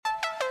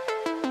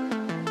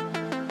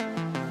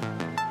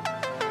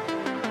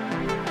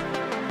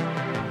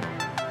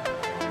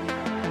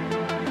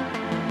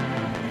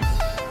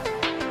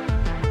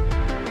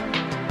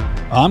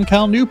I'm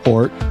Cal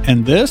Newport,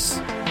 and this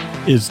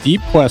is Deep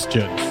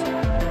Questions,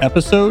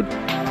 episode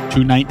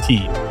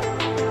 219.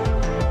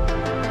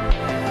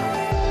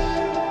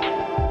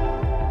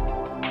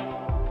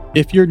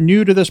 If you're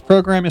new to this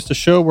program, it's a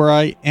show where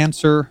I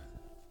answer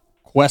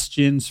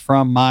questions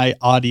from my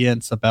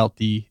audience about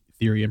the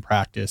theory and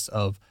practice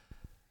of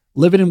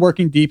living and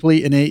working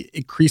deeply in an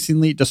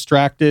increasingly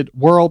distracted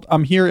world.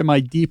 I'm here in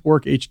my Deep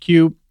Work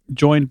HQ,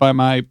 joined by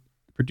my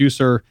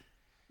producer,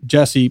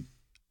 Jesse.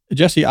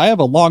 Jesse, I have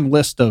a long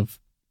list of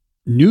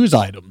news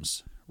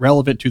items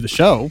relevant to the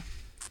show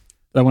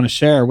that I want to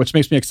share, which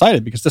makes me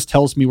excited because this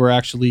tells me we're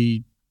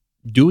actually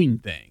doing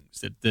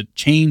things. That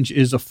change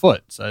is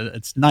afoot. So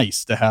it's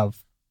nice to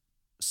have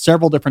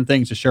several different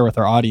things to share with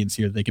our audience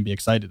here that they can be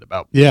excited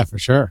about. Yeah, for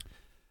sure.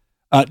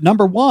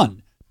 Number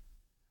one,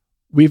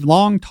 we've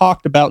long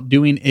talked about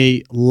doing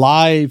a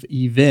live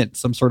event,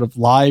 some sort of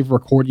live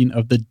recording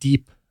of the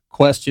Deep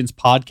Questions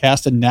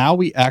podcast, and now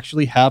we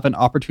actually have an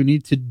opportunity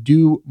to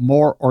do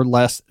more or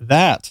less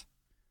that.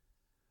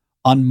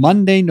 On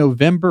Monday,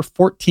 November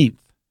 14th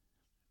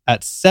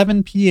at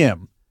 7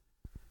 p.m.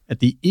 at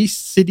the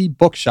East City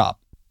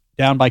Bookshop,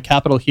 down by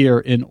Capitol here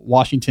in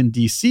Washington,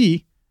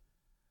 D.C.,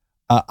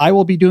 I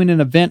will be doing an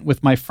event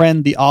with my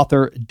friend, the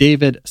author,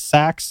 David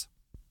Sacks.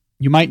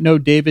 You might know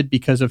David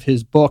because of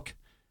his book,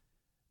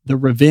 The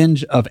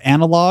Revenge of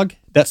Analog.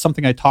 That's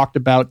something I talked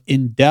about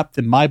in depth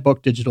in my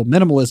book, Digital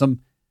Minimalism.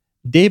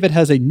 David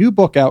has a new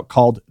book out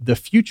called The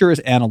Future is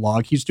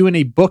Analog. He's doing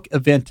a book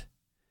event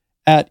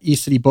at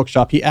East City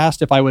Bookshop. He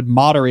asked if I would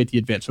moderate the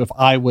event, so if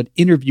I would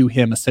interview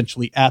him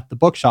essentially at the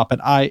bookshop,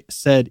 and I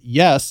said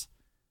yes.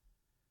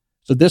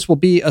 So this will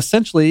be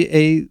essentially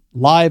a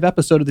live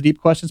episode of the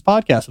Deep Questions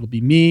podcast. It'll be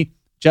me,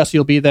 Jesse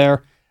will be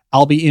there.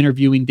 I'll be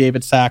interviewing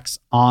David Sacks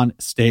on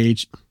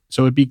stage.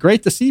 So it'd be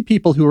great to see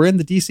people who are in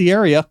the DC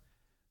area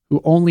who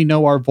only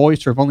know our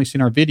voice or have only seen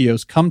our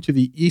videos come to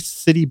the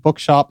East City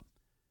Bookshop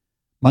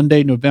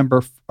Monday,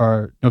 November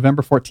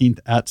 14th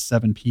at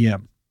 7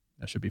 p.m.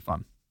 That should be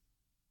fun.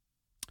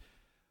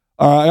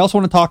 I also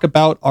want to talk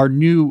about our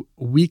new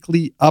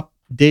weekly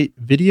update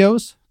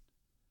videos.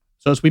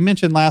 So as we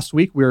mentioned last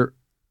week, we're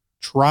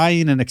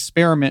trying an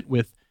experiment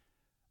with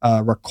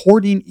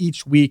recording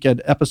each week an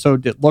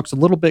episode that looks a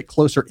little bit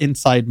closer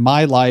inside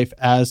my life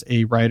as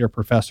a writer,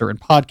 professor, and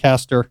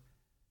podcaster.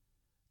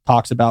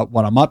 Talks about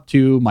what I'm up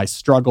to, my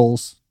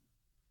struggles,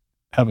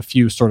 have a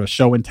few sort of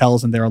show and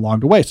tells in there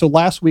along the way. So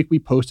last week we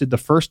posted the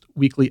first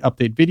weekly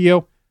update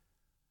video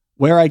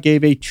where I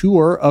gave a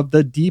tour of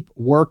the Deep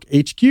Work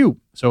HQ.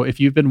 So if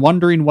you've been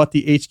wondering what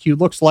the HQ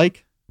looks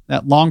like,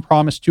 that long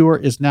promised tour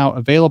is now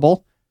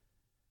available.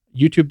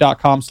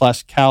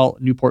 YouTube.com/Cal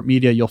Newport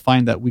Media. You'll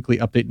find that weekly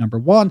update number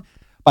 1.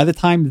 By the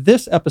time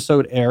this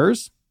episode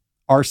airs,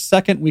 our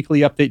second weekly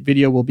update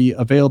video will be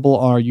available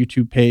on our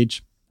YouTube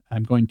page.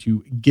 I'm going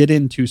to get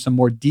into some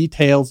more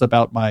details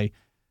about my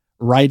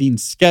writing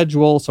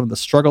schedule, some of the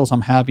struggles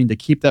I'm having to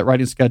keep that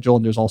writing schedule.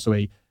 And there's also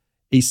a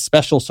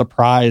special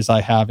surprise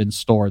I have in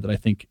store that I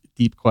think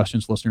Deep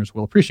Questions listeners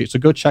will appreciate. So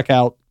go check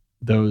out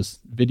those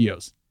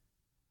videos.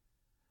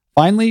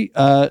 Finally,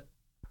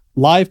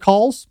 live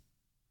calls.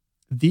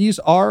 These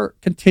are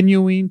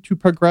continuing to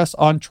progress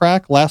on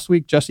track. Last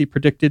week, Jesse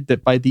predicted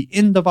that by the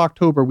end of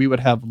October, we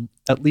would have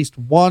at least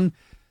one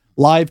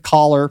live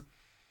caller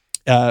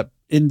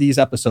in these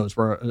episodes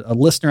where a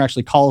listener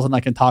actually calls and I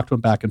can talk to them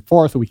back and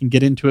forth, or we can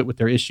get into it with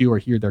their issue or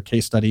hear their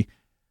case study.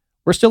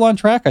 We're still on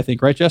track, I think,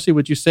 right, Jesse?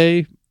 Would you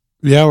say?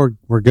 Yeah,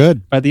 we're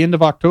good. By the end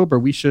of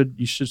October, you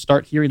should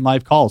start hearing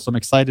live calls. So I'm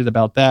excited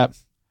about that.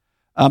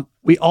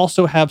 We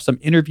also have some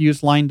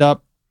interviews lined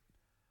up.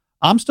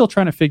 I'm still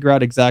trying to figure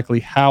out exactly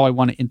how I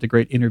want to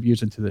integrate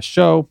interviews into the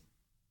show.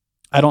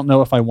 I don't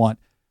know if I want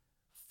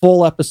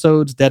full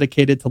episodes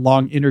dedicated to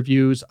long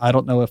interviews. I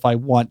don't know if I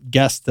want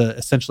guests to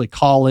essentially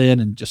call in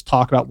and just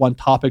talk about one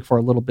topic for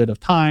a little bit of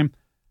time.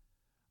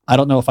 I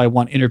don't know if I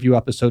want interview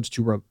episodes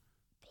to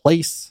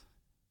replace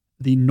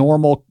the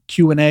normal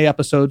Q&A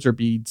episodes or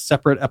be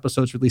separate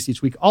episodes released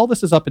each week. All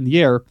this is up in the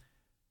air.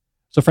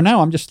 So for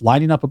now, I'm just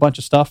lining up a bunch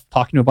of stuff,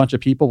 talking to a bunch of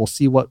people. We'll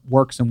see what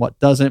works and what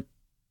doesn't.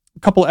 A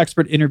couple of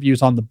expert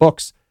interviews on the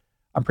books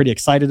I'm pretty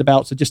excited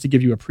about. So just to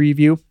give you a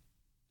preview,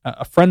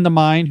 a friend of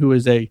mine who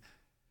is a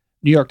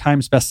New York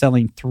Times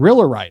bestselling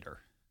thriller writer,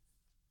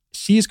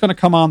 she's going to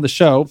come on the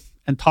show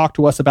and talk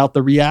to us about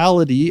the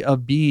reality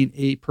of being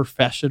a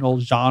professional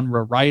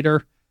genre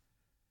writer,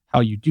 how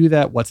you do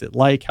that, what's it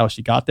like, how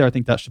she got there. I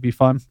think that should be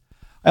fun.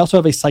 I also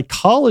have a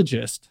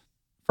psychologist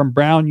from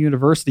Brown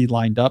University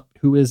lined up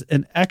who is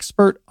an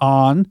expert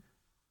on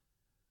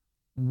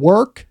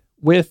work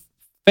with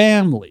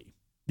family.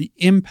 The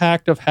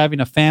impact of having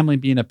a family,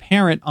 being a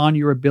parent, on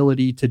your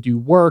ability to do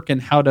work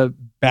and how to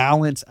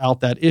balance out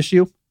that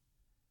issue.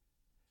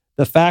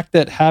 The fact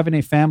that having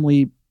a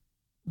family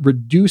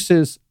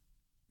reduces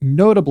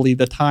notably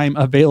the time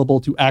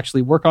available to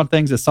actually work on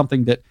things is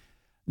something that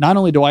not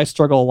only do I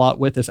struggle a lot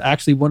with, it's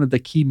actually one of the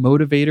key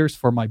motivators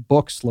for my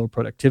book, Slow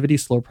Productivity.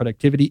 Slow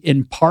Productivity,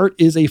 in part,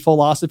 is a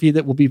philosophy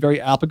that will be very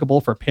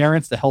applicable for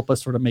parents to help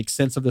us sort of make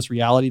sense of this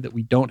reality that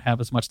we don't have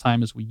as much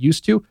time as we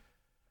used to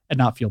and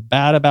not feel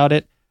bad about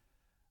it.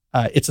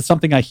 It's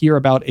something I hear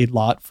about a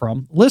lot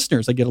from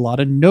listeners. I get a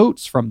lot of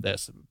notes from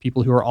this,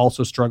 people who are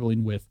also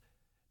struggling with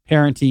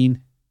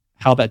parenting,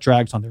 how that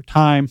drags on their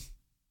time,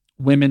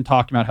 women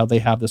talking about how they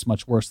have this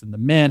much worse than the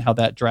men, how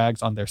that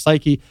drags on their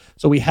psyche.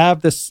 So we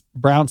have this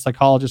Brown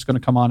psychologist going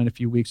to come on in a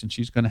few weeks, and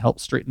she's going to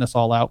help straighten this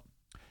all out.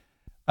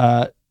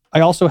 I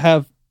also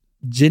have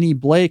Jenny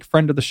Blake,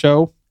 friend of the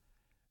show.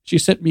 She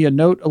sent me a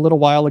note a little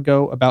while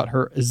ago about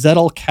her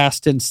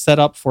Zettelkasten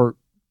setup for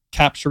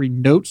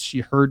capturing notes.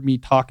 She heard me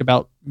talk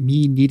about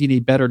me needing a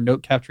better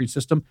note capturing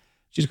system.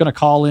 She's going to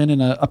call in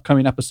an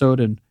upcoming episode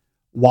and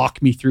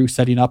walk me through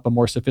setting up a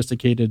more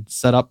sophisticated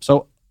setup.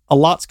 So a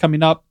lot's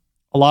coming up.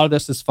 A lot of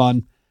this is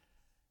fun.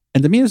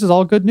 And to me, this is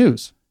all good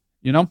news.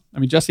 You know, I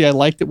mean, Jesse, I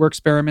like that we're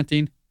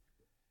experimenting.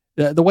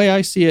 The way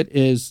I see it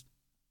is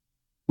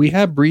we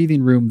have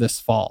breathing room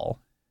this fall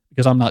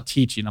because I'm not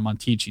teaching. I'm on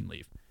teaching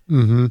leave.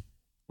 Mm-hmm. When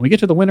we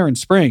get to the winter and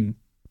spring,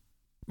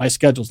 my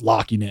schedule's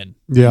locking in.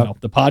 Yeah. You know,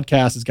 the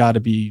podcast has got to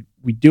be,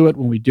 we do it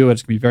when we do it.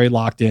 It's going to be very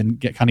locked in,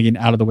 getting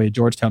out of the way of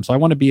Georgetown. So I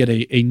want to be at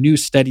a new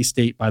steady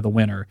state by the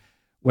winter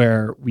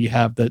where we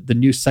have the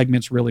new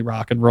segments really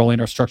rock and rolling,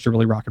 our structure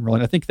really rock and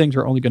rolling. I think things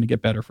are only going to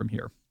get better from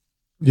here.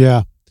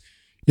 Yeah.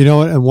 You know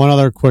what? And one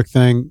other quick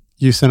thing,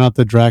 you sent out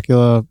the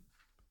Dracula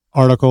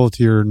article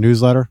to your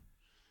newsletter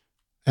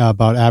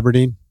about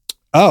Aberdeen.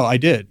 Oh, I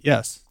did.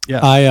 Yes.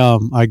 Yeah.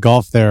 I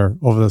golfed there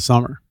over the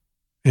summer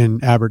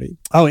in Aberdeen.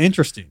 Oh,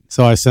 interesting.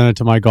 So I sent it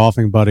to my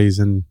golfing buddies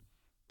and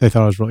they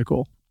thought it was really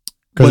cool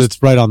because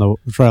it's right on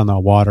the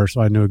water. So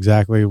I knew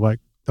exactly like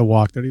the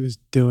walk that he was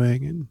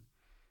doing and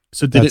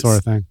so that sort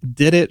of thing.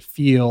 Did it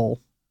feel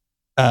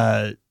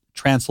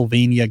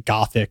Transylvania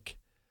Gothic,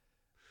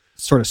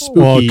 sort of spooky?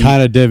 Well, it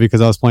kind of did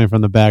because I was playing from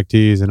the back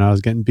tees and I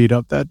was getting beat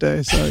up that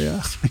day. So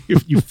yeah,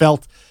 you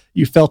felt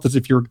as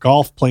if your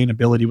golf playing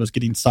ability was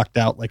getting sucked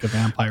out like a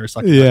vampire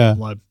sucking out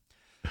blood.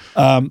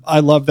 I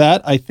love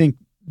that. I think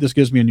this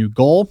gives me a new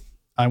goal.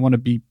 I want to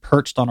be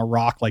perched on a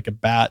rock like a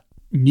bat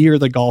near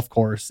the golf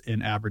course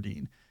in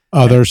Aberdeen.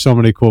 Oh, there's so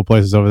many cool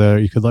places over there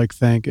you could like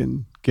think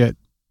and get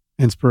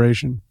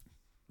inspiration.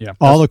 Yeah.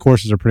 All the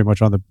courses are pretty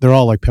much they're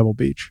all like Pebble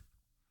Beach.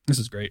 This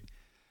is great.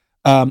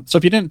 So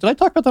if you did I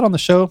talk about that on the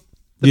show?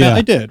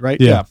 I did,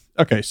 right? Yeah.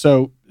 Okay.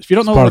 So if you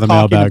don't know what we're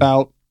talking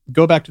about,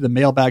 go back to the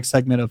mailbag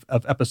segment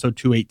of episode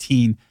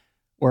 218,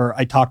 where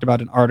I talked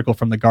about an article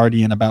from The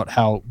Guardian about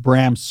how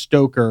Bram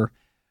Stoker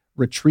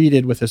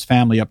retreated with his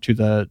family up to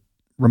the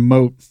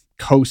remote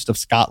coast of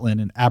Scotland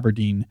and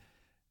Aberdeen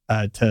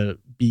to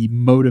be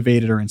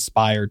motivated or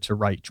inspired to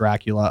write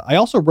Dracula. I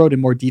also wrote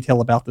in more detail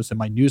about this in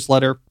my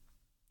newsletter.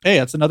 Hey,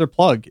 that's another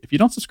plug. If you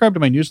don't subscribe to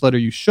my newsletter,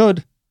 you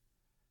should.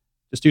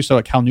 Just do so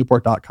at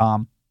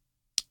calnewport.com.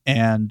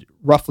 And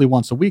roughly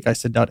once a week, I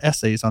send out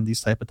essays on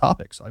these type of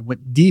topics. So I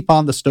went deep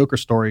on the Stoker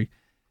story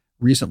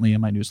recently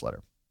in my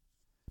newsletter.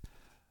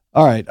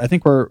 All right, I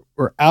think we're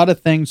out of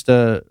things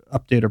to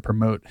update or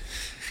promote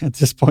at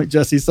this point,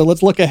 Jesse. So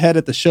let's look ahead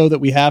at the show that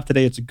we have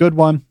today. It's a good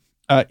one.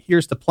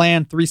 Here's the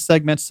plan: 3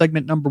 segments.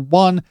 Segment number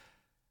 1,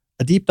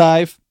 a deep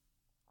dive.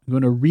 I'm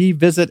going to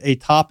revisit a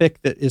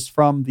topic that is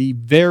from the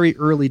very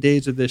early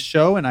days of this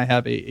show, and I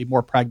have a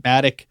more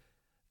pragmatic,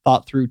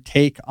 thought-through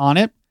take on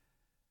it.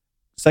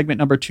 Segment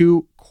number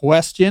 2,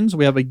 questions.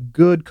 We have a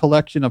good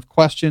collection of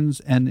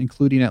questions, and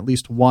including at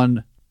least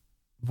one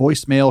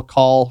voicemail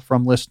call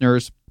from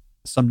listeners,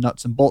 some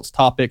nuts and bolts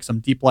topics,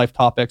 some deep life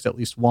topics, at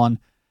least one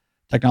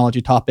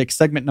technology topic.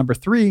 Segment number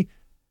 3,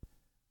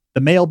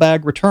 the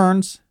mailbag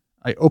returns.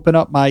 I open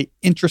up my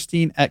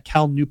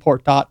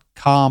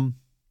interesting@calnewport.com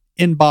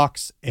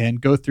inbox and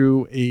go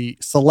through a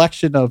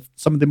selection of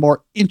some of the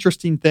more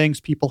interesting things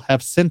people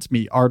have sent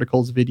me,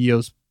 articles,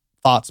 videos,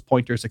 thoughts,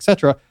 pointers,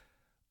 etc.,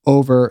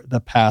 over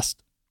the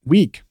past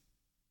week.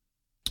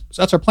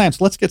 So that's our plan.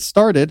 So let's get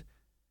started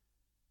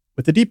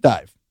with the deep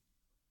dive.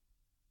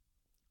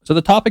 So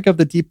the topic of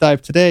the deep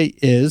dive today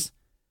is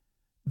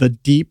the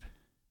deep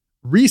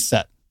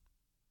reset.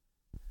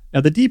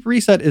 Now, the deep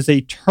reset is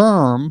a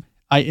term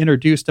I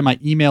introduced in my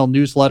email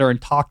newsletter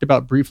and talked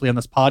about briefly on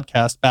this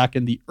podcast back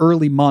in the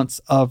early months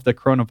of the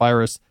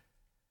coronavirus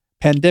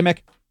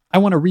pandemic. I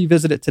want to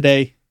revisit it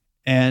today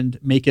and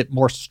make it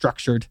more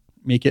structured,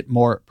 make it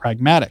more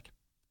pragmatic.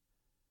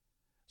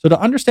 So to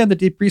understand the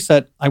deep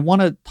reset, I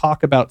want to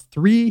talk about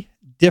 3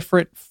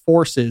 different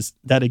forces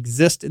that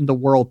exist in the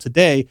world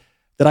today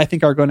that I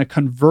think are going to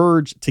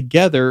converge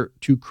together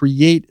to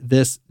create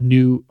this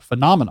new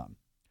phenomenon.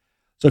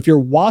 So if you're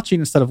watching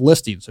instead of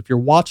listening, so if you're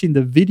watching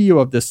the video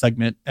of this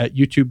segment at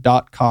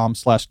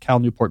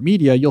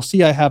youtube.com/calnewportmedia, you'll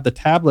see I have the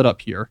tablet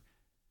up here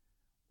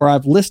where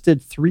I've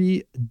listed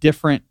 3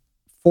 different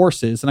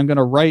forces, and I'm going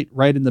to write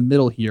right in the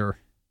middle here,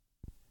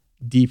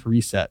 deep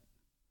reset.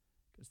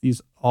 Because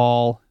these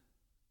all,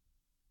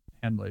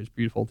 hand is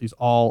beautiful, these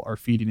all are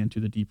feeding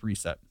into the deep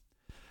reset.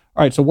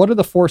 All right, so what are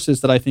the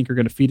forces that I think are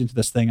going to feed into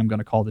this thing I'm going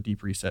to call the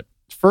deep reset?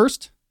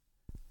 First,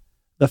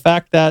 the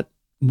fact that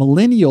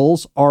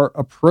millennials are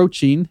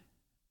approaching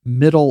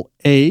middle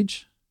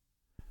age.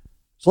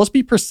 So let's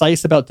be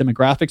precise about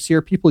demographics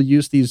here. People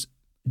use these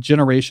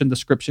generation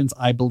descriptions,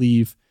 I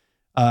believe,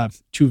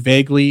 too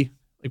vaguely.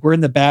 Like we're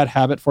in the bad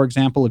habit, for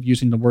example, of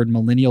using the word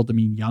millennial to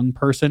mean young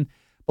person.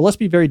 But let's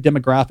be very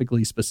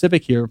demographically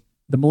specific here.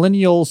 The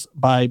millennials,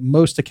 by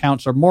most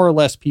accounts, are more or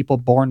less people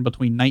born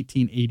between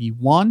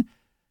 1981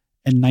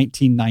 and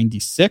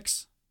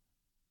 1996.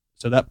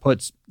 So that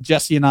puts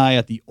Jesse and I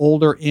at the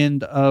older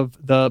end of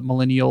the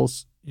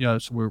millennials. So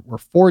we're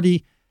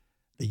 40.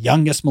 The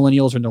youngest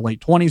millennials are in their late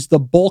 20s. The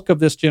bulk of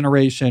this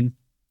generation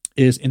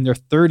is in their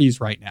 30s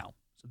right now.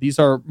 So these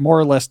are more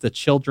or less the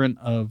children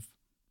of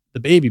the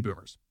baby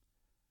boomers.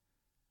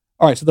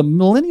 All right, so the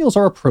millennials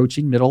are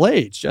approaching middle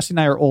age. Jesse and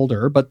I are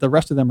older, but the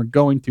rest of them are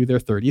going through their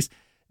 30s.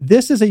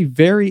 This is a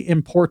very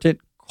important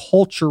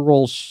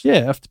cultural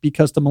shift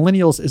because the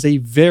millennials is a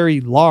very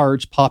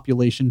large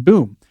population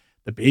boom.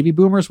 The baby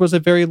boomers was a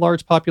very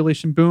large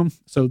population boom,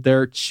 so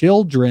their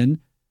children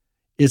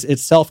is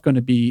itself going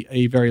to be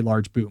a very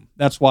large boom.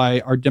 That's why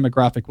our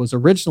demographic was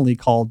originally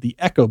called the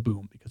echo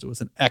boom, because it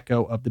was an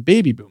echo of the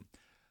baby boom.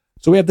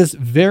 So we have this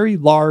very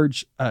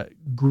large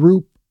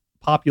group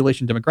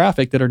population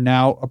demographic that are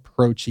now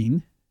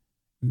approaching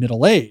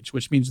middle age,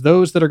 which means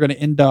those that are going to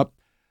end up,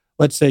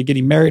 let's say,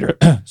 getting married or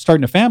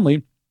starting a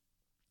family,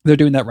 they're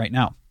doing that right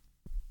now.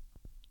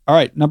 All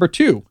right, number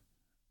two,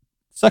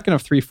 second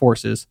of three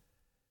forces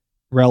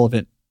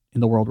relevant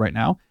in the world right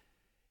now,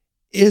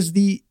 is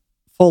the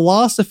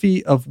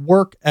philosophy of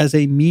work as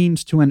a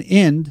means to an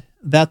end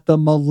that the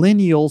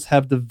millennials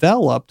have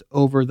developed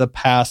over the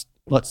past,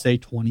 let's say,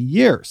 20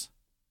 years.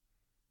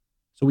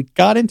 So we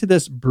got into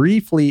this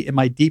briefly in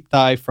my deep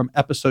dive from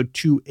episode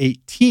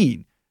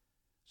 218.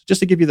 So just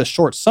to give you the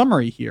short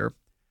summary here,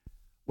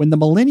 when the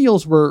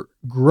millennials were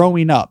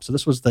growing up, so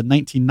this was the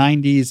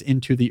 1990s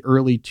into the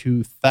early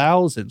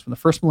 2000s, when the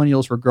first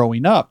millennials were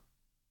growing up,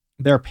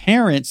 their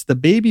parents, the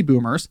baby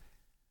boomers,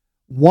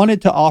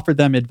 wanted to offer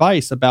them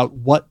advice about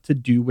what to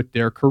do with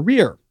their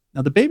career.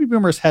 Now, the baby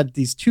boomers had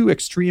these two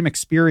extreme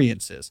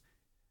experiences.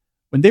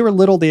 When they were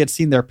little, they had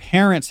seen their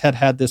parents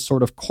had this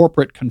sort of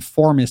corporate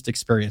conformist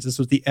experience. This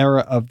was the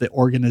era of the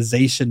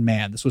organization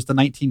man. This was the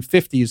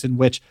 1950s, in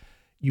which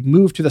you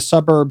moved to the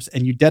suburbs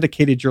and you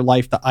dedicated your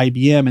life to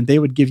IBM, and they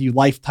would give you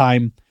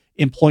lifetime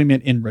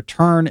employment in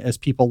return as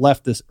people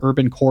left this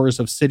urban cores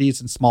of cities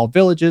and small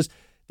villages.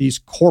 These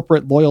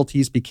corporate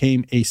loyalties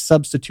became a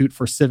substitute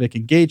for civic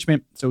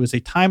engagement. So it was a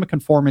time of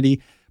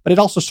conformity, but it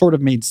also sort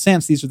of made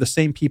sense. These are the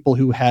same people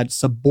who had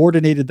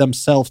subordinated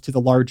themselves to the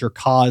larger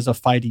cause of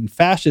fighting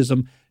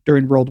fascism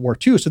during World War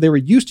II. So they were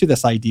used to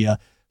this idea,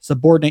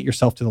 subordinate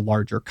yourself to the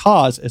larger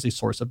cause as a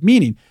source of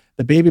meaning.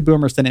 The baby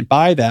boomers didn't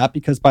buy that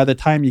because by the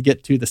time you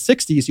get to the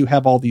 60s, you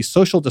have all these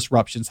social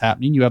disruptions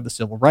happening. You have the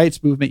civil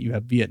rights movement, you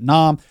have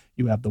Vietnam,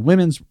 you have the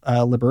women's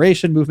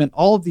liberation movement.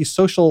 All of these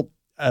social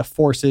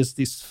forces,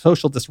 these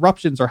social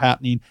disruptions are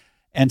happening.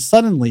 And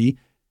suddenly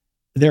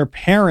their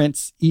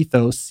parents'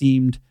 ethos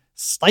seemed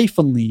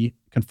stiflingly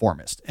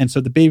conformist. And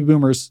so the baby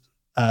boomers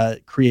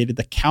created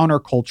the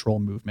countercultural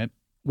movement,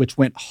 which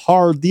went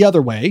hard the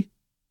other way.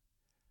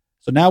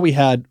 So now we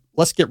had,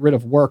 let's get rid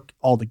of work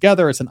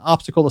altogether. It's an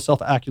obstacle to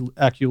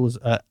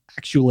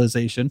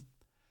self-actualization.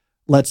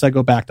 Let's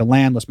go back to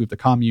land. Let's move to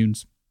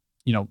communes.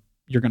 You're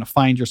going to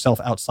find yourself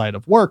outside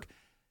of work.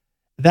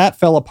 That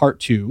fell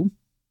apart too.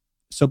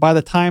 So by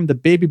the time the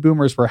baby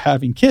boomers were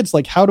having kids,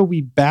 like, how do we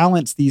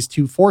balance these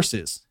two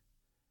forces?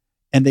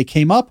 And they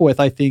came up with,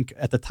 I think,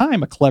 at the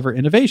time, a clever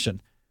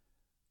innovation.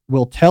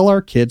 We'll tell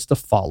our kids to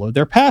follow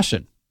their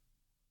passion.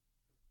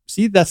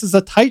 See, this is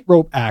a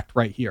tightrope act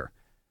right here.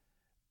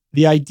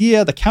 The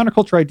idea, the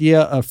counterculture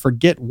idea of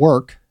forget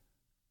work,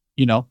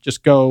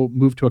 just go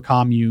move to a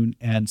commune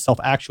and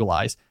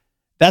self-actualize,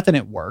 that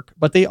didn't work.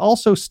 But they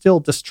also still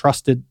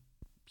distrusted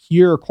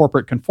pure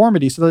corporate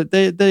conformity, so that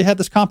they had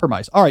this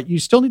compromise. All right, you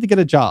still need to get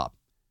a job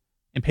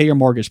and pay your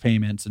mortgage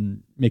payments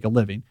and make a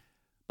living,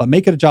 but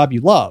make it a job you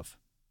love.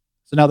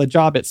 So now the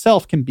job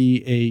itself can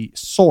be a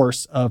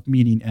source of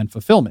meaning and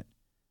fulfillment.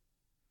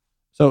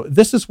 So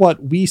this is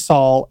what we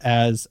saw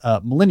as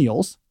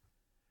millennials.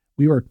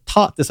 We were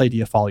taught this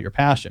idea, follow your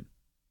passion.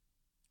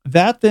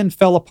 That then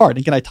fell apart.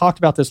 Again, I talked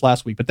about this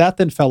last week, but that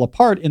then fell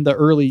apart in the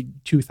early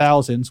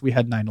 2000s. We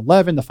had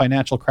 9/11, the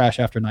financial crash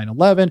after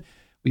 9/11.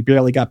 We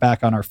barely got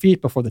back on our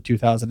feet before the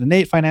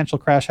 2008 financial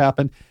crash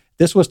happened.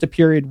 This was the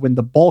period when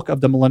the bulk of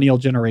the millennial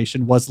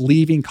generation was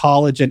leaving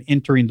college and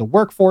entering the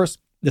workforce.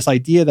 This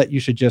idea that you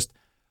should just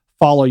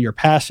follow your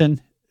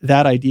passion,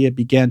 that idea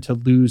began to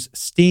lose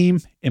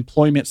steam.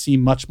 Employment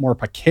seemed much more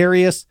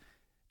precarious.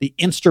 The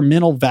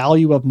instrumental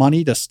value of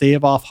money to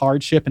stave off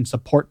hardship and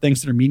support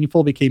things that are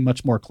meaningful became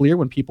much more clear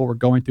when people were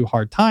going through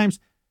hard times.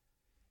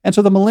 And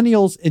so the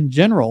millennials in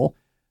general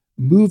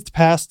moved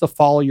past the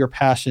follow your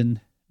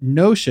passion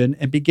notion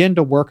and began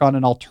to work on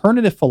an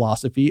alternative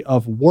philosophy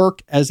of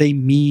work as a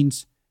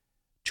means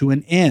to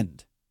an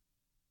end.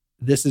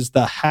 This is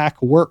the hack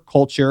work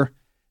culture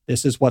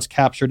This is what's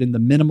captured in the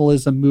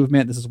minimalism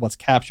movement. This is what's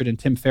captured in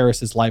Tim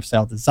Ferriss's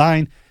lifestyle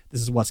design.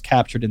 This is what's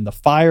captured in the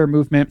FIRE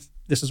movement.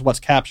 This is what's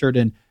captured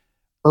in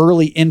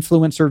early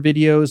influencer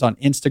videos on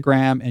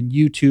Instagram and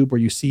YouTube, where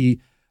you see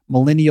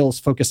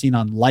millennials focusing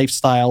on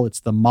lifestyle.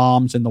 It's the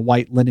moms in the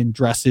white linen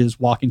dresses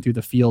walking through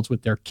the fields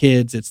with their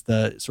kids. It's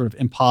the sort of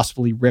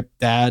impossibly ripped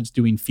dads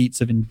doing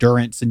feats of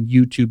endurance and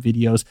YouTube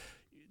videos.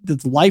 The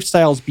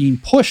lifestyle is being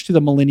pushed to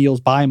the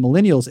millennials by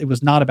millennials. It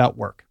was not about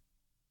work.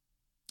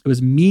 It was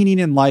meaning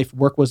in life.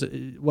 Work was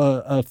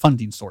a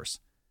funding source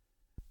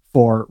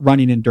for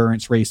running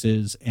endurance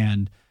races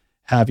and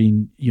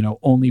having,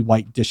 only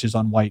white dishes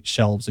on white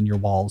shelves in your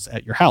walls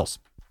at your house.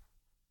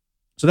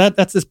 So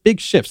that's this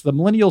big shift. So the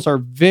millennials are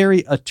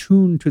very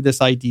attuned to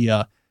this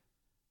idea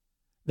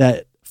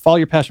that follow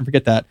your passion,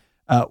 forget that.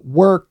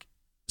 Work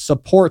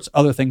supports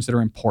other things that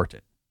are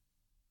important.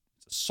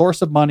 It's a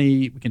source of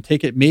money. We can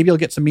take it. Maybe you'll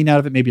get some meaning out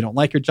of it. Maybe you don't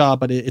like your job,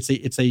 but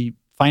it's a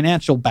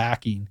financial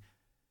backing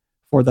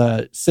for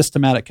the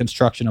systematic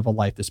construction of a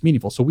life that's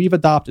meaningful. So we've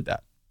adopted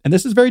that. And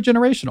this is very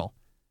generational.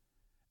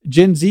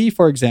 Gen Z,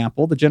 for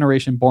example, the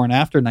generation born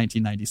after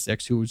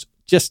 1996, who's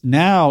just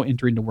now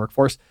entering the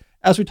workforce,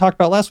 as we talked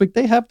about last week,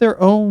 they have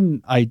their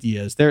own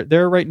ideas.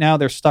 They're right now,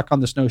 they're stuck on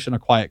this notion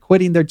of quiet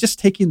quitting. They're just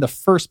taking the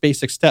first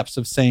basic steps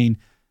of saying,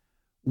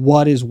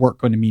 what is work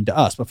going to mean to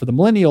us? But for the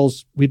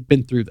millennials, we've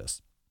been through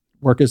this.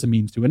 Work is a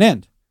means to an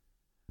end.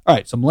 All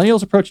right, so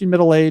millennials approaching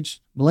middle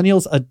age,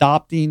 millennials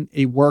adopting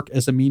a work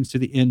as a means to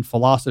the end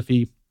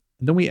philosophy.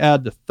 And then we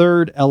add the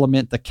third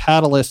element, the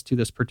catalyst to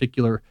this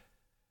particular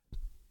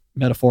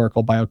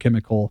metaphorical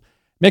biochemical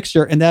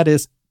mixture, and that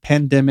is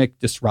pandemic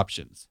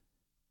disruptions.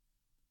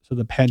 So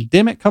the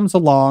pandemic comes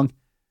along,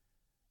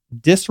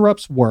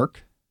 disrupts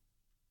work,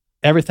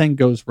 everything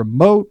goes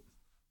remote.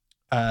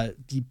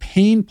 The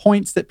pain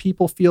points that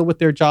people feel with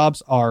their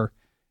jobs are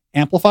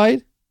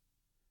amplified.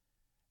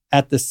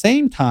 At the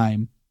same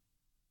time,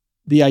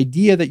 the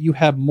idea that you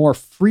have more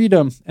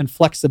freedom and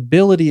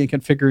flexibility in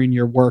configuring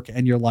your work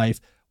and your life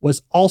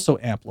was also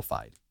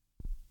amplified.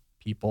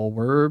 People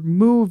were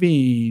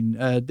moving.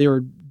 They were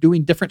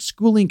doing different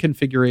schooling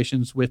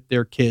configurations with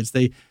their kids.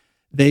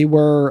 They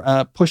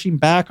were pushing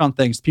back on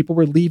things. People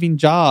were leaving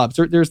jobs.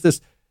 There's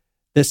this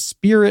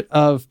spirit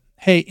of,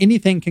 hey,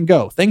 anything can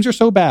go. Things are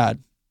so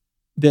bad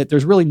that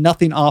there's really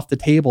nothing off the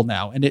table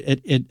now. And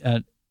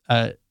it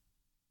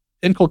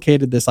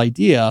inculcated this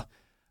idea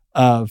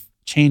of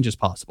change is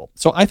possible.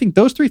 So I think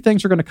those three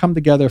things are going to come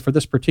together for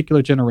this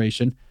particular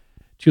generation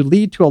to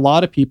lead to a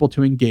lot of people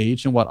to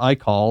engage in what I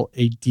call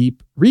a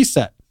deep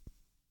reset.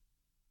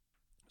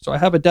 So I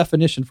have a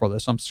definition for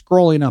this. I'm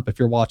scrolling up if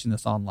you're watching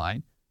this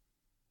online.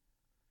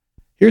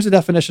 Here's a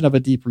definition of a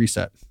deep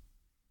reset.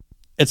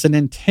 It's an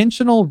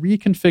intentional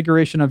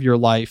reconfiguration of your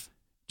life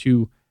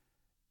to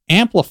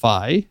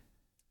amplify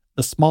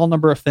the small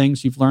number of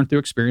things you've learned through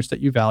experience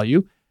that you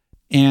value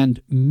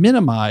and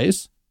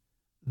minimize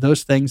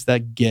those things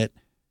that get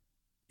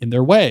in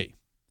their way.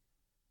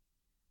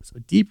 So a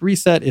deep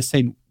reset is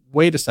saying,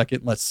 wait a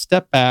second, let's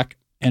step back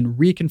and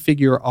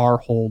reconfigure our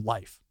whole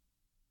life.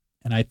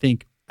 And I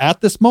think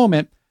at this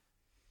moment,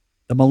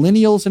 the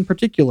millennials in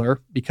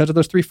particular, because of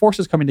those three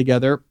forces coming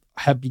together,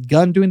 have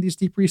begun doing these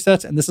deep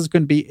resets. And this is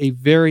going to be a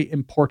very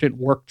important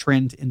work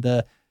trend in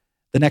the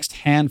next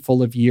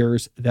handful of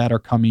years that are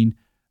coming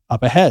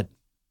up ahead.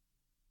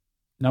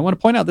 Now, I want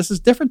to point out, this is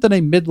different than a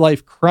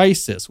midlife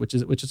crisis, which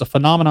is a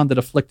phenomenon that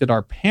afflicted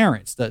our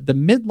parents. The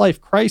midlife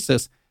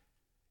crisis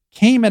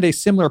came at a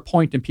similar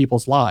point in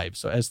people's lives,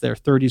 so as their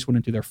 30s went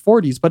into their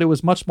 40s, but it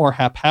was much more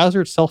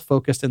haphazard,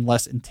 self-focused, and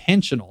less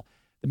intentional.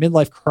 The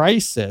midlife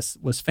crisis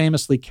was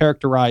famously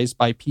characterized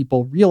by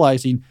people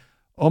realizing,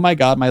 oh my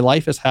God, my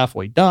life is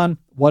halfway done.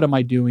 What am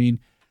I doing?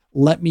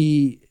 Let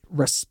me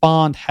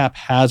respond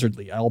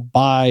haphazardly. I'll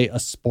buy a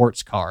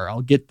sports car.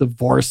 I'll get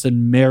divorced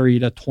and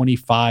married a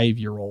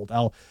 25-year-old.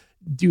 I'll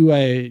do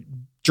a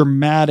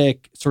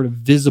dramatic, sort of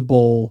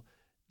visible,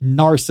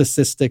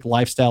 narcissistic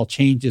lifestyle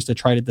changes to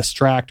try to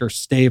distract or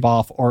stave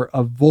off or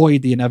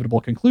avoid the inevitable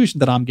conclusion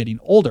that I'm getting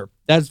older.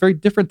 That is very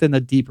different than the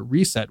deep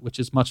reset, which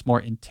is much more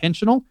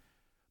intentional,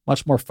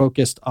 much more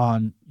focused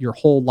on your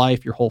whole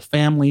life, your whole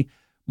family,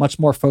 much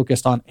more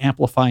focused on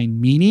amplifying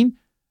meaning,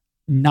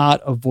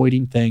 not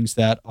avoiding things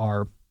that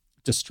are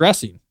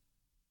distressing.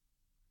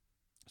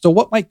 So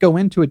what might go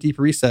into a deep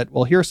reset?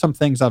 Well, here are some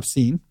things I've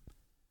seen.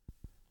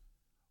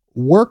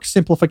 Work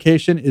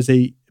simplification is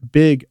a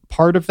big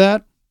part of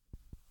that.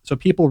 So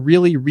people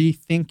really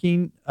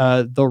rethinking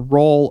the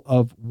role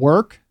of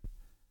work.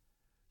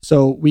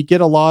 So we get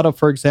a lot of,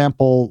 for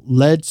example,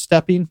 ledge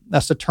stepping.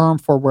 That's a term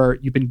for where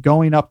you've been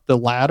going up the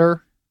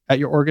ladder at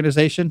your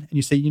organization and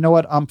you say, you know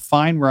what, I'm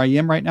fine where I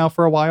am right now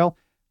for a while.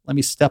 Let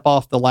me step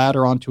off the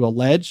ladder onto a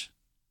ledge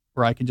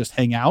where I can just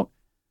hang out.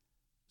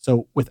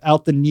 So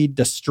without the need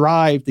to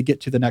strive to get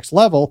to the next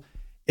level,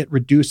 it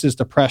reduces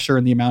the pressure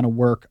and the amount of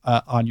work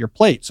on your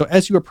plate. So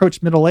as you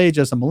approach middle age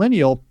as a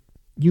millennial,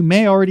 you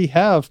may already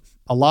have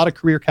a lot of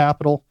career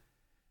capital,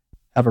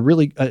 have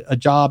a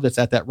job that's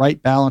at that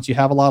right balance. You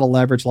have a lot of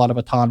leverage, a lot of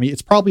autonomy.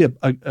 It's probably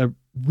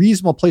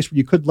reasonable place where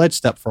you could ledge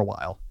step for a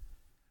while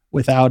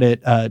without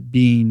it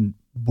being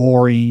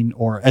boring,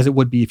 or as it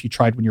would be if you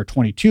tried when you're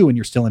 22 and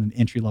you're still in an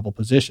entry-level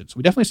position. So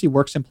we definitely see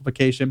work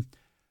simplification.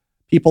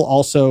 People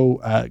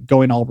also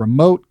going all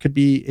remote could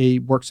be a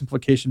work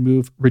simplification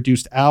move.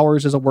 Reduced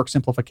hours is a work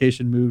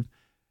simplification move.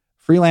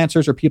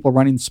 Freelancers or people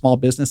running small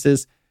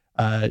businesses,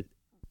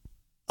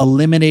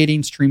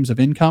 eliminating streams of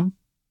income.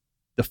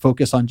 The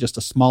focus on just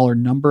a smaller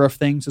number of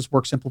things is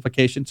work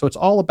simplification. So it's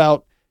all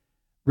about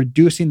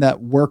reducing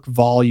that work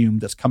volume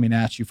that's coming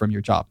at you from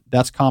your job.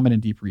 That's common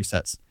in deep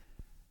resets.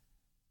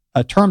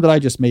 A term that I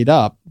just made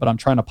up, but I'm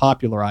trying to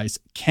popularize,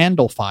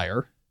 candle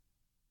fire,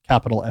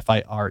 capital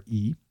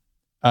F-I-R-E,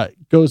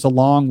 goes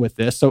along with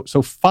this.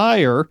 So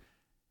FIRE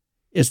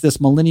is this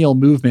millennial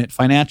movement,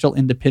 financial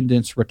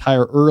independence,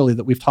 retire early,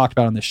 that we've talked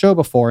about on the show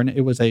before. And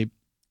it was a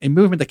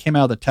movement that came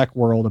out of the tech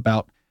world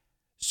about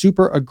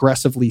super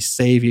aggressively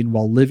saving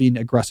while living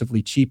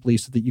aggressively cheaply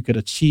so that you could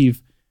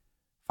achieve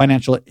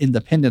financial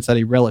independence at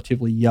a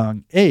relatively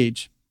young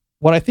age.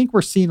 What I think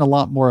we're seeing a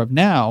lot more of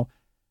now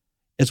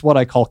is what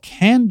I call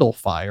candle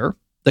fire,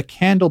 the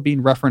candle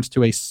being referenced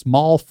to a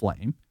small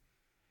flame,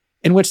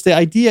 in which the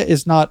idea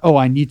is not, oh,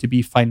 I need to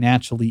be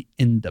financially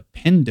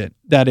independent.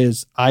 That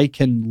is, I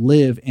can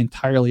live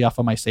entirely off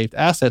of my saved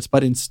assets,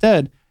 but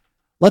instead,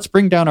 let's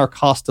bring down our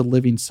cost of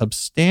living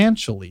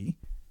substantially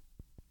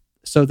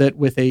so that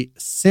with a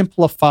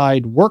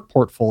simplified work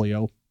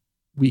portfolio,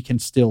 we can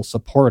still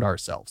support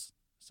ourselves.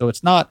 So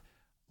it's not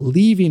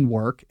leaving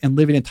work and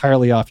living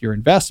entirely off your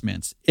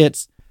investments.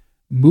 It's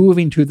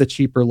moving to the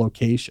cheaper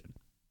location.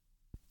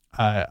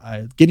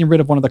 Getting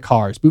rid of one of the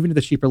cars, moving to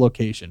the cheaper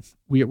location.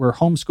 We're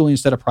homeschooling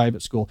instead of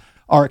private school.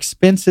 Our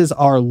expenses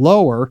are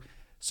lower,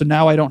 so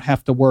now I don't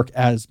have to work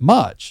as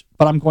much,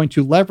 but I'm going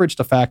to leverage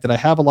the fact that I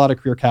have a lot of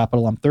career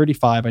capital. I'm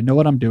 35. I know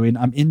what I'm doing.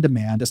 I'm in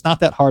demand. It's not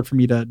that hard for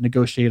me to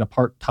negotiate a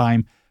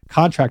part-time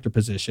contractor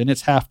position.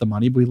 It's half the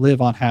money. We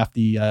live on half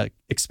the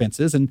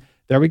expenses, and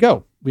there we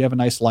go. We have a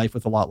nice life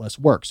with a lot less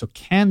work. So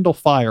candle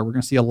fire, we're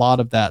going to see a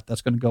lot of that.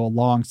 That's going to go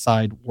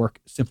alongside work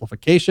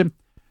simplification.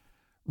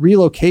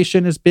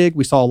 Relocation is big.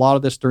 We saw a lot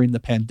of this during the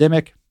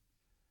pandemic.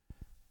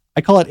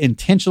 I call it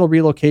intentional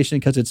relocation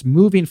because it's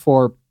moving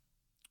for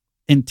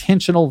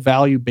intentional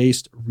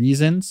value-based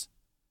reasons.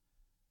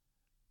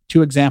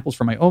 Two examples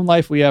from my own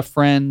life. We have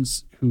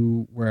friends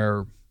who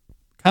were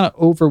kind of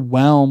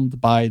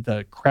overwhelmed by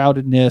the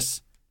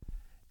crowdedness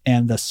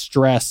and the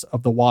stress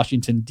of the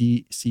Washington,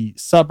 D.C.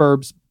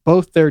 suburbs.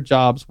 Both their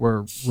jobs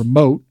were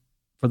remote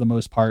for the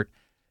most part.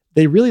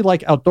 They really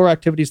like outdoor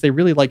activities. They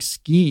really like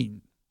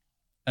skiing.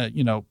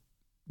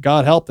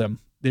 God help them.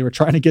 They were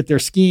trying to get their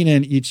skiing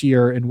in each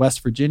year in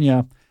West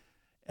Virginia.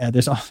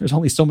 There's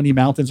only so many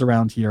mountains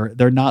around here.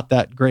 They're not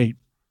that great.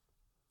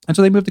 And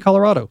so they moved to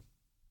Colorado,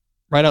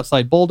 right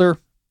outside Boulder,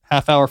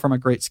 half hour from a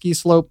great ski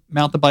slope,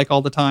 mountain bike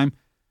all the time,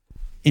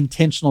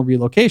 intentional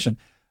relocation.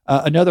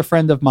 Another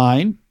friend of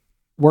mine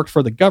worked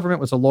for the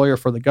government, was a lawyer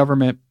for the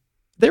government.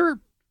 They were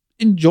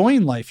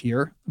enjoying life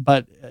here,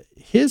 but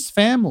his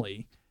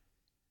family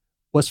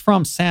was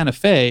from Santa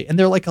Fe, and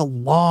they're like a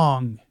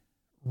long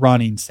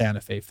running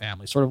Santa Fe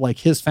family, sort of like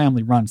his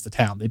family runs the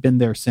town. They've been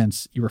there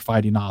since you were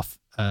fighting off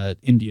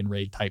Indian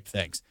raid type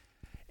things.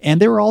 And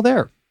they were all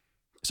there.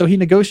 So he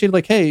negotiated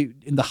like, hey,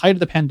 in the height of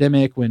the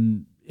pandemic,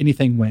 when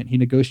anything went, he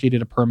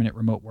negotiated a permanent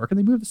remote work and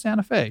they moved to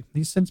Santa Fe.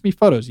 He sends me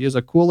photos. He has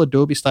a cool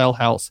Adobe style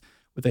house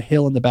with a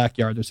hill in the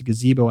backyard. There's a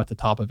gazebo at the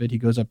top of it. He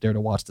goes up there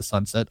to watch the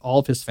sunset. All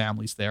of his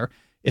family's there.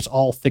 It's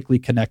all thickly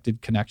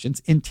connected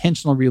connections,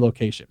 intentional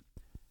relocation.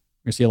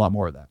 You're going to see a lot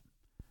more of that.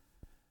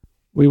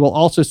 We will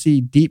also see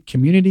deep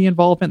community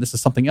involvement. This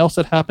is something else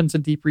that happens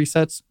in deep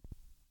resets,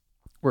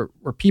 where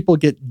people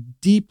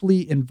get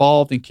deeply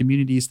involved in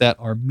communities that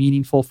are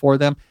meaningful for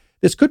them.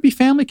 This could be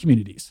family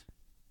communities.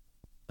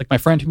 Like my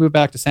friend who moved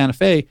back to Santa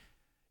Fe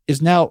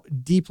is now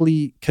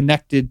deeply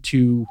connected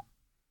to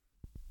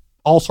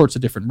all sorts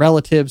of different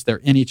relatives. They're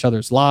in each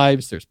other's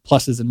lives. There's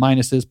pluses and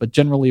minuses, but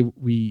generally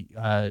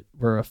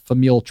we're a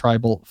familial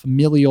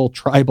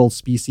tribal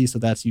species, so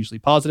that's usually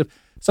positive.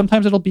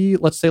 Sometimes it'll be,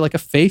 let's say, like a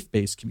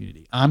faith-based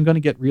community. I'm going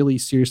to get really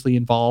seriously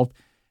involved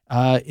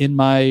in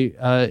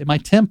my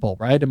temple,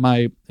 right? In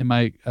my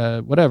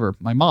whatever,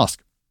 my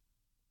mosque.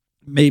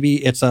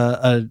 Maybe it's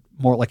a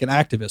more like an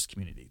activist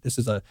community. This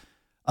is a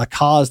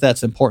cause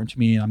that's important to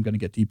me, and I'm going to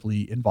get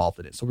deeply involved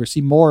in it. So we're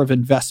see more of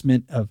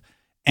investment of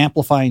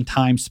amplifying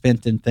time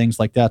spent in things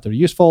like that are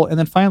useful. And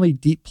then finally,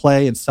 deep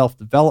play and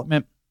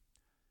self-development.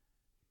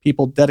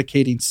 People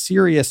dedicating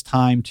serious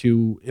time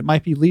to, it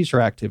might be leisure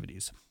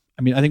activities.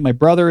 I mean, I think my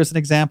brother is an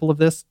example of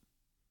this.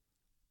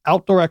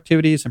 Outdoor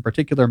activities, in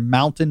particular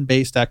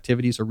mountain-based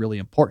activities, are really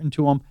important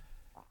to them.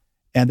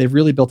 And they've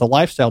really built a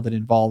lifestyle that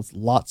involves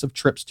lots of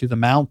trips to the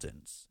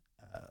mountains,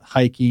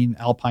 hiking,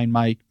 alpine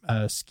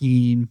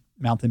skiing,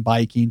 mountain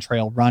biking,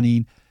 trail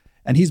running.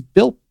 And he's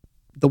built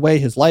the way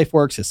his life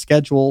works, his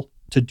schedule,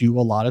 to do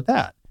a lot of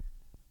that.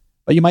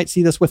 But you might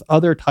see this with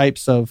other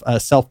types of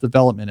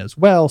self-development as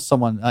well.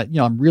 Someone,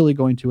 I'm really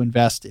going to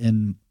invest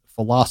in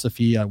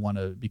philosophy. I want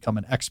to become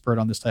an expert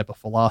on this type of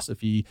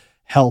philosophy.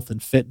 health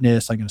and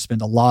fitness. I'm going to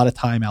spend a lot of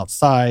time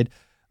outside.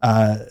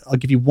 I'll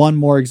give you one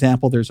more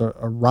example. There's a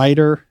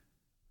writer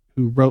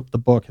who wrote the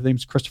book. His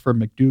name's Christopher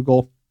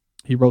McDougall.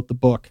 He wrote the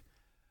book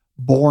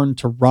Born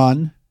to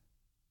Run,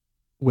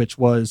 which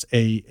was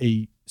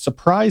a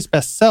surprise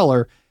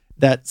bestseller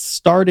that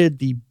started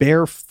the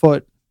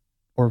barefoot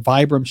or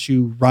Vibram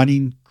shoe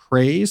running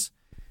craze.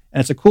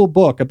 And it's a cool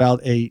book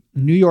about a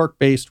New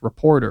York-based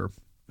reporter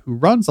who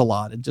runs a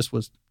lot and just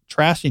was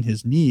trashing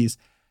his knees.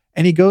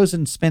 And he goes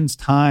and spends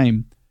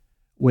time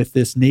with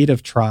this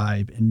native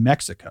tribe in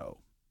Mexico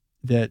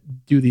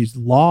that do these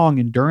long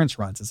endurance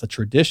runs as a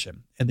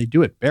tradition, and they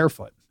do it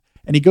barefoot.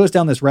 And he goes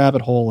down this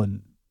rabbit hole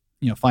and,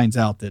 finds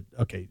out that,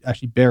 okay,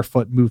 actually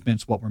barefoot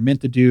movement's what we're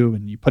meant to do.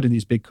 And you put in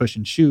these big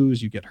cushion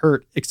shoes, you get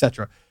hurt,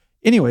 etc.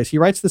 Anyways, he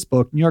writes this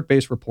book, New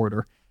York-based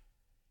reporter,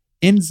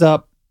 ends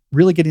up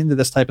really getting into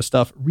this type of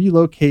stuff,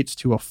 relocates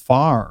to a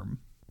farm.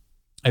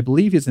 I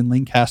believe he's in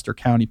Lancaster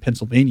County,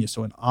 Pennsylvania,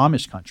 so in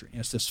Amish country.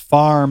 And it's this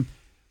farm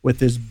with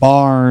this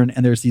barn,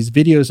 and there's these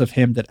videos of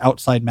him that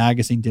Outside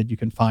Magazine did, you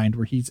can find,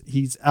 where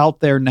he's out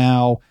there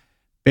now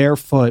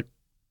barefoot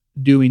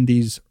doing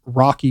these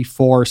Rocky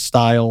IV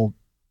style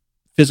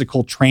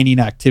physical training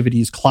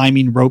activities,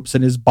 climbing ropes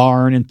in his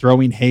barn and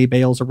throwing hay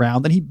bales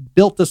around. And he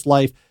built this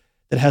life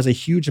that has a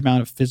huge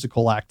amount of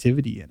physical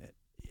activity in it,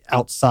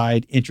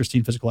 outside,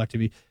 interesting physical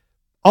activity.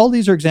 All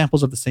these are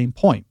examples of the same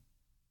point.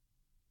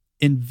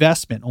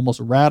 Investment, almost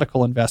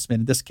radical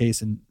investment, in this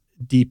case, in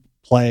deep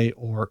play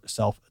or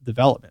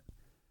self-development.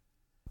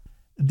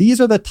 These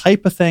are the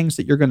type of things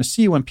that you're going to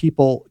see when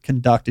people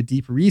conduct a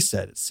deep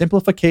reset. It's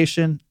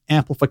simplification,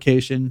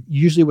 amplification,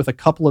 usually with a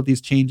couple of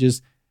these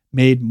changes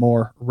made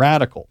more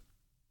radical.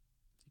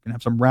 You can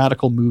have some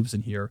radical moves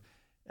in here,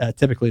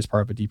 typically as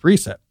part of a deep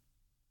reset.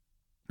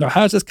 Now,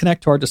 how does this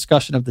connect to our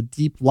discussion of the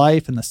deep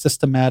life and the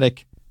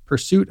systematic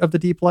pursuit of the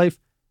deep life?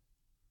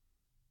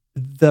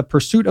 The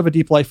pursuit of a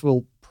deep life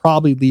will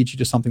probably lead you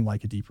to something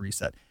like a deep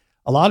reset.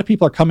 A lot of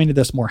people are coming to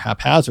this more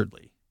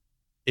haphazardly.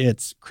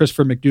 It's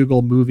Christopher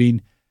McDougall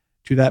moving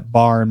to that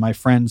barn, my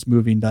friends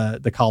moving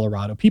to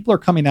Colorado. People are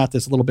coming at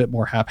this a little bit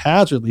more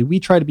haphazardly.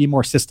 We try to be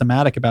more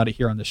systematic about it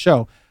here on the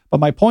show. But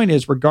my point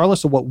is,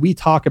 regardless of what we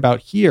talk about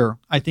here,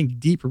 I think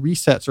deep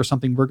resets are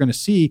something we're going to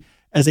see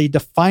as a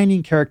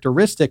defining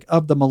characteristic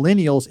of the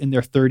millennials in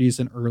their 30s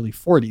and early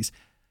 40s.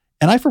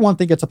 And I, for one,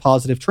 think it's a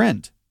positive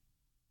trend.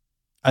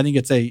 I think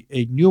it's a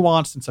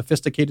nuanced and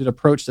sophisticated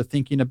approach to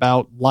thinking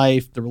about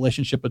life, the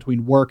relationship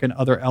between work and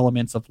other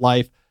elements of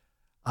life.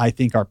 I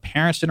think our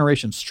parents'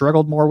 generation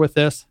struggled more with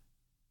this.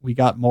 We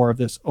got more of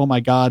this, oh my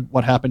God,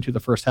 what happened to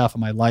the first half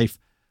of my life?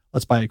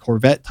 Let's buy a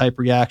Corvette type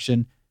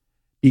reaction.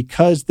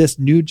 Because this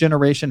new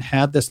generation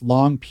had this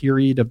long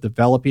period of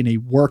developing a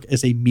work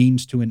as a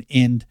means to an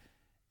end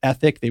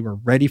ethic. They were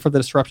ready for the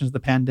disruptions of the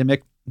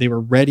pandemic. They were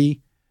ready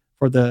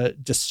for the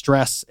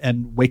distress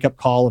and wake-up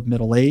call of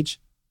middle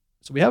age.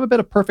 So we have a bit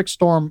of perfect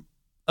storm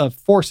of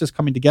forces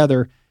coming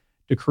together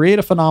to create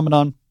a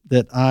phenomenon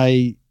that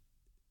I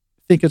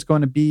think is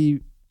going to be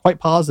quite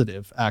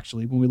positive,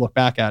 actually, when we look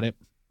back at it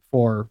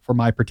for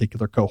my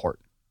particular cohort.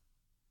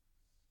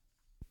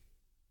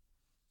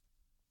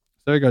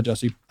 So there you go,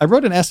 Jesse. I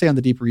wrote an essay on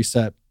the deep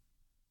reset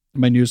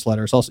in my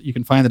newsletter. It's also, you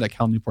can find it at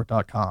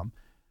calnewport.com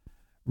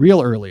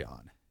real early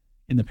on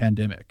in the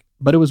pandemic,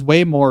 but it was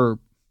way more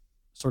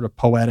sort of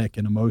poetic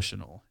and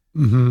emotional.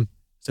 Mm-hmm.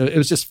 So it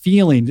was just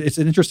feeling, it's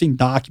an interesting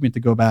document to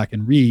go back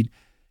and read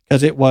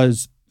because it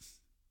was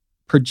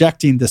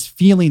projecting this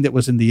feeling that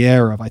was in the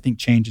air of, I think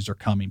changes are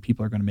coming.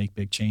 People are going to make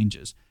big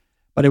changes,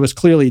 but it was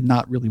clearly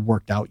not really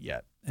worked out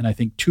yet. And I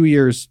think 2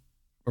 years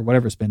or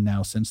whatever it's been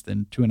now since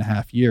then,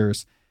 2.5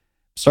 years,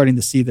 starting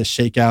to see this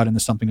shake out into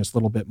something that's a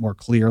little bit more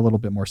clear, a little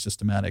bit more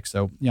systematic.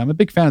 So yeah, I'm a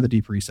big fan of the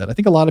deep reset. I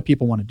think a lot of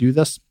people want to do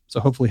this. So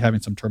hopefully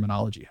having some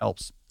terminology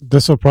helps.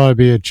 This will probably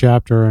be a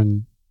chapter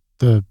in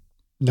the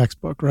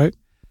next book, right?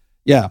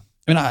 Yeah.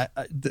 I mean,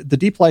 the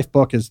Deep Life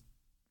book is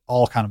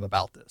all kind of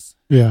about this.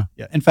 Yeah.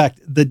 Yeah. In fact,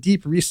 the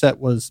Deep Reset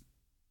was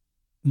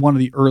one of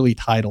the early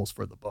titles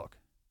for the book.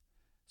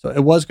 So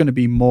it was going to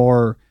be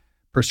more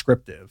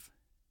prescriptive.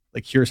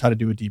 Like, here's how to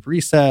do a deep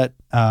reset.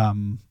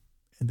 And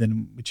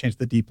then we changed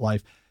the Deep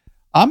Life.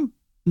 I'm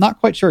not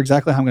quite sure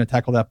exactly how I'm going to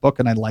tackle that book.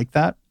 And I like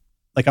that.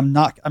 Like, I'm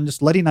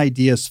just letting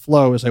ideas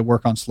flow as I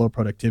work on slow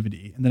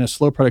productivity. And then as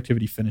slow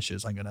productivity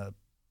finishes, I'm going to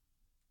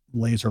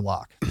laser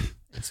lock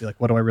and see, like,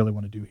 what do I really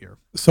want to do here?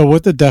 So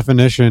with the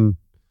definition,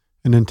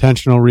 an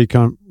intentional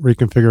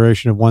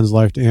reconfiguration of one's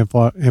life to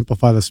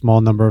amplify the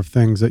small number of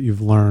things that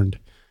you've learned,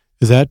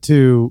 is that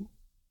to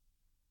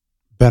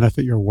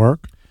benefit your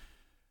work?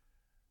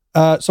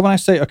 So when I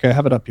say, okay, I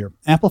have it up here,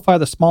 amplify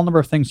the small number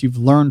of things you've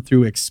learned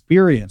through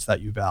experience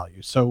that you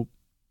value. So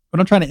what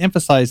I'm trying to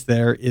emphasize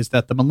there is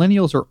that the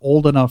millennials are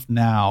old enough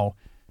now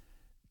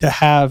to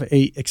have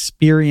a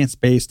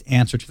experience-based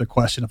answer to the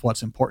question of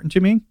what's important to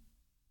me.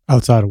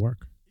 Outside of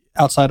work.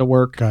 Outside of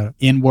work, Got it.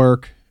 in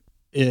work,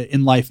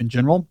 in life in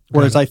general.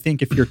 Whereas I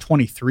think if you're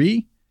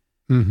 23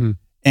 Mm-hmm.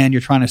 and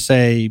you're trying to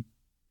say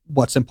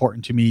what's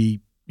important to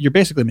me, you're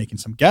basically making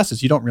some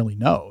guesses. You don't really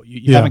know.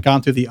 You haven't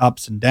gone through the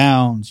ups and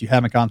downs. You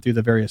haven't gone through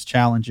the various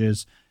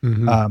challenges.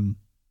 Mm-hmm.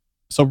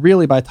 So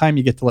really, by the time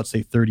you get to, let's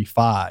say,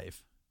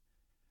 35,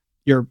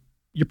 you're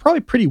probably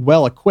pretty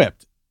well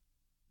equipped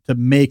to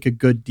make a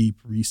good deep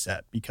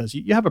reset, because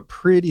you have a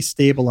pretty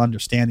stable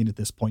understanding at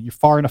this point. You're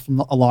far enough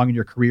along in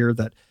your career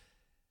that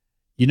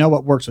you know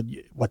what works,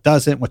 what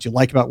doesn't, what you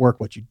like about work,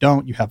 what you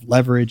don't. You have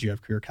leverage, you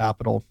have career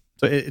capital.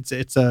 So it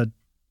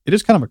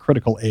is kind of a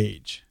critical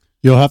age.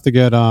 You'll have to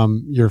get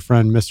your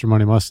friend Mr.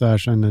 Money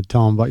Mustache and to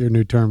tell him about your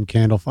new term,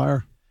 candle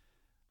fire.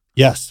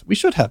 Yes, we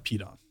should have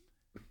Pete on.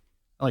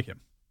 I like him.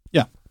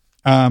 Yeah.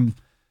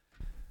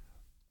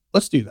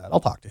 Let's do that.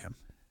 I'll talk to him.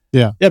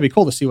 Yeah. It'd be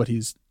cool to see what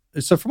he's.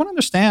 So from what I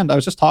understand, I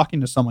was just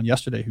talking to someone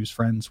yesterday who's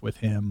friends with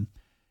him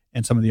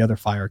and some of the other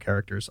fire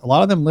characters. A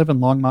lot of them live in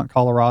Longmont,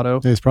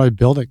 Colorado. He's probably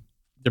building.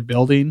 They're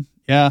building.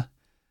 Yeah.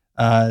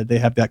 They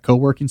have that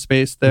co-working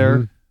space there.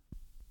 Mm-hmm.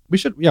 We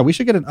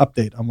should get an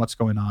update on what's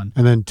going on.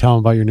 And then tell him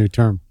about your new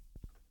term.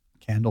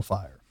 Candle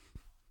fire.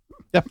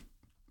 Yep.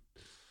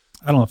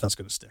 I don't know if that's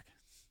going to stick.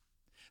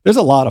 There's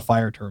a lot of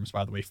fire terms,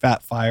 by the way.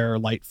 Fat fire,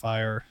 light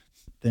fire,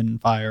 thin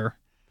fire.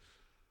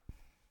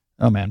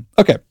 Oh, man.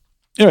 Okay.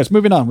 Anyways,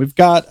 moving on. We've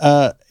got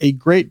a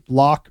great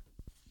block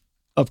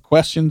of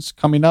questions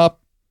coming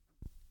up.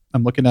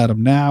 I'm looking at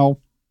them now.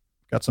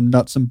 Got some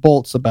nuts and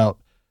bolts about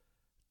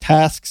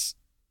tasks.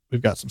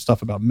 We've got some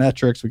stuff about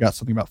metrics. We got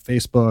something about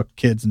Facebook,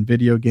 kids and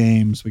video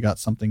games. We got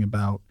something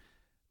about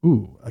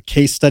a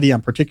case study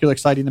I'm particularly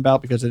excited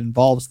about because it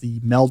involves the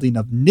melding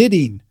of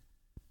knitting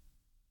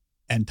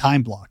and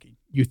time blocking.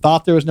 You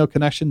thought there was no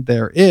connection.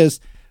 There is.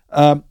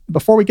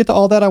 Before we get to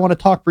all that, I want to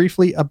talk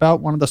briefly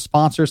about one of the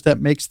sponsors that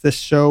makes this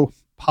show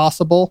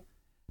possible,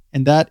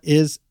 and that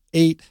is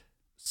 8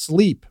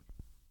 Sleep.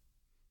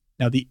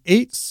 Now, the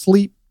 8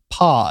 Sleep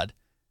pod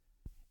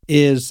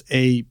is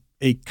a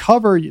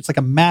cover. It's like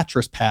a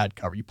mattress pad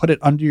cover. You put it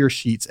under your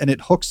sheets, and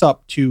it hooks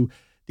up to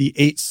the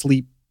 8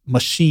 Sleep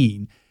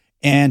machine,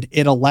 and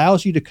it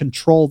allows you to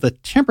control the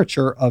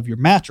temperature of your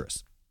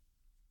mattress.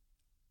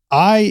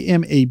 I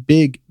am a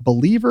big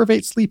believer of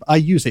 8 Sleep. I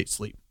use 8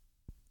 Sleep.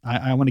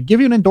 I want to give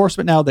you an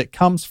endorsement now that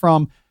comes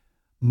from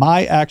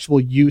my actual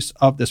use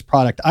of this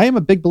product. I am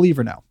a big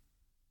believer now.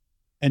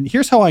 And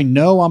here's how I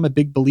know I'm a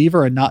big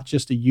believer and not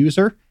just a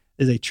user.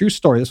 Is a true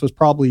story. This was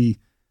probably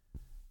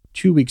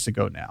 2 weeks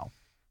ago now.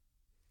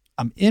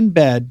 I'm in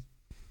bed,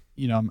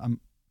 I'm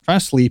trying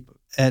to sleep,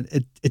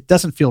 and it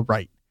doesn't feel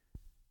right.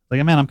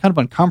 Like, man, I'm kind of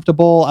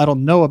uncomfortable. I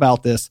don't know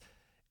about this.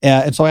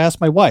 And so I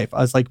asked my wife, I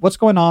was like, what's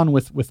going on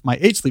with my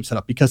 8 Sleep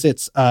setup? Because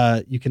it's,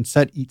 you can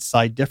set each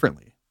side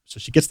differently. So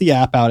she gets the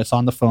app out. It's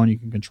on the phone. You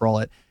can control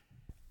it.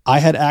 I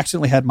had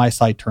accidentally had my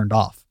side turned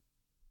off.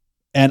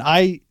 And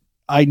I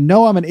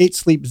know I'm an 8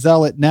 Sleep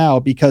zealot now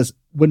because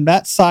when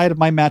that side of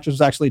my mattress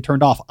was actually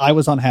turned off, I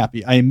was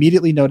unhappy. I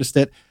immediately noticed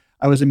it.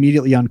 I was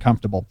immediately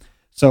uncomfortable.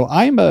 So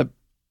I'm a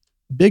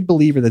big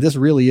believer that this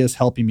really is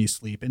helping me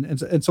sleep.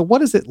 And so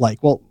what is it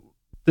like? Well,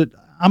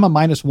 I'm a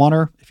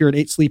 -1er. If you're an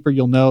 8 sleeper,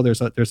 you'll know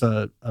there's a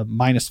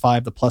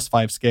 -5, the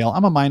 +5 scale.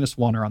 I'm a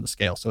 -1er on the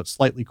scale. So it's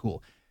slightly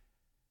cool.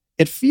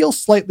 It feels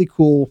slightly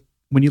cool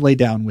when you lay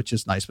down, which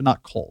is nice, but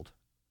not cold.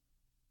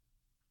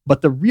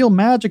 But the real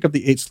magic of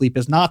the 8 Sleep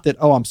is not that,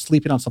 I'm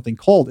sleeping on something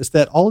cold. It's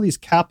that all of these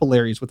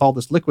capillaries with all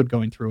this liquid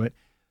going through it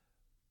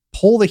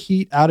pull the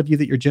heat out of you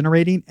that you're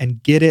generating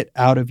and get it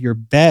out of your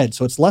bed.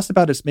 So it's less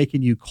about it's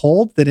making you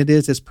cold than it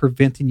is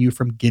preventing you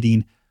from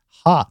getting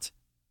hot.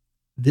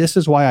 This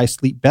is why I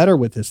sleep better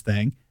with this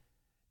thing.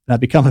 And I've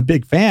become a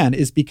big fan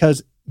is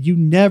because you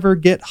never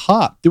get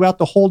hot throughout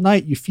the whole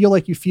night. You feel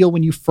like you feel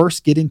when you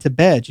first get into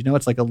bed.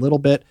 It's like a little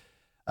bit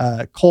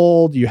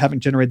cold. You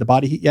haven't generated the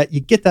body heat yet. You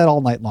get that all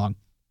night long.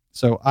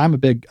 So I'm a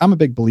big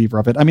believer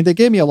of it. I mean, they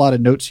gave me a lot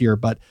of notes here,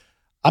 but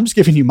I'm just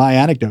giving you my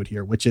anecdote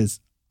here, which is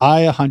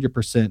I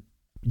 100%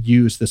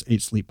 use this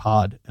 8 Sleep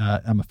pod.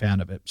 I'm a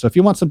fan of it. So if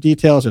you want some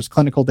details, there's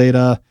clinical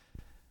data.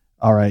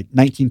 All right.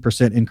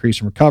 19% increase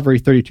in recovery,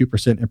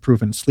 32%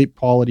 improvement in sleep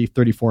quality,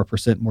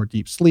 34% more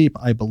deep sleep.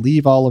 I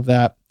believe all of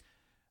that.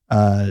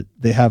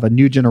 They have a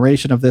new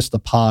generation of this, the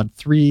Pod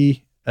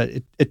 3.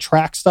 It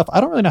tracks stuff.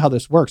 I don't really know how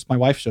this works. My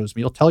wife shows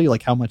me. It'll tell you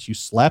like how much you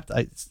slept.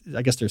 I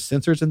guess there's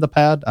sensors in the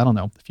pad. I don't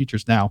know. The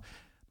future's now.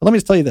 But let me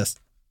just tell you this.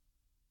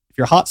 If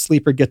you're a hot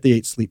sleeper, get the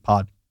 8 Sleep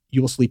pod.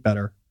 You will sleep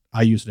better.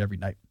 I use it every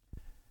night.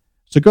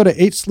 So go to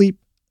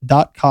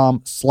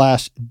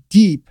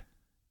 8sleep.com/deep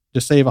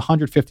to save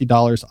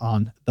 $150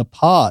 on the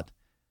pod.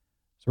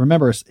 So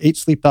remember, it's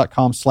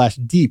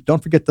 8sleep.com/deep.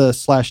 Don't forget the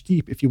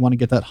 /deep if you want to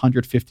get that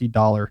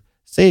 $150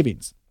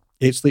 savings.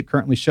 8 Sleep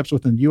currently ships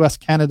within the US,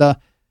 Canada,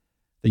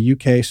 the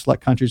UK,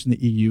 select countries in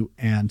the EU,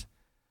 and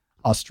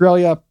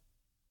Australia.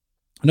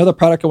 Another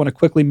product I want to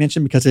quickly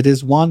mention because it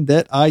is one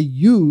that I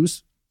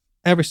use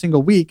every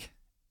single week,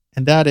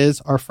 and that is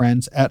our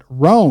friends at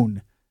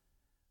Rhone,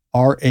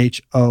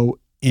 RHONE.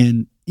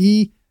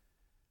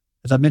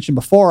 As I mentioned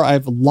before,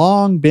 I've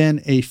long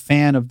been a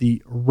fan of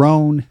the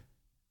Rhone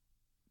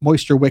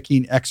moisture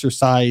wicking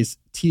exercise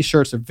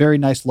t-shirts. They're very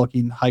nice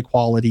looking, high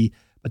quality,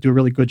 but do a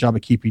really good job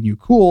of keeping you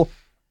cool.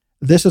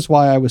 This is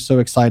why I was so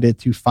excited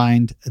to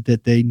find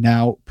that they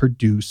now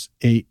produce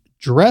a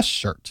dress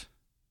shirt.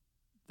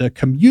 The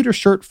commuter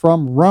shirt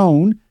from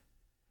Rhone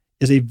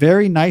is a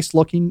very nice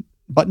looking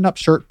button-up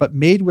shirt, but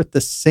made with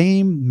the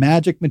same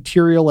magic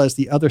material as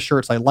the other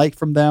shirts I like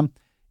from them.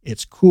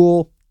 It's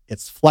cool,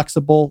 it's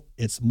flexible,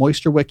 it's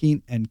moisture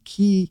wicking, and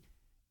key,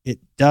 it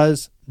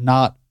does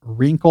not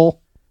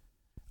wrinkle.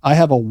 I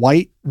have a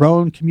white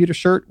Rhone commuter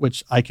shirt,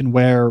 which I can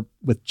wear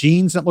with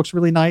jeans and it looks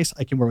really nice.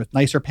 I can wear with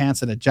nicer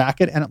pants and a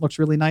jacket and it looks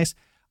really nice.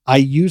 I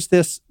use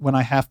this when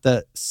I have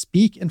to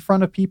speak in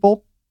front of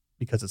people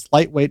because it's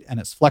lightweight and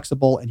it's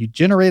flexible, and you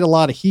generate a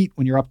lot of heat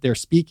when you're up there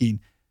speaking,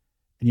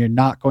 and you're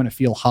not going to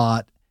feel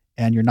hot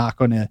and you're not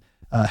going to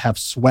have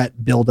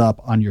sweat build up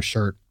on your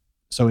shirt.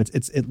 So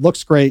it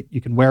looks great.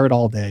 You can wear it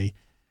all day.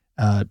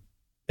 And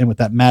with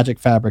that magic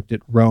fabric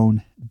that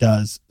Rhone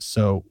does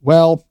so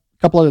well.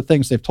 A couple other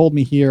things they've told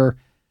me here.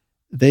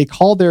 They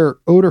call their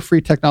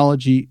odor-free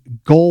technology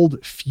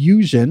Gold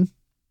Fusion.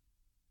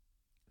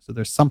 So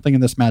there's something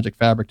in this magic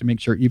fabric to make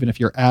sure even if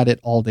you're at it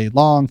all day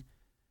long,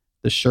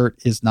 the shirt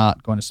is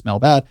not going to smell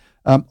bad.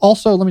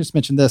 Also, let me just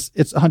mention this.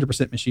 It's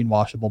 100% machine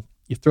washable.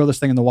 You throw this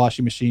thing in the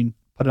washing machine,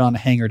 put it on a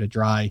hanger to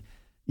dry.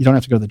 You don't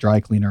have to go to the dry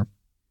cleaner.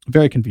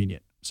 Very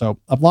convenient. So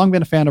I've long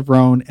been a fan of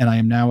Rhone, and I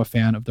am now a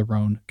fan of the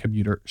Rhone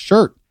commuter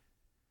shirt.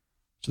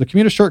 So the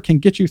commuter shirt can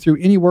get you through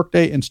any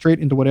workday and straight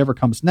into whatever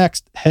comes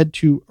next. Head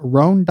to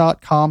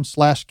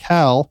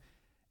rhone.com/Cal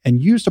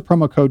and use the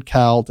promo code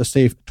CAL to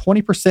save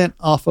 20%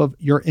 off of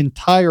your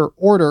entire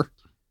order.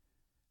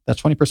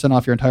 That's 20%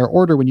 off your entire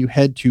order when you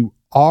head to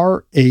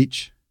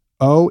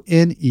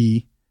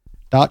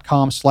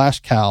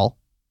RHONE.com/Cal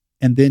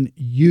and then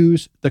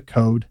use the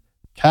code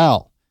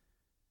CAL.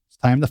 It's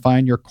time to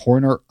find your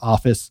corner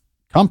office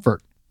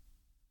comfort.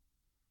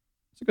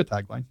 It's a good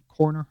tagline.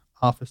 Corner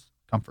office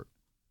comfort.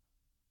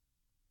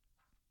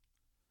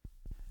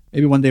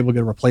 Maybe one day we'll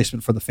get a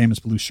replacement for the famous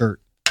blue shirt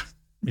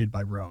made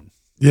by Rhone.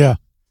 Yeah.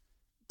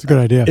 It's a good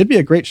idea. It'd be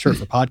a great shirt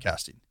for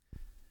podcasting.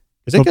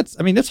 Because it gets,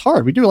 it's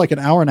hard. We do like an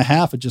hour and a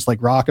half of just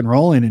like rock and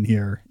rolling in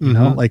here. You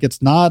know, like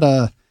it's not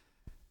you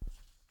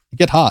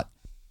get hot.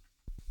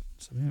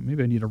 So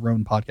maybe I need a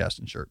Rhone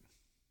podcasting shirt.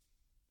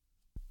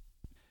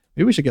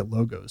 Maybe we should get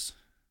logos.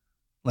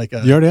 Like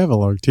you already have a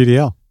logo,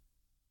 TDL.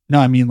 No,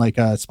 I mean like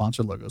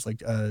sponsor logos,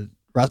 like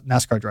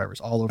NASCAR drivers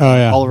all over,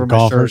 all over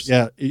my shirt.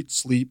 Yeah, eat,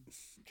 sleep.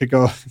 Could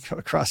go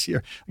across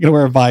here. I'm gonna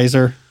wear a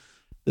visor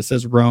that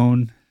says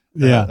Rhone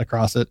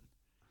across it.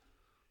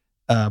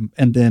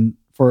 And then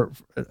for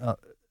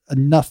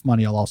enough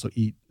money, I'll also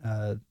eat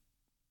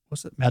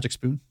what's it, Magic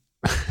Spoon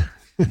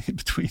in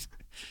between.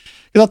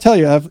 Because I'll tell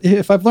you,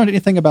 if I've learned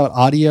anything about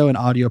audio and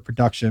audio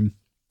production,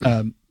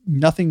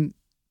 nothing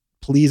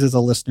pleases a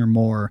listener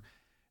more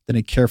than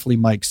a carefully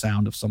mic'd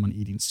sound of someone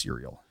eating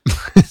cereal.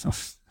 So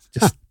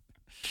just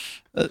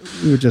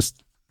we would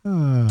just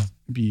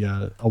be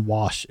a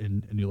wash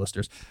in new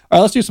listeners. All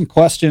right, let's do some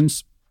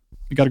questions.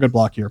 We got a good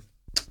block here.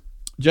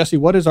 Jesse,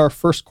 what is our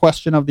first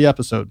question of the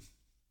episode?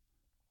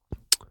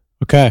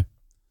 Okay.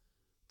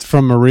 It's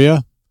from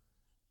Maria.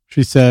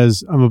 She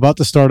says, I'm about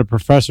to start a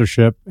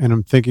professorship and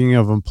I'm thinking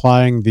of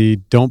applying the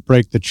don't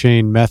break the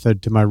chain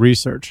method to my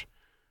research.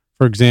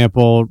 For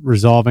example,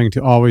 resolving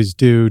to always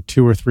do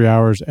 2 or 3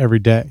 hours every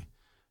day.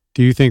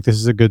 Do you think this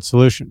is a good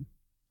solution?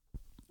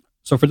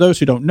 So for those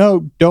who don't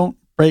know, don't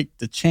break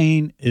the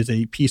chain is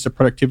a piece of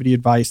productivity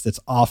advice that's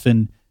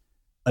often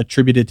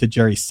attributed to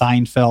Jerry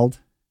Seinfeld.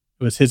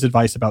 It was his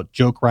advice about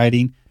joke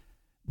writing.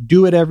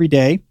 Do it every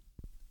day.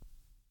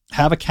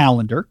 Have a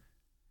calendar.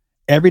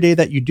 Every day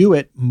that you do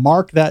it,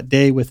 mark that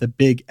day with a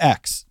big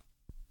X.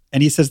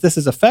 And he says this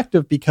is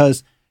effective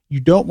because you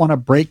don't want to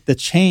break the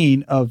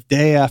chain of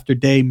day after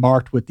day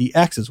marked with the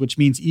X's, which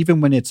means even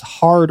when it's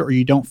hard or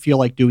you don't feel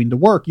like doing the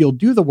work, you'll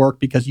do the work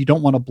because you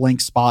don't want a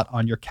blank spot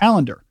on your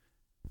calendar,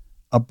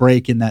 a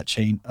break in that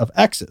chain of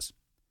X's.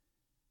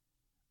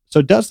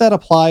 So does that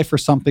apply for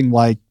something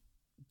like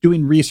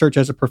doing research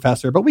as a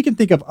professor? But we can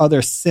think of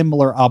other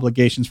similar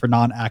obligations for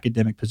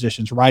non-academic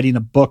positions. Writing a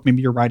book,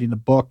 maybe you're writing a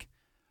book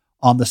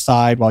on the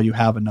side while you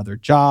have another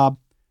job.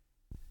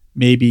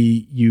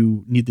 Maybe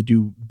you need to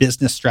do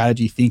business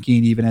strategy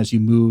thinking even as you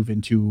move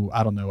into,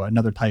 I don't know,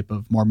 another type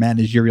of more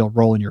managerial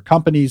role in your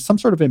company, some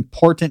sort of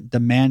important,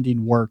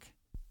 demanding work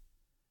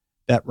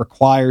that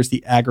requires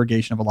the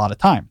aggregation of a lot of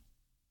time.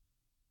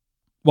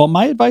 Well,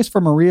 my advice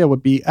for Maria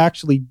would be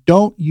actually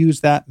don't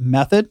use that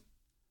method.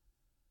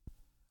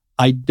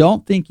 I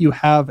don't think you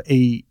have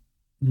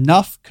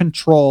enough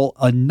control,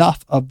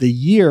 enough of the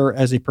year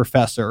as a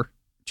professor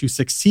to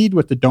succeed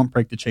with the don't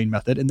break the chain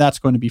method, and that's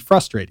going to be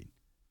frustrating.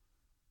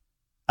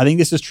 I think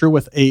this is true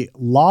with a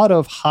lot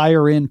of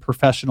higher end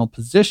professional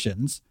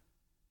positions.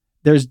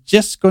 There's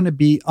just going to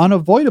be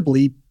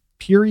unavoidably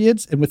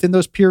periods, and within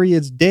those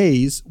periods,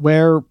 days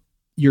where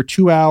your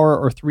 2 hour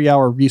or 3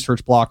 hour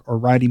research block or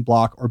writing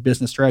block or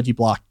business strategy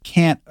block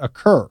can't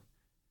occur. I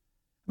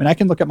mean, I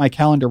can look at my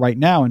calendar right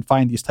now and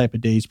find these type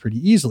of days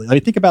pretty easily.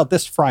 Like, think about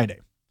this Friday.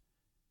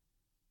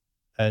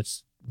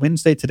 It's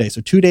Wednesday today.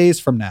 So 2 days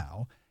from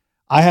now,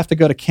 I have to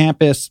go to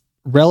campus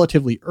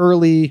relatively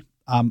early.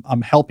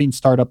 I'm helping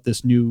start up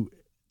this new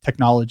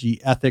technology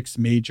ethics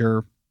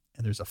major,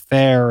 and there's a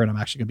fair, and I'm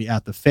actually going to be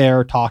at the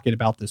fair talking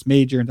about this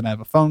major, and then I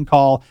have a phone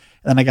call,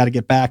 and then I got to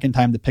get back in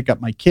time to pick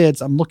up my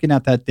kids. I'm looking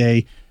at that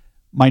day.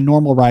 My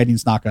normal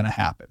writing's not going to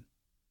happen.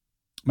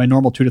 My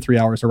normal 2 to 3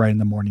 hours of writing in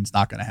the morning is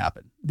not going to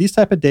happen. These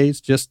type of days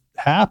just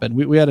happen.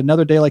 We had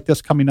another day like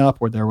this coming up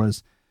where there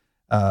was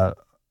a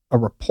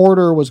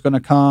reporter was going to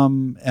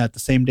come at the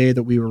same day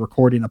that we were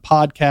recording a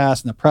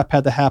podcast, and the prep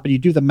had to happen. You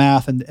do the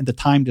math, and the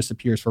time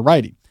disappears for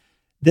writing.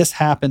 This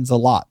happens a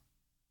lot.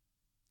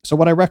 So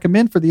what I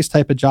recommend for these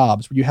type of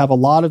jobs, where you have a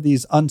lot of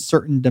these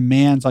uncertain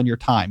demands on your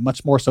time,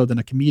 much more so than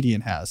a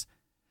comedian has,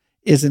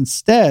 is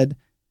instead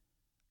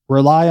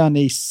rely on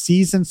a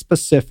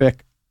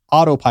season-specific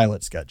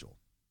autopilot schedule.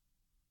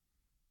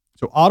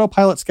 So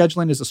autopilot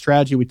scheduling is a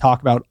strategy we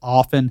talk about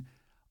often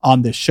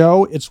on this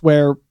show. It's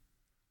where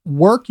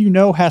work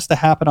has to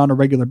happen on a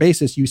regular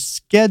basis. You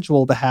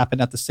schedule to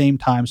happen at the same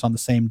times on the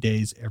same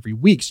days every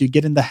week. So you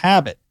get in the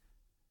habit.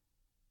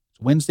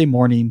 So Wednesday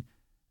morning,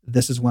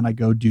 this is when I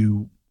go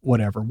do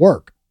whatever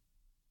work.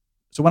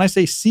 So when I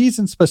say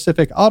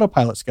season-specific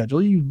autopilot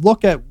schedule, you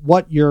look at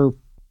what your,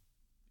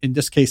 in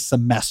this case,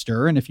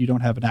 semester, and if you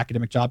don't have an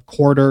academic job,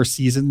 quarter,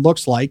 season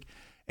looks like,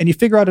 and you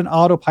figure out an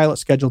autopilot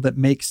schedule that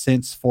makes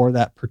sense for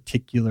that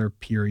particular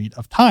period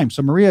of time.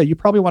 So Maria, you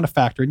probably want to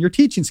factor in your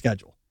teaching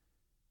schedule.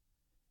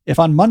 If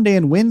on Monday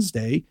and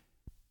Wednesday,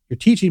 you're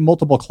teaching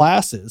multiple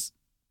classes,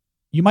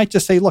 you might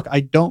just say, look, I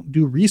don't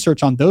do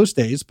research on those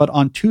days, but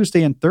on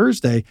Tuesday and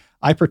Thursday,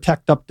 I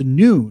protect up to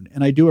noon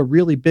and I do a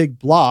really big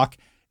block.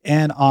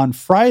 And on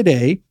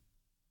Friday,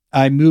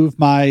 I move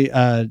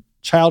my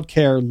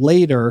childcare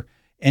later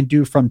and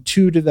do from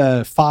 2 to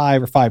the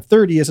 5 or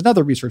 5:30 as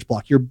another research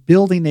block. You're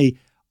building a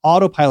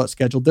autopilot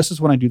schedule. This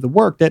is when I do the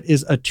work that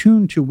is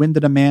attuned to when the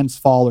demands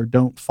fall or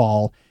don't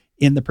fall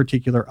in the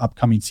particular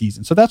upcoming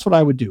season. So that's what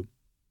I would do.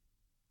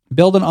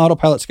 Build an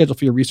autopilot schedule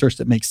for your research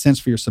that makes sense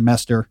for your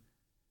semester,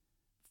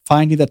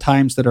 finding the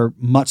times that are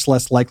much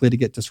less likely to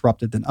get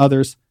disrupted than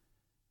others.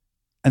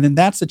 And then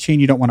that's the chain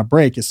you don't want to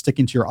break, is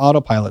sticking to your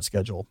autopilot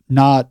schedule,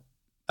 not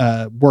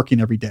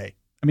working every day.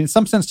 I mean, in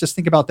some sense, just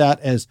think about that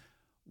as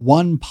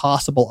one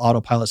possible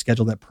autopilot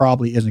schedule that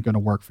probably isn't going to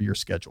work for your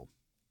schedule.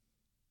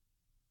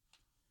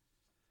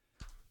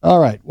 All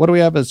right. What do we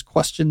have as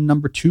question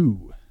number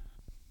 2?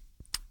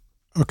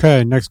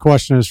 Okay. Next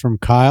question is from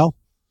Kyle.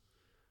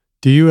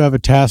 Do you have a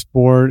task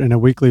board and a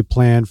weekly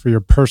plan for your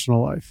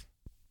personal life?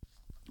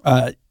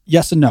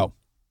 Yes and no.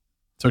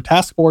 So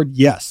task board,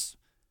 yes.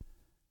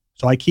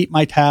 So I keep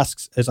my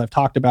tasks, as I've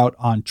talked about,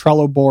 on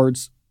Trello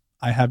boards.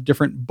 I have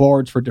different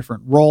boards for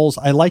different roles.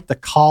 I like the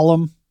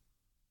column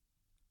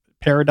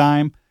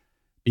paradigm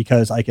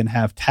because I can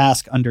have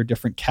tasks under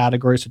different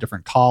categories, so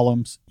different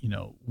columns,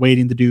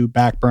 waiting to do,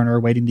 back burner,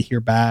 waiting to hear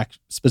back,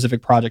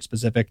 specific project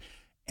specific.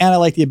 And I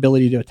like the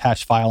ability to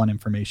attach file and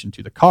information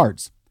to the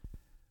cards.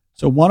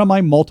 So one of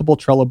my multiple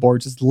Trello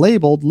boards is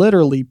labeled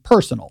literally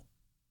personal.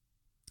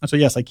 And so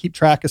yes, I keep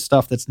track of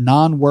stuff that's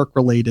non-work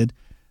related.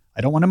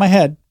 I don't want it in my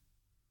head.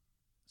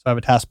 So I have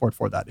a task board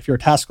for that. If you're a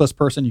task list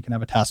person, you can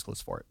have a task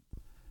list for it.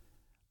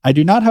 I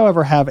do not,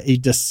 however, have a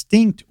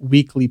distinct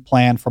weekly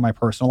plan for my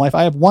personal life.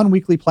 I have one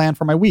weekly plan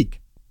for my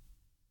week.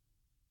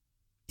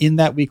 In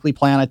that weekly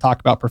plan, I talk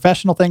about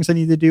professional things I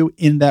need to do.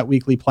 In that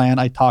weekly plan,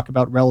 I talk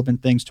about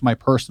relevant things to my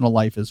personal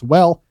life as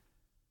well.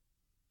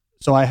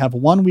 So I have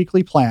one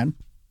weekly plan.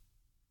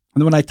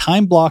 And when I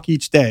time block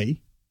each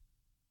day,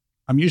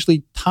 I'm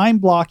usually time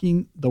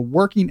blocking the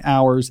working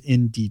hours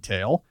in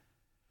detail.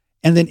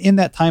 And then in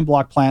that time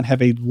block plan,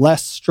 have a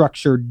less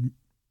structured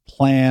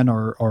plan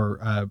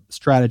or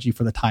strategy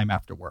for the time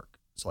after work.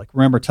 So like,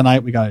 remember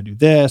tonight, we got to do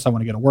this. I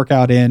want to get a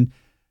workout in,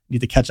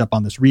 need to catch up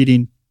on this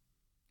reading.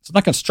 So I'm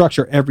not going to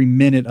structure every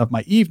minute of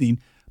my evening,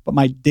 but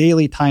my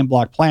daily time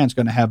block plan is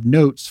going to have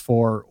notes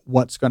for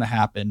what's going to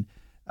happen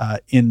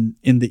in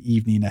the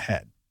evening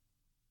ahead.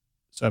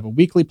 So I have a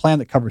weekly plan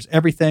that covers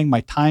everything.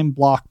 My time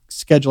block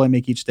schedule I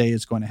make each day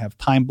is going to have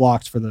time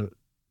blocks for the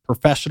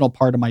professional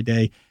part of my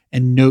day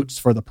and notes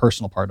for the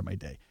personal part of my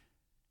day.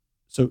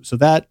 So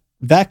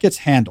that gets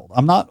handled.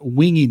 I'm not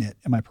winging it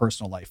in my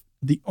personal life.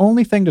 The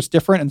only thing that's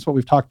different, and it's what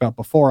we've talked about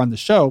before on the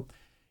show,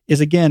 is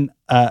again,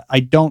 I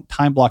don't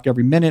time block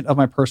every minute of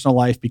my personal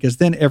life, because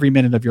then every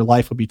minute of your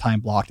life will be time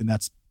blocked, and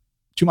that's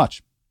too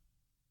much.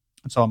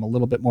 And so I'm a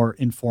little bit more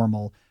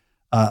informal,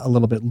 a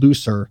little bit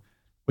looser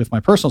with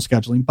my personal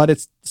scheduling, but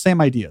it's the same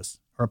ideas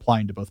are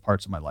applying to both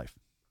parts of my life.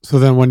 So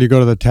then when you go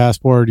to the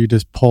task board, you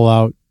just pull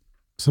out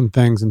some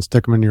things and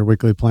stick them in your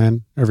weekly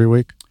plan every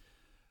week?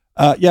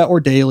 Yeah, or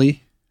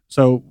daily.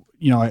 So,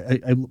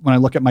 I when I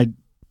look at my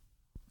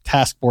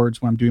task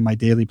boards, when I'm doing my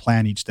daily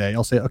plan each day,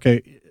 I'll say,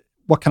 okay,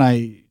 what can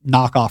I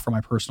knock off from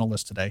my personal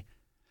list today?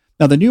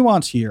 Now, the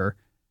nuance here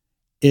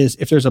is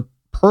if there's a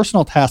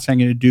personal task I'm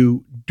going to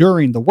do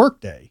during the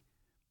workday,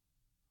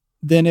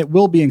 then it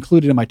will be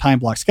included in my time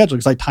block schedule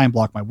because I time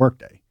block my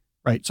workday,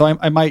 right? So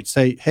I might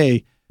say,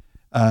 hey,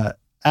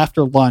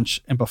 after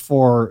lunch and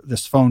before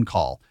this phone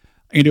call,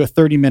 I'm going to do a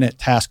 30-minute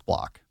task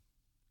block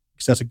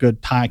because that's a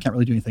good time. I can't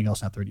really do anything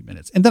else in that 30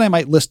 minutes. And then I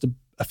might list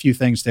a few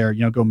things there,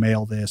 go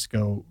mail this,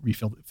 go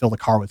fill the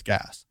car with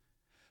gas.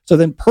 So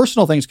then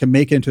personal things can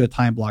make it into a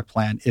time block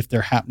plan if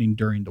they're happening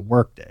during the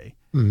workday.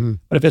 Mm-hmm.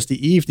 But if it's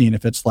the evening,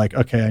 if it's like,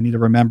 okay, I need to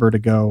remember to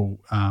go,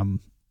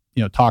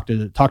 talk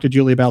to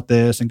Julie about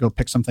this and go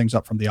pick some things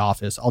up from the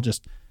office, I'll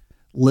just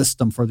list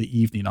them for the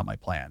evening on my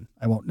plan.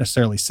 I won't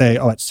necessarily say,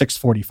 at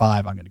 6:45,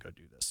 I'm going to go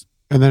do this.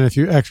 And then if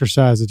you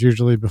exercise, it's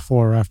usually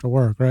before or after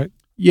work, right?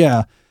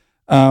 Yeah.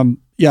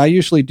 I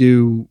usually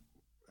do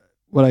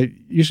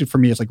for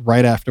me, it's like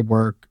right after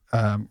work,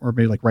 or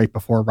maybe like right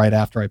before, right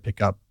after I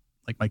pick up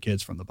like my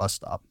kids from the bus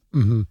stop.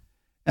 Mm-hmm.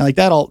 And like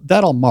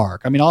that'll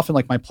mark. I mean, often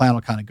like my plan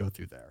will kind of go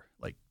through there,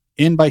 like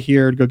in by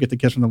here to go get the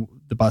kids from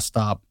the bus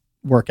stop,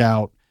 work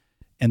out,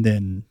 and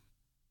then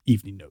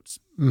evening notes.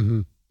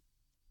 Mm-hmm.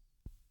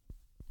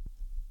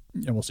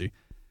 Yeah, we'll see.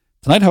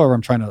 Tonight, however,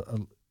 I'm going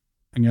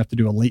to have to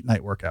do a late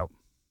night workout.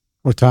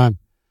 What time?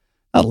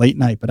 Not late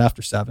night, but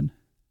after 7.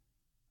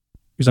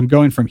 Because I'm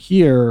going from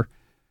here.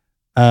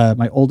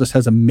 My oldest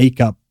has a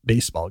makeup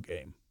baseball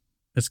game.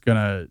 It's going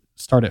to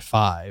start at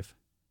 5.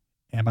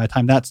 And by the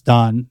time that's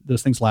done,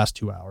 those things last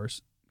 2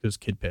 hours because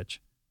kid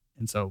pitch.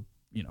 And so,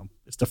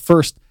 it's the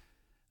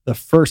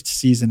first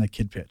season of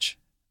kid pitch.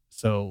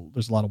 So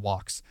there's a lot of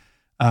walks.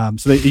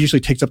 So it usually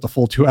takes up the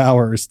full 2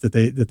 hours that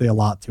they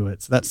allot to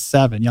it. So that's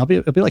 7. Yeah,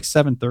 it'll be like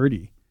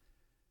 7:30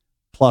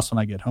 plus when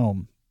I get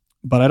home.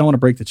 But I don't want to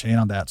break the chain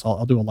on that, so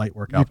I'll do a light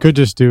workout. You could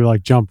just do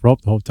like jump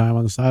rope the whole time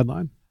on the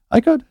sideline. I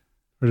could.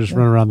 Or just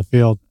run around the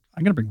field.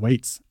 I'm going to bring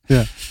weights.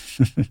 Yeah.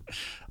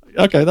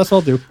 Okay, that's what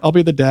I'll do. I'll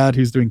be the dad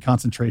who's doing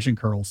concentration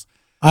curls.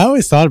 I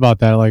always thought about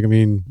that. Like, I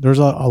mean, there's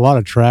a lot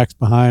of tracks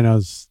behind.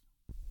 I'm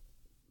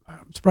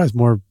surprised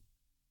more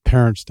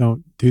parents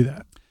don't do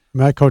that. I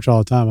mean, I coach all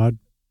the time.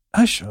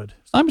 I should.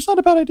 It's not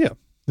a bad idea.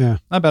 Yeah.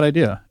 Not a bad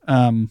idea.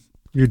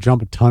 You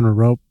jump a ton of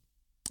rope.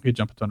 You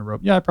jump a ton of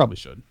rope. Yeah, I probably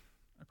should.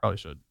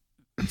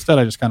 Instead,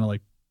 I just kind of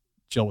like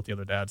chill with the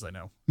other dads I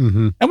know.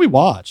 Mm-hmm. And we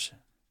watch.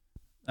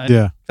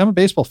 I'm a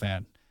baseball fan.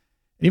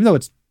 And even though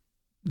it's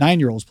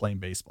 9-year-olds playing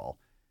baseball,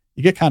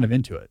 you get kind of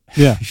into it.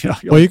 Yeah.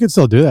 You can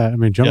still do that. I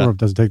mean, jump rope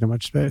doesn't take that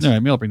much space. All right,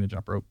 maybe I'll bring the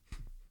jump rope.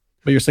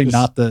 But you're saying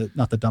not the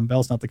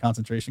dumbbells, not the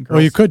concentration curls?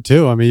 Well, you could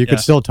too. I mean, you could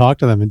still talk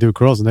to them and do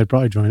curls and they'd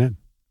probably join in.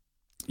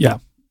 Yeah.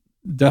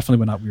 Definitely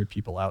would not weird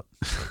people out.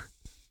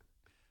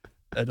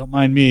 Don't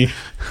mind me.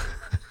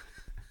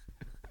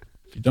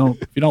 If you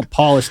don't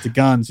polish the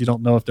guns, you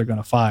don't know if they're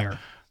going to fire.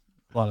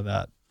 A lot of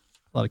that.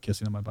 A lot of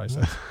kissing on my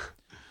biceps.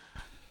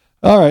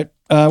 All right.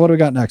 What do we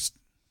got next?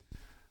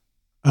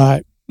 All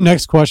right.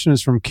 Next question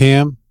is from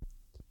Cam.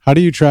 How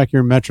do you track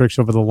your metrics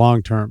over the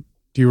long term?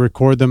 Do you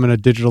record them in a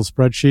digital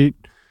spreadsheet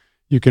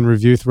you can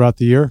review throughout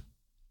the year?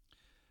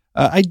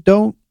 I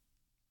don't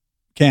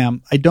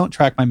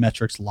track my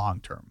metrics long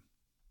term.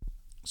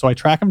 So I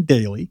track them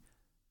daily.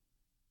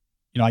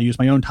 I use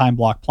my own time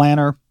block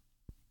planner,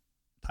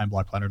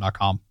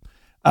 timeblockplanner.com.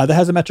 That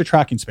has a metric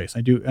tracking space.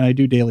 I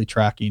do daily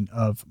tracking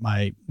of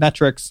my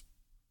metrics.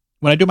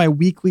 When I do my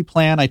weekly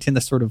plan, I tend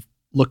to sort of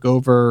look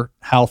over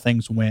how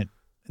things went,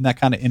 and that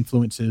kind of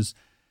influences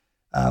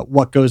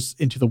what goes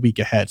into the week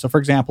ahead. So, for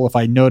example, if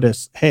I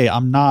notice, hey,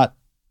 I'm not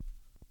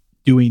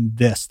doing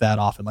this that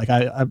often, like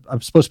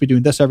I'm supposed to be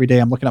doing this every day,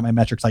 I'm looking at my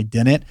metrics, I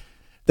didn't,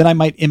 then I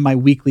might, in my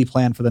weekly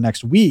plan for the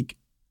next week,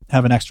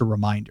 have an extra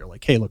reminder,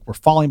 like, hey, look, we're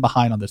falling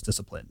behind on this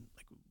discipline.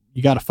 Like,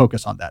 you got to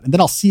focus on that. And then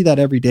I'll see that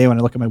every day when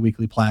I look at my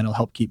weekly plan. It'll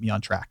help keep me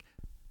on track.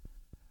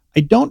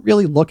 I don't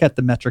really look at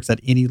the metrics at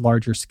any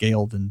larger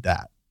scale than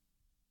that.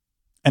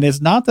 And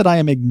it's not that I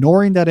am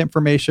ignoring that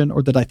information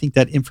or that I think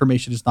that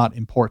information is not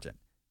important.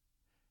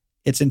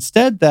 It's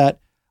instead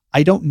that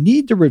I don't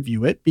need to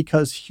review it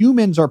because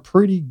humans are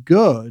pretty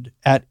good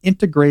at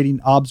integrating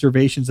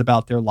observations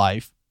about their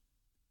life.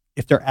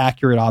 If they're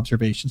accurate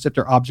observations, if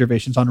they're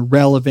observations on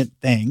relevant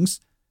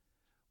things,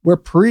 we're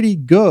pretty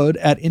good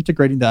at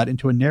integrating that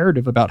into a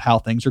narrative about how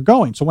things are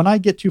going. So when I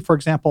get to, for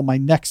example, my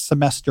next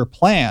semester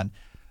plan,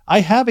 I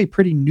have a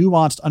pretty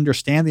nuanced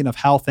understanding of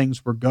how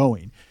things were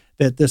going,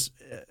 that this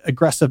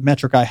aggressive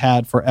metric I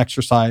had for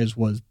exercise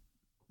was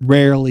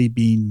rarely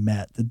being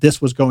met, that this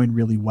was going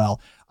really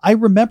well. I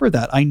remember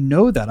that. I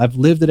know that. I've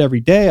lived it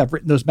every day. I've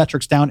written those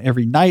metrics down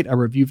every night. I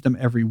reviewed them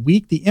every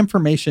week. The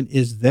information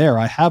is there.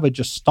 I have a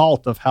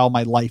gestalt of how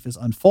my life is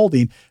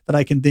unfolding that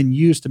I can then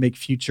use to make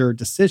future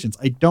decisions.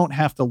 I don't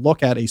have to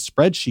look at a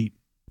spreadsheet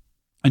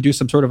and do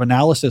some sort of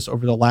analysis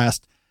over the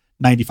last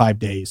 95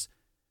 days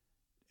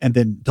and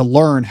then to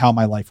learn how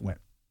my life went.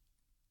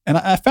 And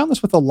I found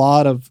this with a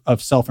lot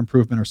of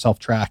self-improvement or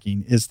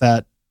self-tracking, is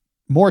that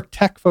more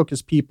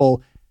tech-focused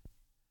people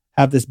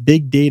have this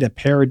big data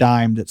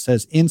paradigm that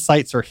says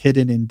insights are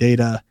hidden in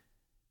data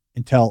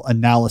until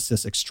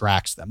analysis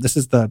extracts them. This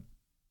is the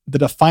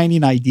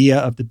defining idea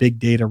of the big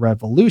data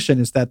revolution,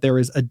 is that there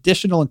is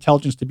additional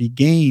intelligence to be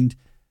gained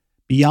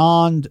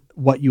beyond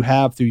what you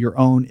have through your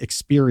own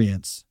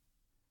experience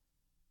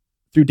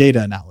through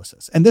data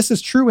analysis. And this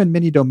is true in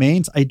many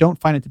domains. I don't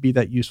find it to be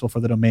that useful for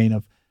the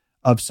domain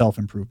of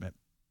self-improvement.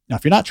 Now,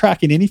 if you're not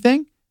tracking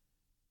anything,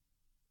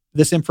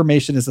 this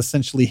information is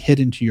essentially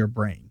hidden to your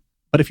brain.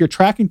 But if you're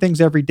tracking things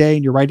every day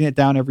and you're writing it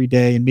down every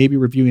day and maybe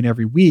reviewing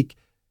every week,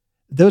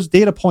 those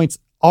data points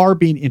are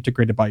being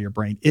integrated by your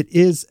brain. It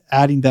is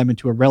adding them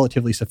into a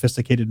relatively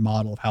sophisticated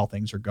model of how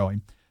things are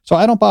going. So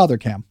I don't bother,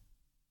 Cam.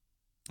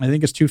 I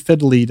think it's too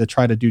fiddly to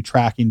try to do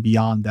tracking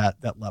beyond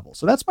that level.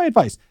 So that's my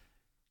advice.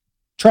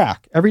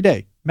 Track every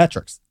day,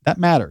 metrics, that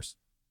matters.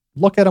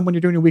 Look at them when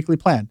you're doing your weekly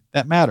plan.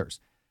 That matters.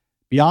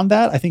 Beyond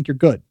that, I think you're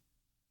good.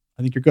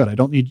 I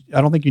don't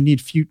think you need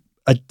few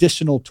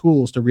additional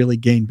tools to really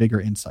gain bigger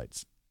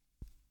insights.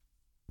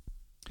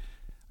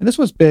 And this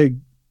was big,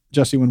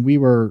 Jesse, when we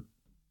were,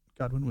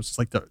 when was this?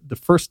 Like the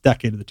first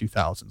decade of the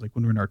 2000s, like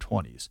when we were in our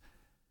 20s.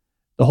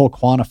 The whole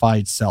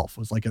quantified self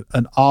was like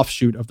an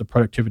offshoot of the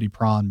productivity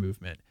prawn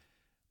movement,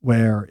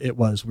 where it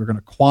was, we're going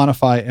to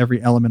quantify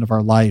every element of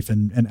our life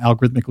and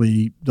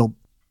algorithmically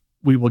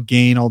we will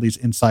gain all these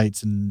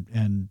insights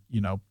and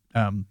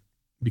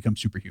become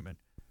superhuman.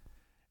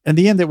 In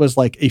the end, it was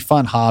like a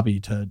fun hobby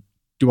to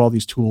do all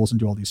these tools and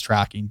do all these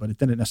tracking, but it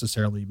didn't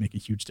necessarily make a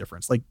huge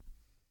difference. Like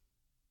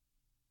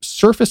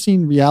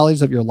surfacing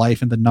realities of your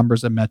life and the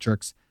numbers and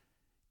metrics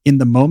in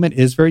the moment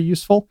is very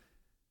useful.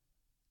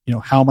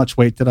 How much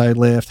weight did I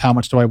lift? How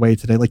much do I weigh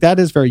today? Like that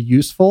is very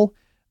useful.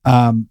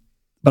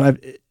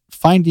 But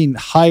finding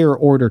higher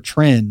order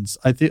trends,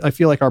 I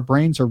feel like our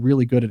brains are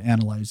really good at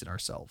analyzing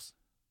ourselves.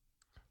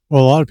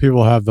 Well, a lot of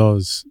people have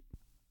those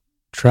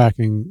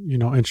tracking,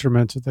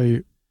 instruments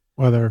that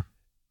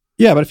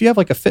Yeah, but if you have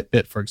like a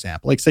Fitbit, for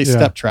example, like say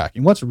step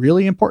tracking, what's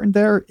really important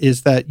there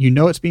is that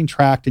it's being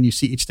tracked and you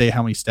see each day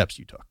how many steps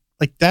you took.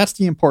 Like that's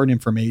the important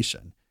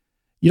information.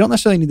 You don't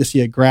necessarily need to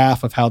see a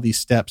graph of how these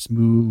steps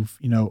move,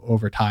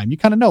 over time. You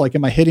kind of know, like,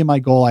 am I hitting my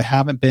goal? I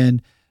haven't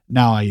been.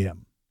 Now I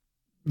am,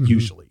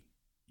 usually,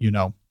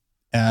 and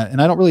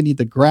I don't really need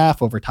the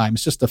graph over time.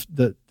 It's just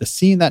the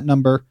seeing that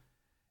number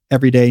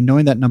every day,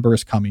 knowing that number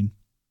is coming,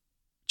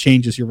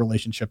 changes your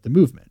relationship to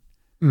movement.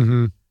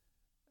 Mm-hmm.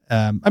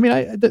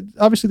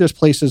 Obviously there's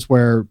places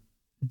where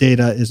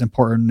data is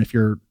important. If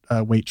you're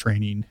weight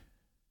training,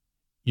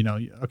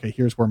 okay,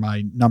 here's where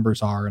my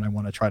numbers are and I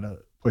want to try to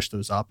push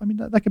those up.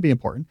 That could be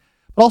important,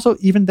 but also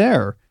even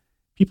there,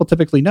 people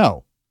typically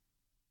know,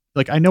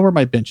 like, I know where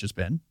my bench has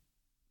been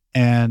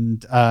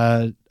and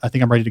I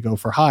think I'm ready to go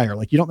for higher.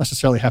 Like you don't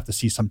necessarily have to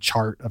see some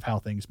chart of how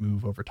things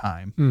move over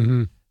time.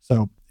 Mm-hmm.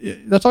 So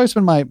that's always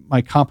been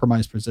my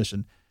compromise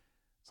position.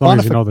 As long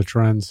as you know the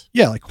trends.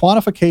 Yeah. Like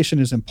quantification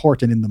is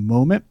important in the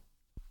moment.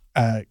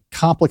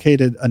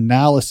 Complicated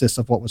analysis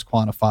of what was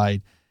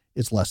quantified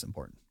is less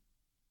important.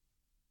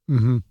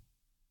 Mm-hmm.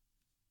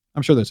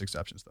 I'm sure there's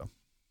exceptions though.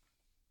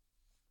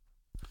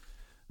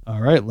 All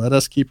right, let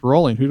us keep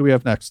rolling. Who do we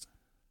have next?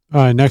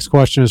 All right, next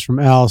question is from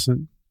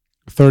Allison,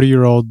 a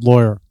 30-year-old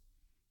lawyer.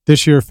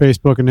 This year,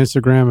 Facebook and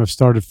Instagram have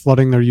started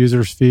flooding their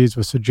users' feeds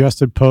with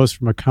suggested posts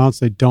from accounts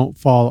they don't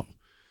follow.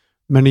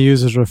 Many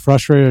users are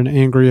frustrated and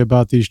angry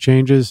about these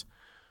changes.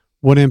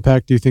 What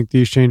impact do you think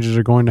these changes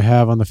are going to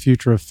have on the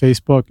future of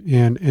Facebook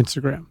and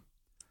Instagram?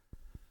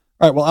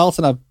 All right, well,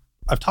 Allison,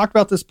 I've talked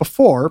about this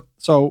before,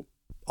 so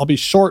I'll be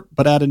short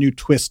but add a new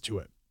twist to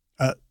it.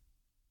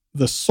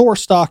 The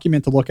source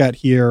document to look at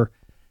here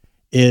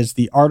is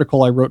the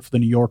article I wrote for the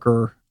New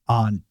Yorker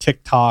on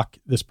TikTok.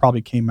 This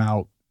probably came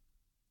out,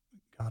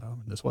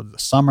 this was the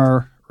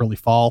summer, early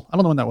fall. I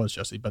don't know when that was,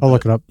 Jesse, but I'll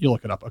look it up. You'll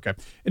look it up. Okay.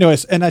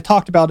 Anyways, and I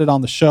talked about it on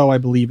the show, I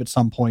believe, at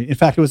some point. In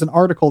fact, it was an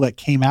article that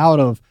came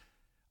out of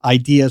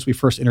ideas we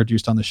first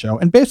introduced on the show.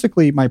 And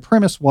basically, my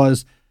premise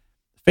was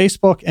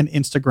Facebook and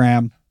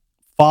Instagram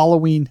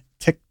following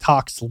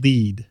TikTok's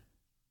lead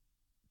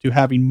to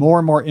having more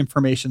and more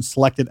information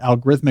selected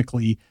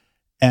algorithmically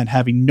and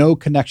having no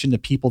connection to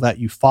people that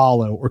you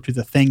follow or to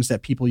the things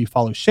that people you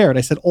follow shared.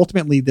 I said,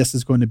 ultimately, this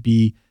is going to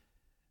be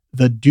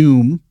the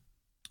doom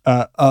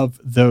of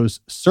those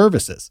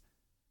services.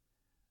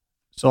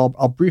 So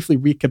I'll briefly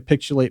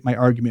recapitulate my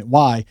argument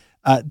why.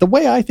 The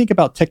way I think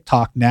about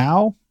TikTok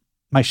now,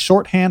 my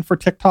shorthand for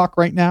TikTok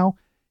right now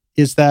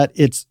is that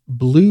it's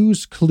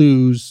Blue's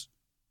Clues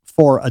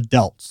for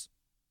adults.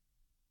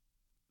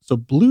 So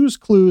Blue's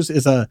Clues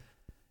is a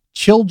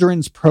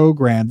children's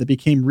program that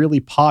became really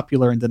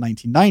popular in the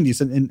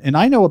 1990s. And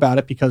I know about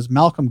it because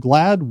Malcolm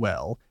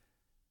Gladwell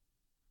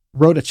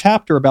wrote a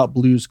chapter about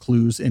Blue's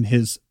Clues in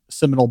his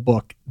seminal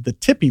book, The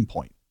Tipping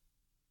Point.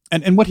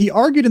 And what he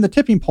argued in The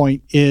Tipping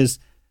Point is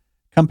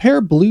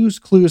compare Blue's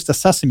Clues to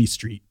Sesame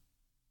Street,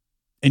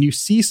 and you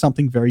see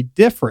something very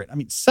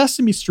different.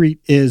 Sesame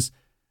Street is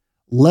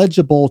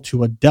legible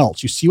to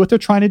adults. You see what they're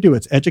trying to do.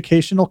 It's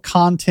educational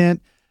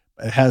content.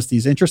 It has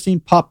these interesting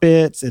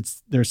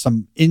puppets. There's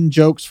some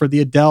in-jokes for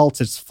the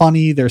adults. It's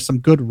funny. There's some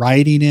good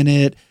writing in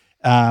it.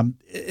 And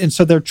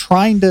so they're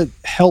trying to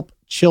help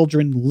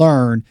children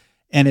learn.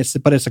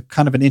 But it's a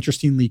kind of an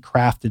interestingly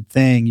crafted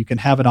thing. You can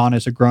have it on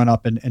as a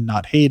grown-up and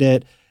not hate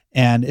it.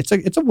 And it's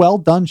a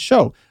well-done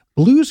show.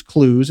 Blue's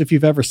Clues, if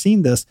you've ever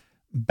seen this,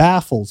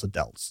 baffles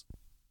adults.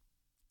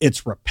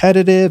 It's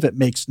repetitive. It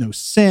makes no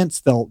sense.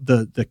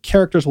 The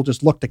characters will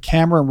just look to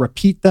camera and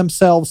repeat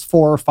themselves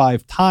 4 or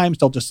 5 times.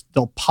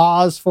 They'll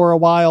pause for a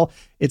while.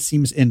 It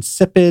seems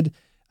insipid.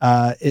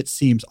 It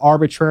seems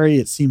arbitrary.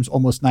 It seems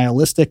almost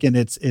nihilistic in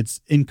its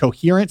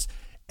incoherence.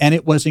 And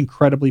it was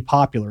incredibly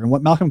popular. And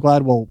what Malcolm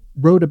Gladwell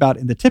wrote about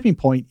in The Tipping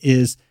Point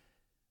is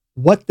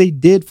what they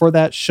did for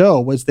that show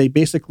was they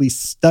basically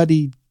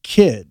studied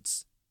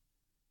kids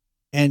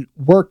and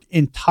worked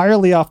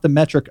entirely off the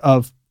metric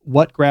of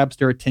what grabs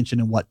their attention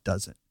and what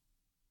doesn't.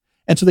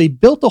 And so they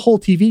built the whole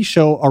TV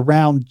show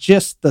around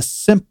just the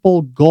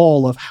simple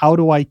goal of how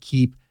do I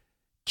keep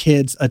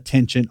kids'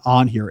 attention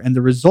on here? And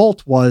the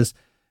result was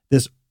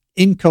this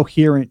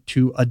incoherent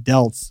to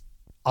adults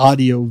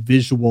audio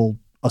visual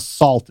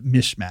assault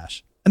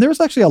mishmash. And there was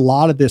actually a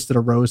lot of this that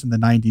arose in the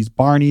 90s.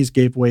 Barney's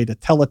gave way to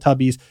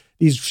Teletubbies,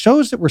 these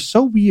shows that were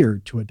so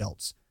weird to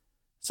adults.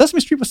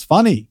 Sesame Street was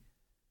funny.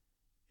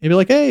 You'd be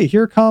like, hey,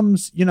 here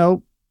comes,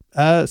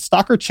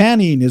 Stockard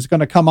Channing is going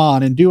to come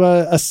on and do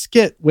a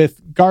skit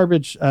with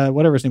Garbage,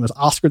 whatever his name was,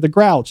 Oscar the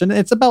Grouch. And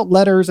it's about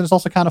letters, and it's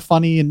also kind of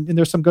funny, and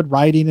there's some good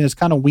writing, and it's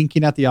kind of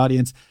winking at the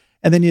audience.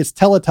 And then it's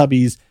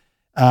Teletubbies,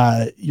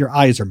 your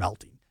eyes are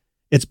melting.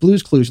 It's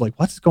Blue's Clues, you're like,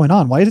 what's going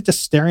on? Why is it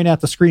just staring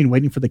at the screen,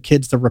 waiting for the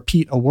kids to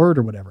repeat a word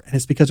or whatever? And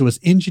it's because it was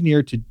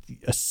engineered to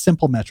a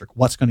simple metric,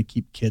 what's going to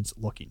keep kids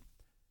looking.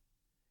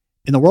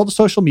 In the world of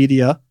social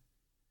media,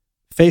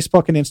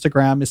 Facebook and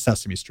Instagram is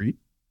Sesame Street.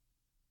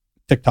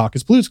 TikTok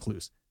is Blue's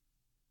Clues.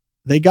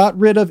 They got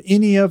rid of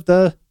any of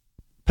the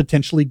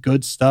potentially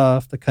good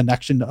stuff, the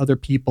connection to other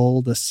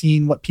people, the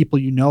seeing what people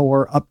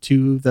are up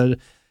to, the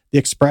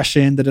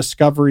expression, the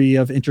discovery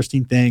of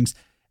interesting things,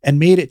 and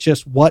made it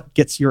just what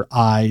gets your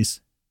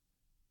eyes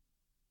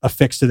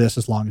affixed to this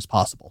as long as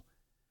possible.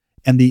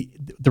 And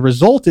the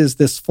result is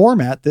this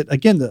format that,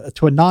 again,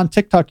 to a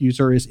non-TikTok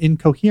user is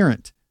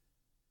incoherent,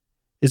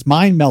 is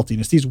mind-melting.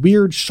 It's these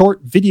weird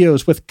short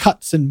videos with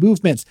cuts and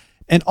movements.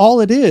 And all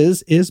it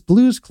is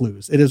Blue's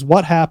Clues. It is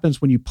what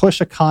happens when you push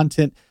a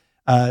content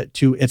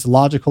to its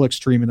logical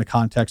extreme in the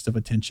context of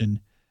attention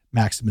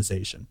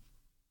maximization.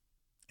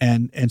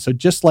 And so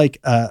just like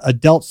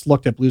adults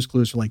looked at Blue's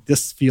Clues, were like,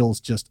 this feels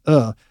just,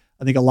 I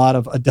think a lot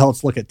of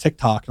adults look at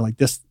TikTok and like,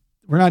 this,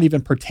 we're not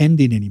even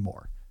pretending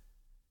anymore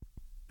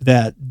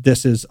that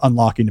this is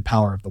unlocking the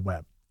power of the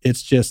web.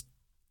 It's just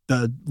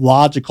the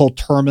logical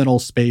terminal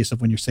space of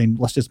when you're saying,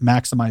 let's just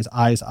maximize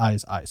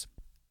eyes.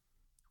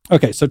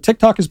 Okay, so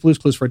TikTok is Blue's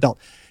Clues for adult.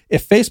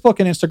 If Facebook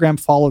and Instagram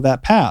follow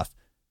that path,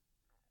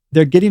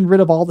 they're getting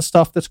rid of all the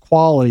stuff that's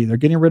quality. They're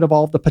getting rid of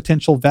all the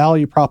potential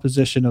value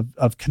proposition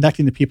of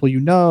connecting to people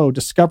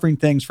discovering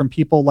things from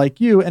people like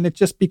you, and it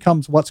just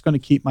becomes what's going to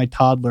keep my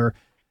toddler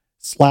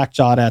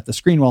slack-jawed at the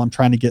screen while I'm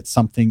trying to get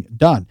something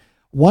done.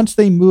 Once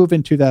they move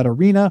into that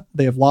arena,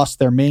 they have lost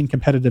their main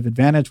competitive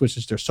advantage, which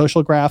is their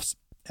social graphs.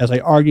 As I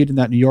argued in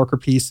that New Yorker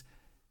piece,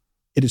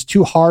 it is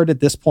too hard at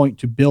this point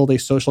to build a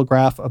social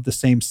graph of the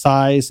same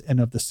size and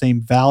of the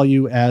same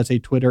value as a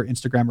Twitter,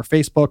 Instagram, or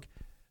Facebook.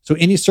 So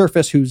any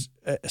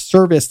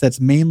service that's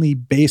mainly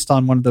based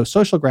on one of those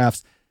social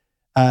graphs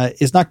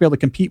is not going to be able to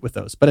compete with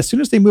those. But as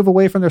soon as they move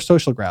away from their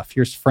social graph,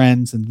 here's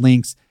friends and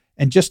links,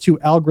 and just to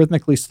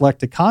algorithmically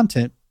selected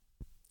content,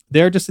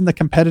 they're just in the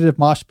competitive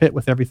mosh pit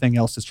with everything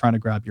else that's trying to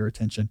grab your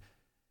attention.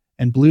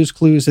 And Blue's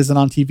Clues isn't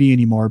on TV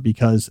anymore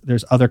because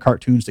there's other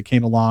cartoons that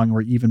came along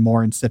were even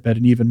more insipid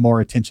and even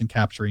more attention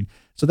capturing.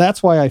 So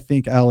that's why I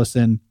think,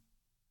 Allison,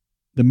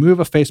 the move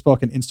of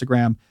Facebook and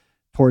Instagram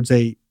towards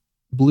a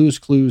Blue's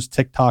Clues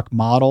TikTok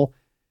model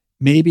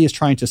maybe is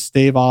trying to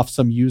stave off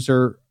some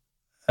user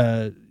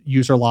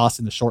loss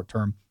in the short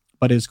term,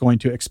 but is going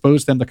to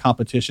expose them to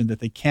competition that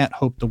they can't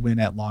hope to win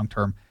at long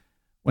term.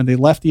 When they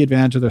left the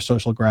advantage of their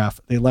social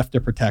graph, they left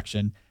their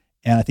protection.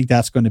 And I think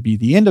that's going to be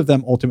the end of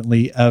them,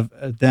 ultimately, of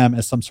them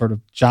as some sort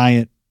of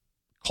giant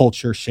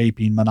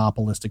culture-shaping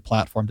monopolistic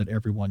platform that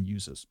everyone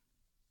uses.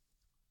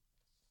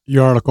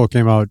 Your article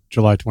came out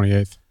July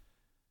 28th.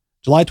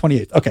 July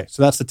 28th. Okay,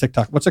 so that's the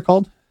TikTok. What's it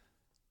called?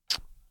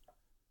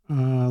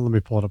 Let me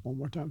pull it up one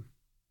more time.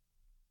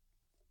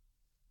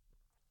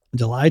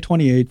 July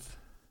 28th.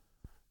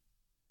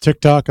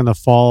 TikTok and the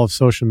fall of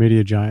social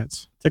media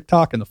giants.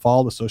 TikTok and the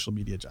fall of the social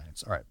media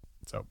giants. All right.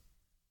 So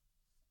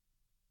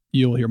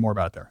you'll hear more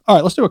about it there. All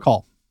right, let's do a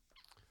call.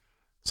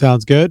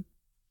 Sounds good.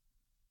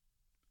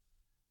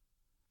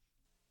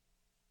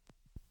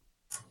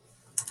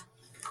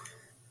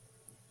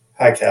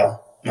 Hi,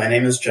 Cal. My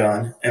name is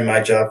John, and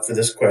my job for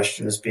this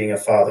question is being a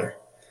father.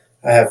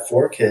 I have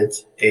 4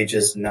 kids,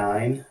 ages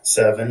 9,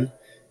 7,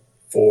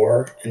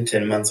 4, and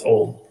 10 months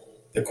old.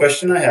 The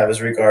question I have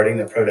is regarding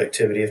the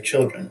productivity of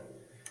children.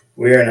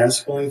 We are an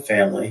unschooling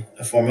family,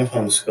 a form of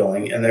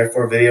homeschooling, and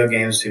therefore video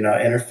games do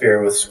not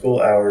interfere with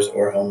school hours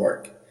or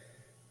homework.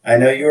 I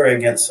know you are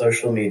against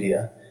social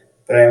media,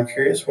 but I am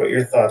curious what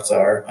your thoughts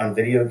are on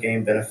video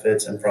game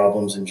benefits and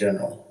problems in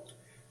general.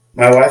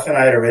 My wife and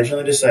I had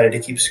originally decided to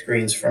keep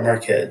screens from our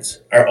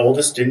kids. Our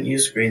oldest didn't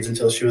use screens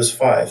until she was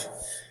 5.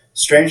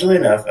 Strangely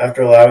enough,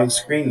 after allowing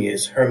screen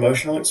use, her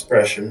emotional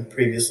expression,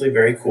 previously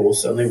very cool,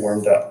 suddenly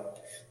warmed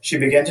up. She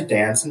began to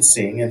dance and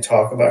sing and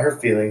talk about her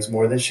feelings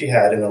more than she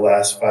had in the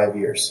last 5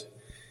 years.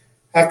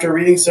 After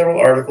reading several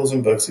articles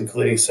and books,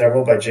 including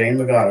several by Jane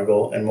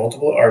McGonigal and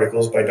multiple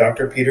articles by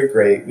Dr. Peter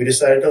Gray, we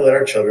decided to let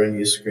our children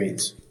use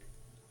screens.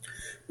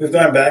 We've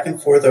gone back and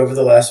forth over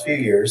the last few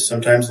years,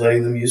 sometimes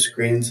letting them use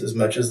screens as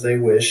much as they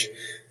wish,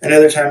 and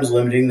other times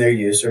limiting their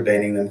use or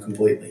banning them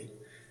completely.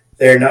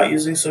 They are not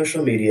using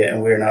social media,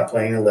 and we are not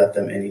planning to let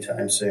them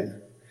anytime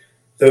soon.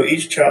 Though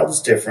each child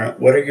is different,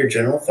 what are your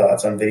general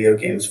thoughts on video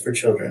games for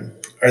children?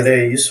 Are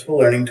they a useful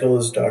learning tool,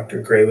 as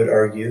Dr. Gray would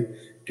argue?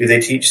 Do they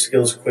teach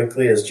skills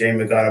quickly, as Jane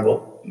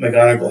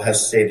McGonigal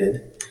has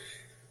stated?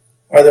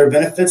 Are there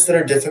benefits that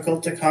are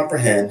difficult to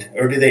comprehend,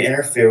 or do they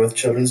interfere with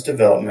children's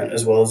development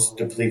as well as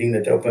depleting the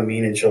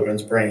dopamine in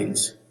children's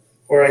brains?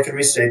 Or I could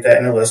restate that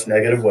in a less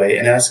negative way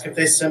and ask if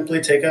they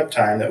simply take up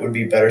time that would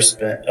be better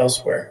spent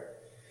elsewhere.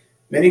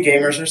 Many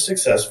gamers are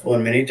successful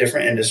in many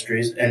different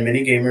industries, and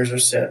many gamers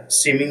are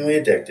seemingly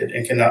addicted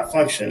and cannot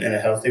function in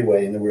a healthy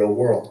way in the real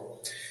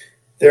world.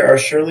 There are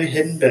surely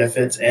hidden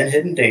benefits and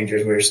hidden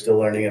dangers we are still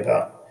learning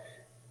about.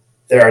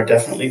 There are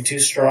definitely two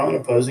strong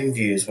opposing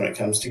views when it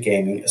comes to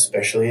gaming,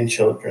 especially in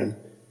children,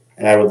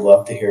 and I would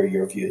love to hear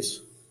your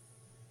views.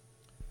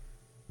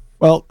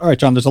 Well, all right,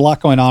 John, there's a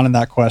lot going on in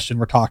that question.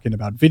 We're talking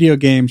about video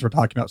games, we're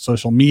talking about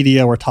social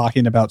media, we're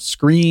talking about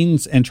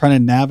screens and trying to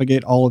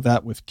navigate all of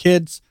that with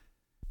kids.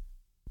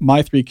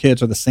 My 3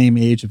 kids are the same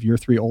age of your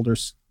 3 older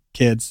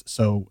kids,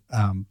 so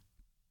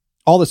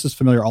all this is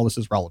familiar, all this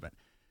is relevant.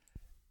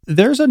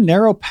 There's a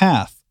narrow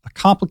path, a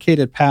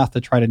complicated path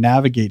to try to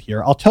navigate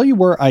here. I'll tell you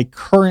where I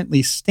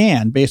currently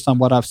stand based on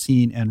what I've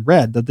seen and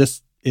read, that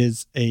this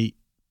is a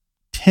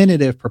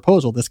tentative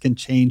proposal. This can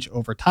change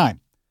over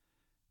time.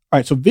 All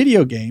right, so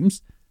video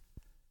games,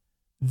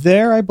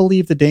 there I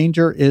believe the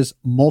danger is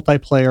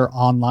multiplayer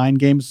online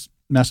games,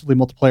 massively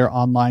multiplayer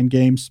online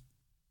games.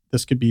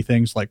 This could be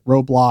things like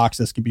Roblox.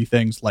 This could be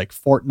things like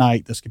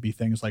Fortnite. This could be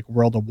things like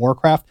World of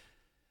Warcraft.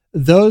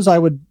 Those I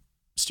would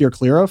steer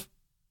clear of.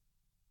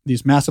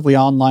 These massively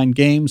online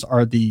games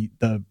are the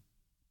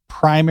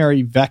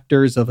primary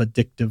vectors of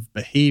addictive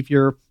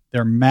behavior.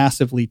 They're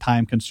massively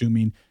time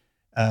consuming,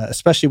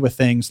 especially with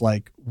things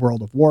like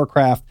World of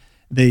Warcraft.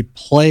 They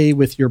play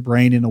with your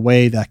brain in a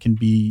way that can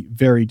be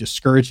very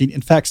discouraging.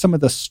 In fact, some of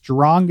the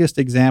strongest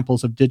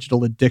examples of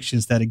digital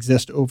addictions that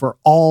exist over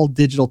all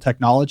digital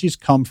technologies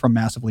come from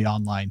massively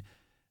online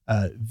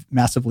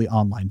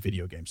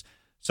video games.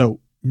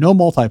 So no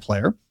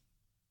multiplayer,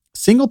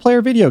 single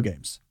player video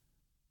games.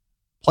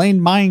 Playing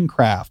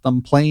Minecraft.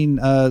 I'm playing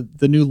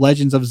the new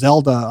Legends of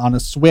Zelda on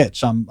a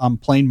Switch. I'm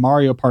playing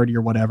Mario Party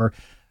or whatever.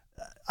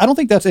 I don't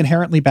think that's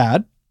inherently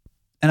bad.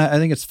 And I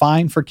think it's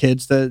fine for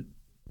kids to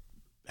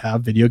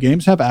have video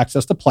games, have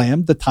access to play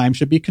them. The time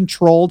should be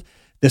controlled.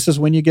 This is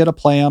when you get to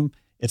play them.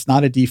 It's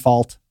not a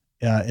default.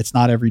 It's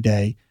not every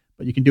day,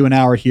 but you can do an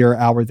hour here,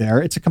 hour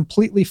there. It's a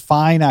completely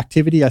fine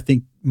activity. I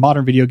think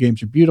modern video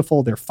games are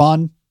beautiful. They're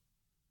fun.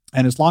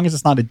 And as long as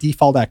it's not a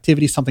default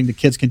activity, something the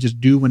kids can just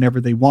do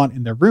whenever they want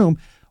in their room,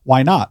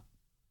 why not?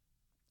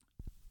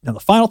 Now, the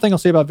final thing I'll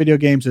say about video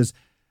games is,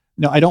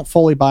 no, I don't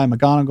fully buy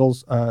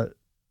McGonigal's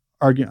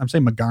argument. I'm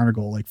saying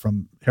McGonagall, like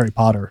from Harry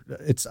Potter.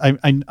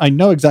 I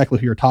know exactly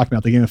who you're talking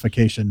about, the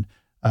gamification,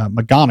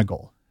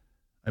 McGonagall,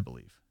 I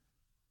believe,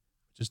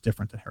 which is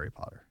different than Harry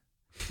Potter.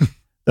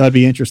 That'd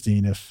be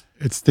interesting if...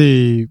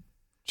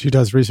 She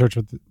does research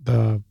with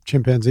the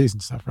chimpanzees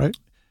and stuff, right?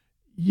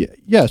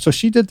 Yeah. So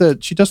she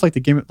does like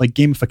the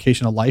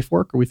gamification of life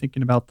work. Are we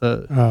thinking about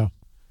the?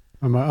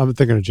 I'm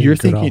thinking of Jane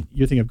Goodall.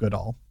 You're thinking of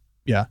Goodall.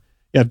 Yeah.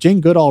 If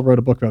Jane Goodall wrote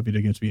a book about video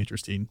games, it'd be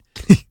interesting.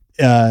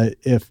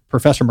 If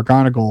Professor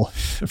McGonagall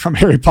from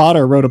Harry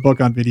Potter wrote a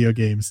book on video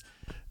games,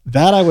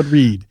 that I would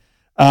read.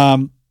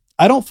 I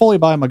don't fully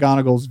buy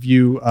McGonagall's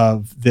view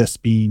of this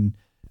being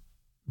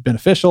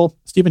beneficial.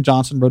 Stephen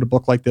Johnson wrote a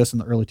book like this in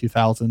the early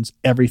 2000s.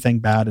 Everything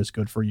bad is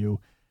good for you.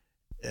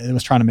 It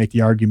was trying to make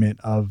the argument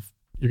of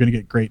you're going to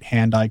get great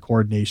hand-eye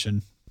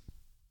coordination.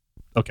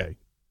 Okay.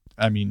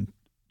 I mean,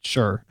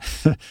 sure.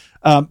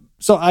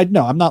 So I'm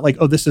not like,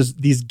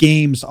 these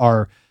games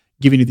are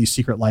giving you these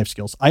secret life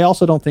skills. I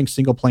also don't think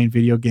single player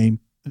video game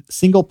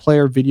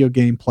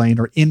playing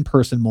or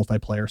in-person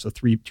multiplayer, so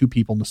two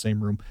people in the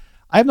same room,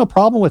 I have no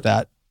problem with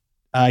that.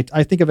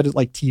 I think of it as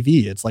like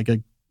TV. It's like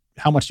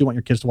how much do you want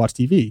your kids to watch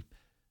TV?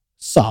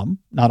 Some,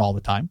 not all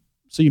the time.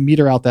 So you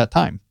meter out that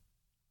time.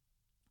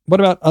 What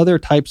about other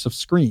types of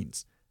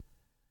screens?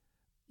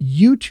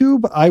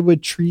 YouTube, I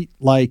would treat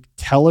like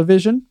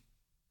television.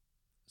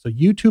 So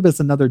YouTube is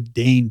another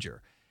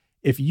danger.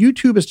 If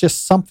YouTube is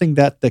just something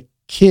that the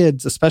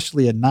kids,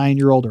 especially a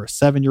 9-year-old or a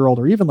 7-year-old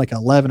or even like an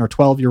 11 or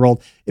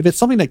 12-year-old, if it's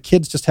something that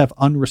kids just have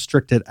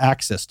unrestricted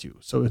access to,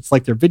 so it's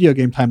like their video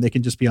game time, they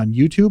can just be on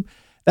YouTube,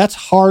 that's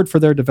hard for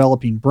their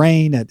developing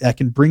brain. That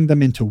can bring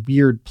them into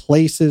weird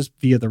places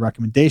via the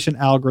recommendation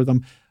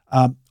algorithm.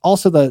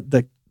 Also,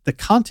 the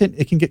content,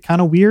 it can get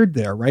kind of weird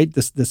there, right?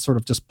 This sort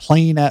of just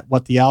playing at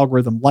what the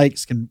algorithm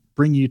likes can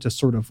bring you to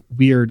sort of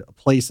weird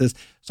places.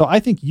 So I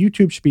think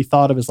YouTube should be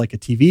thought of as like a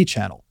TV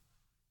channel.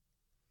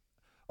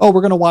 oh,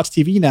 we're going to watch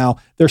TV now.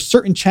 There's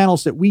certain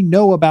channels that we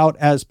know about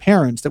as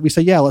parents that we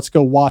say, yeah, let's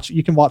go watch.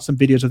 You can watch some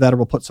videos of that, or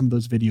we'll put some of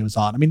those videos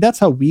on. I mean, that's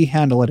how we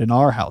handle it in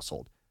our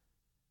household.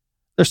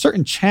 There's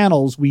certain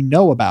channels we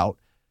know about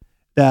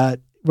that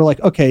we're like,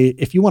 okay,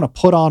 if you want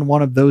to put on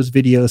one of those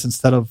videos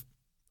instead of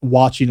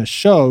watching a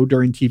show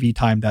during TV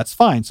time, that's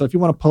fine. So if you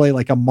want to play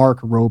like a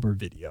Mark Rober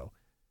video,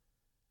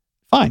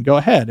 fine, go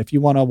ahead. If you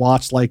want to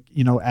watch like,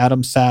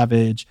 Adam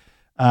Savage,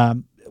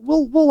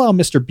 we'll allow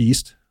Mr.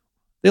 Beast.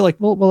 We'll like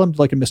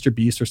a Mr.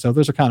 Beast or so.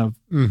 Those are kind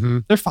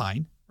of, they're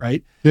fine,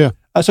 right? Yeah.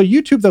 So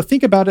YouTube, though,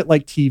 think about it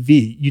like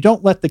TV. You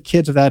don't let the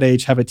kids of that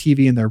age have a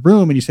TV in their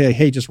room and you say,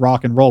 hey, just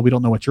rock and roll. We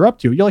don't know what you're up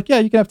to. You're like, yeah,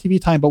 you can have TV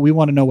time, but we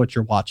want to know what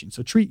you're watching.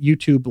 So treat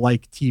YouTube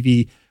like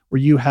TV, where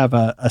you have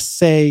a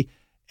say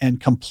and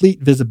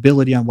complete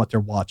visibility on what they're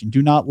watching.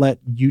 Do not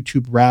let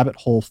YouTube rabbit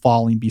hole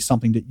falling be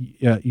something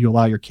that you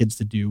allow your kids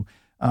to do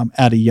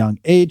at a young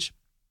age.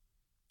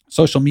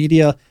 Social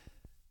media,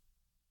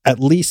 at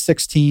least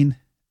 16,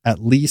 at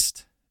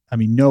least. I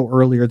mean, no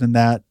earlier than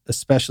that,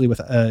 especially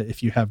with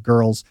if you have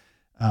girls.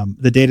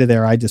 The data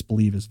there, I just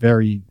believe, is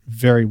very,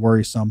 very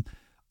worrisome.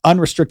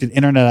 Unrestricted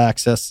internet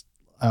access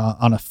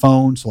on a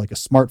phone, so like a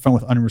smartphone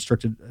with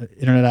unrestricted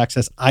internet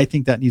access, I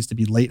think that needs to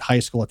be late high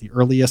school at the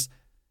earliest.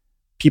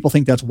 People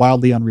think that's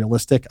wildly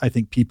unrealistic. I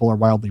think people are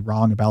wildly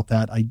wrong about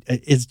that.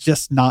 It's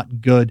just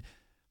not good.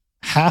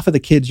 Half of the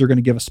kids you're going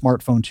to give a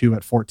smartphone to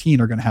at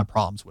 14 are going to have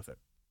problems with it.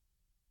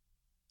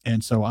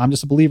 And so I'm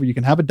just a believer. You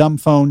can have a dumb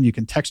phone. You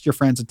can text your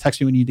friends and text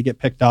you when you need to get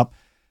picked up.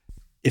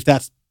 If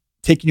that's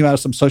taking you out of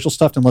some social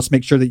stuff, then let's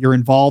make sure that you're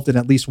involved in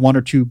at least one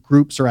or two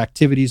groups or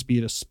activities, be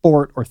it a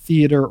sport or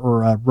theater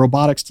or a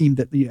robotics team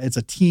that it's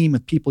a team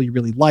with people you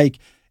really like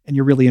and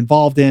you're really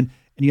involved in.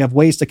 And you have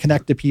ways to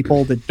connect to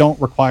people that don't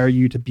require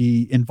you to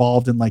be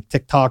involved in like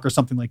TikTok or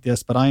something like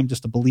this. But I am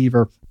just a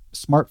believer.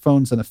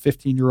 Smartphones and a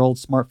 15-year-old,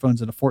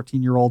 smartphones and a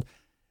 14-year-old,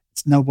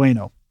 it's no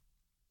bueno.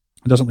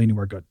 It doesn't lead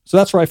anywhere good. So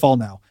that's where I fall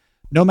now.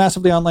 No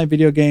massively online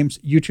video games.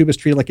 YouTube is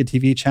treated like a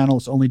TV channel.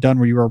 It's only done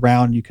where you're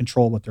around and you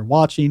control what they're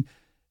watching.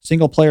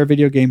 Single player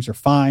video games are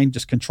fine.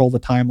 Just control the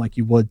time like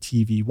you would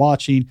TV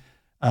watching.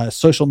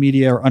 Social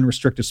media or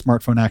unrestricted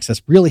smartphone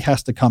access really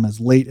has to come as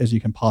late as you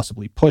can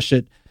possibly push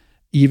it.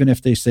 Even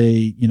if they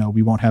say,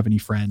 we won't have any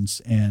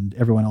friends and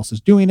everyone else is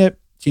doing it.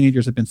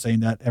 Teenagers have been saying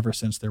that ever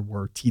since there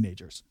were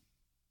teenagers.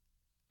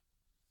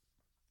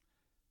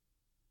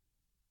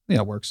 Yeah,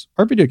 it works.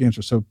 Our video games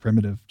are so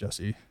primitive,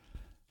 Jesse.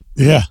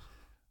 Yeah.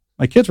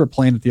 My kids were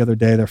playing it the other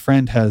day. Their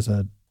friend has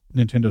a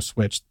Nintendo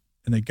Switch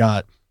and they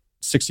got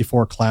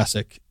 64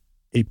 classic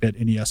 8-bit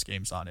NES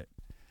games on it.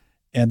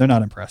 And they're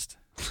not impressed.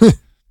 They're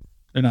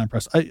not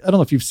impressed. I don't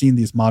know if you've seen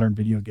these modern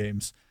video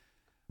games.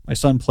 My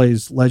son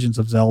plays Legends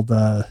of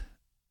Zelda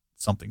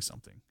something.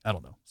 I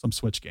don't know, some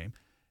Switch game.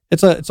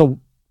 It's a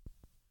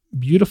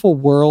beautiful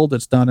world.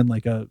 It's done in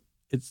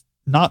it's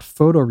not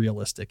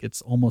photorealistic.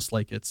 It's almost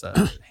like it's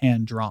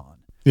hand drawn.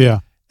 Yeah.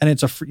 And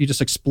you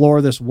just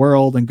explore this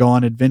world and go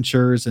on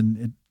adventures,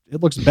 and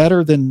it looks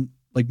better than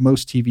like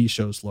most TV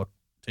shows looked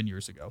 10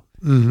 years ago.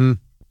 Mm-hmm. So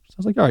I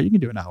was like, all right, you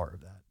can do an hour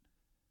of that.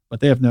 But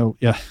they have when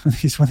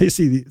they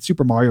see the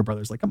Super Mario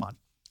Brothers, like, come on.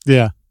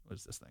 Yeah. What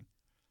is this thing?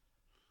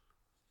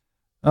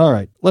 All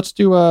right, let's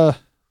do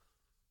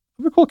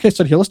I have a cool case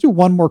study here. Let's do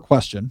one more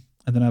question,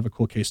 and then I have a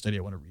cool case study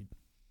I want to read.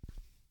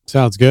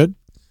 Sounds good.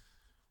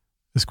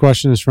 This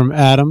question is from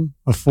Adam,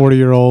 a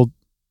 40-year-old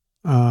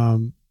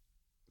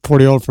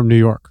from New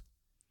York.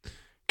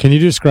 Can you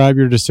describe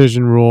your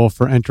decision rule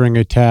for entering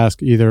a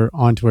task either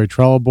onto a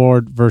Trello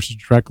board versus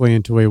directly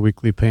into a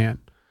weekly plan?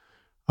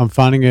 I'm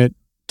finding it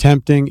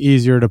tempting,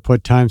 easier to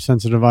put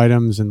time-sensitive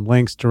items and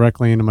links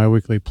directly into my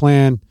weekly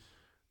plan,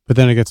 but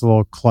then it gets a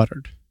little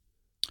cluttered.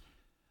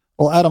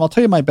 Well, Adam, I'll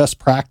tell you my best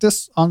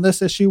practice on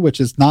this issue, which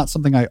is not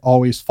something I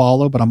always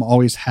follow, but I'm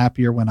always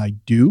happier when I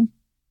do.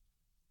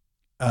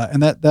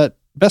 And that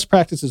best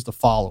practice is the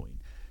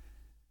following.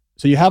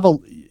 So you have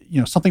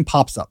something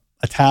pops up,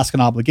 a task, an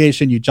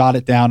obligation, you jot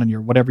it down in your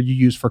whatever you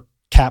use for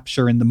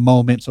capture in the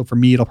moment. So for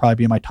me, it'll probably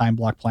be in my time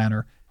block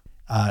planner.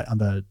 On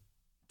the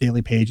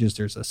daily pages,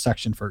 there's a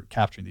section for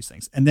capturing these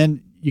things. And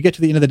then you get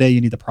to the end of the day,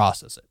 you need to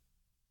process it.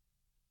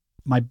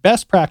 My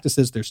best practice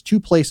is there's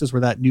two places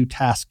where that new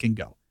task can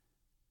go.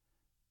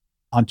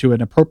 Onto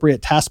an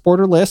appropriate task board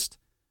or list,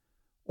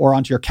 or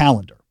onto your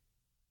calendar.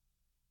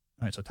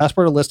 All right, so task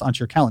board or list onto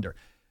your calendar.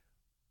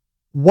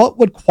 What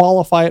would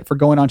qualify it for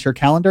going onto your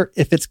calendar?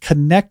 If it's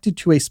connected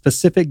to a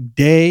specific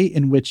day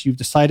in which you've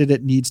decided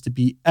it needs to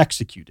be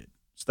executed.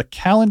 So the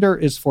calendar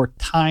is for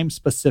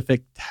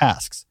time-specific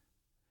tasks.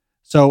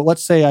 So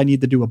let's say I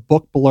need to do a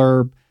book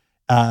blurb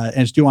and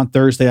it's due on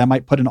Thursday. I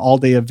might put an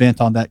all-day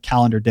event on that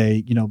calendar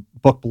day.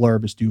 Book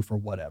blurb is due for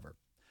whatever.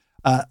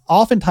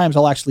 Oftentimes,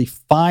 I'll actually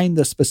find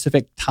the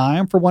specific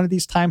time for one of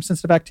these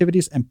time-sensitive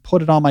activities and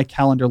put it on my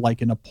calendar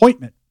like an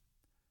appointment.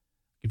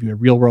 I'll give you a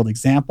real-world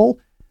example.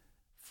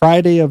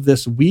 Friday of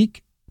this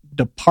week,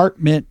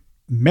 department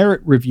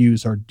merit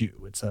reviews are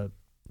due. It's an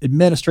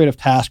administrative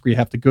task where you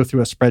have to go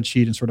through a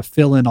spreadsheet and sort of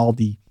fill in all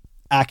the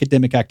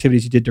academic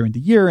activities you did during the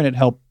year, and it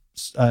helps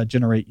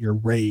generate your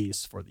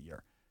raise for the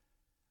year.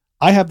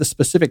 I have the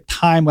specific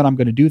time when I'm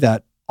going to do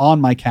that on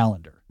my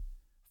calendar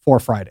for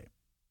Friday.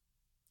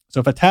 So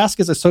if a task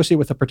is associated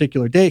with a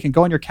particular day, it can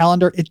go on your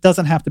calendar. It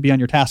doesn't have to be on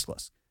your task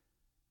list,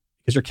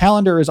 because your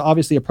calendar is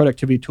obviously a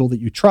productivity tool that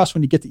you trust.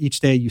 When you get to each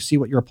day, you see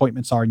what your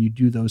appointments are and you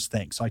do those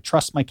things. So I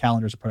trust my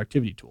calendar as a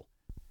productivity tool.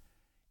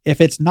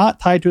 If it's not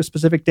tied to a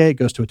specific day, it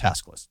goes to a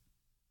task list.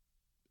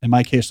 In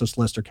my case, those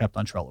lists are kept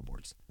on Trello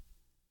boards.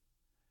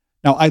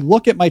 Now, I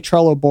look at my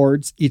Trello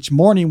boards each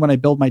morning when I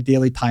build my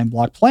daily time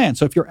block plan.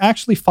 So if you're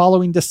actually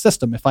following this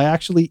system, if I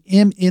actually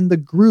am in the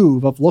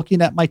groove of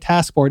looking at my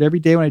task board every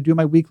day when I do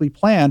my weekly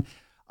plan,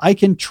 I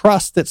can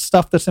trust that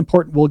stuff that's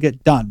important will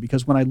get done,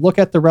 because when I look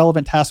at the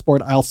relevant task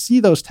board, I'll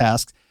see those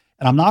tasks,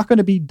 and I'm not going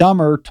to be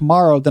dumber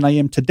tomorrow than I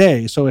am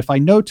today. So if I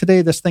know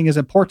today this thing is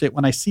important,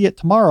 when I see it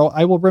tomorrow,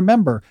 I will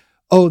remember,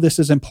 oh, this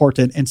is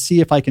important, and see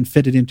if I can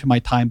fit it into my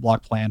time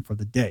block plan for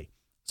the day.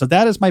 So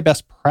that is my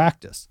best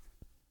practice.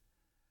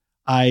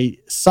 I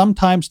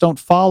sometimes don't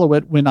follow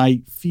it when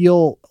I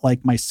feel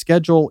like my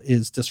schedule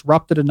is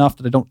disrupted enough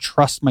that I don't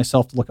trust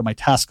myself to look at my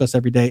task list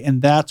every day.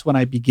 And that's when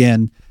I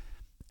begin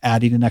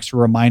adding an extra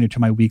reminder to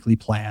my weekly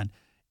plan,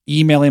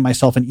 emailing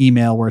myself an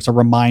email where it's a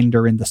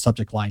reminder in the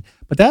subject line.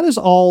 But that's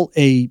all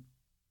an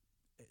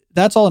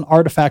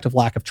artifact of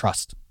lack of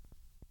trust.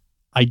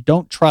 I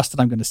don't trust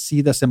that I'm going to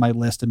see this in my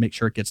list and make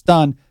sure it gets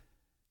done.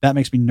 That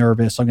makes me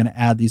nervous. So I'm going to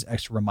add these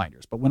extra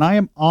reminders. But when I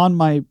am on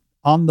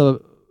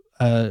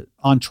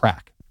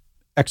track,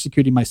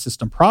 executing my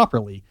system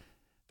properly,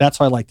 that's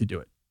how I like to do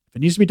it. If it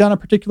needs to be done a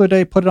particular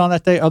day, put it on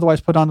that day.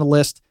 Otherwise, put it on the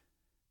list.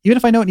 Even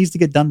if I know it needs to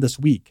get done this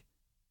week,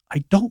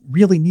 I don't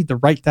really need to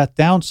write that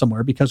down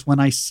somewhere, because when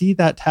I see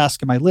that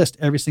task in my list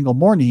every single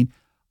morning,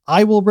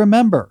 I will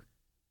remember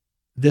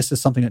this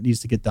is something that needs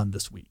to get done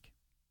this week.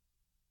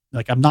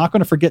 Like, I'm not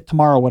going to forget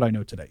tomorrow what I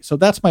know today. So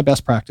that's my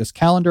best practice.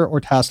 Calendar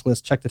or task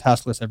list, check the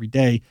task list every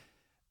day.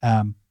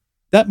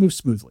 That moves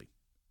smoothly.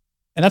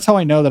 And that's how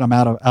I know that I'm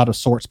out of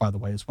sorts, by the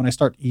way, is when I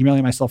start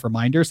emailing myself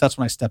reminders. That's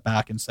when I step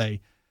back and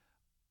say,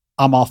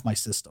 I'm off my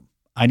system.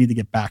 I need to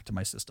get back to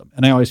my system.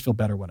 And I always feel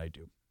better when I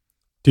do.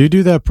 Do you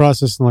do that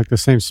process in like the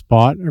same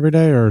spot every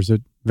day, or does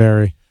it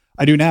vary?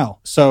 I do now.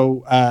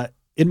 So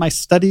in my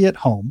study at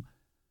home,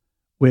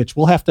 which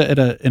we'll have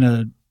to, in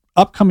a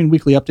upcoming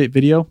weekly update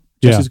video,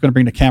 Jesse's going to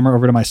bring the camera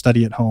over to my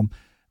study at home.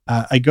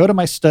 I go to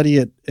my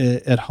study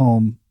at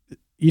home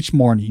each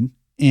morning,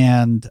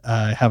 and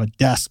I have a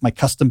desk, my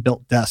custom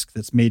built desk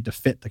that's made to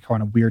fit the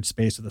kind of weird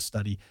space of the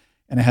study.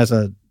 And it has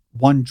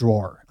one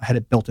drawer. I had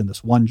it built in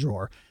this one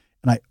drawer.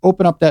 And I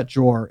open up that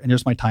drawer, and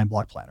there's my time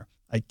block planner.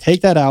 I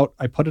take that out,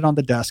 I put it on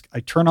the desk,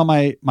 I turn on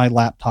my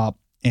laptop,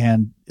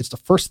 and it's the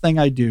first thing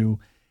I do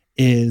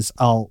is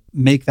I'll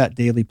make that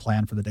daily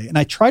plan for the day. And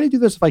I try to do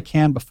this if I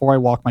can before I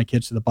walk my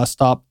kids to the bus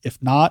stop. If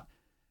not,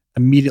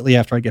 immediately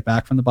after I get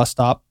back from the bus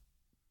stop,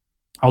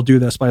 I'll do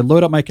this. But I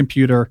load up my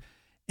computer.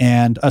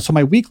 And so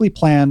my weekly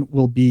plan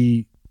will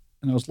be,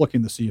 and I was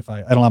looking to see if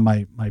I don't have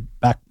my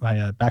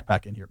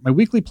backpack in here. My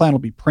weekly plan will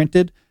be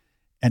printed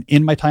and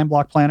in my time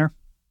block planner.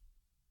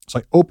 So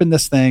I open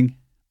this thing,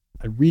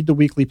 I read the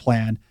weekly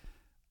plan,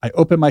 I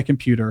open my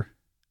computer,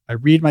 I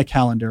read my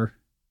calendar,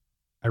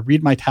 I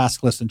read my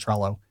task list in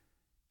Trello,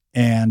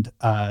 and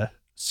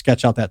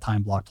sketch out that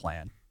time block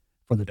plan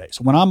for the day.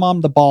 So when I'm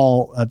on the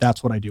ball,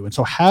 that's what I do. And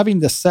so having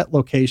this set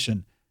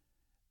location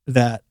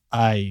that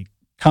I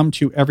come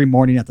to every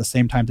morning at the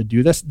same time to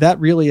do this, that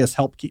really has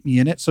helped keep me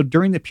in it. So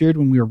during the period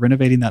when we were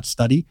renovating that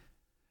study,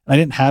 I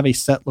didn't have a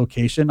set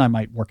location. I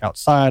might work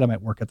outside, I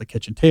might work at the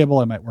kitchen table,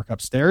 I might work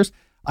upstairs.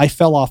 I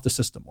fell off the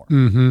system more.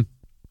 Mm-hmm.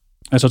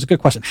 And so it's a good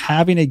question.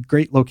 Having a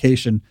great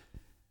location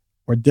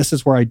where this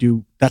is where I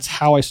do, that's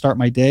how I start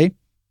my day,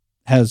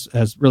 has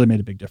really made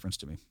a big difference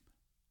to me.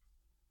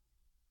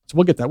 So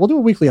we'll get that. We'll do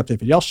a weekly update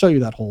video. I'll show you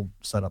that whole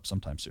setup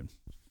sometime soon.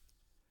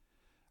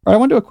 All right, I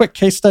want to do a quick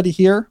case study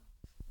here.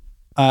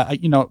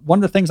 One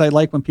of the things I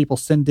like when people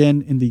send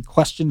in the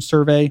question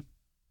survey,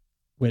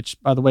 which,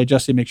 by the way,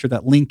 Jesse, make sure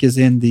that link is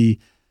in the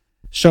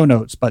show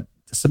notes. But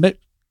to submit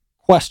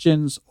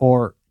questions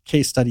or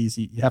case studies,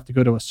 you have to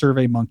go to a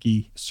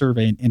SurveyMonkey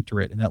survey and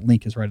enter it. And that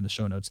link is right in the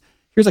show notes.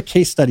 Here's a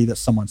case study that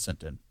someone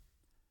sent in.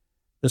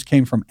 This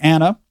came from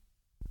Anna,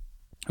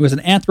 who is an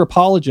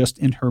anthropologist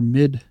in her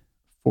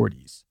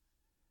mid-40s.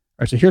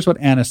 All right, so here's what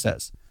Anna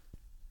says.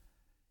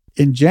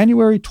 In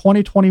January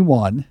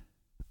 2021,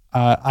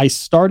 I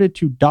started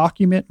to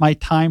document my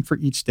time for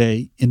each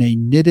day in a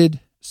knitted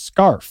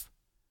scarf.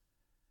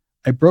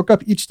 I broke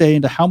up each day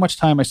into how much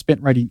time I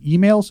spent writing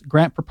emails,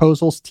 grant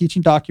proposals,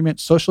 teaching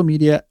documents, social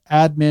media,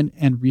 admin,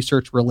 and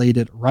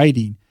research-related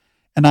writing.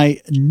 And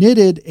I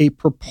knitted a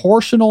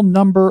proportional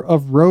number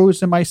of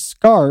rows in my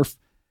scarf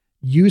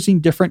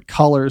using different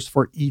colors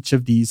for each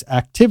of these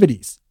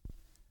activities.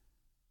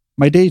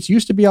 My days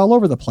used to be all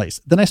over the place.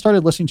 Then I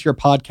started listening to your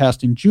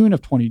podcast in June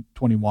of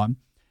 2021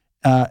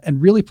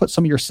 and really put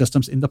some of your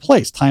systems into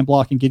place. Time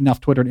blocking, getting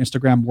off Twitter and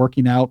Instagram,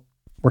 working out,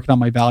 working on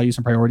my values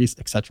and priorities,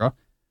 etc.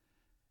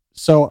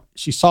 So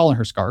she saw in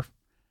her scarf.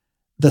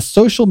 The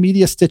social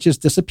media stitches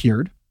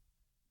disappeared.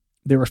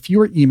 there were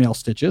fewer email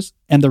stitches,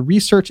 and the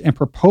research and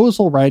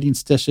proposal writing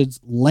stitches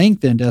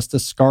lengthened as the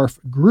scarf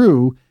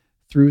grew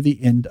through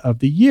the end of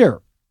the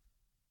year.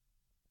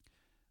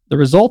 The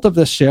result of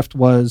this shift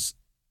was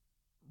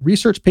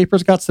research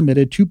papers got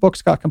submitted, 2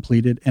 books got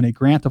completed, and a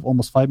grant of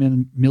almost 5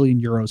 million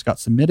euros got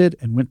submitted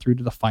and went through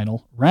to the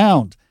final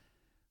round.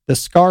 The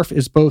scarf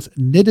is both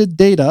knitted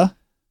data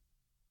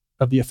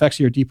of the effects of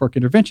your deep work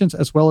interventions,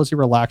 as well as a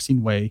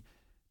relaxing way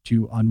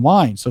to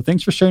unwind. So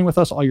thanks for sharing with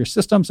us all your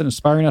systems and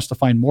inspiring us to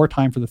find more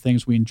time for the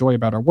things we enjoy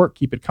about our work.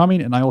 Keep it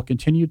coming, and I will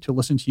continue to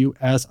listen to you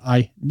as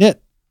I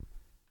knit.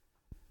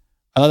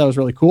 I thought that was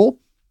really cool.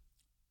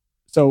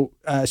 So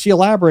she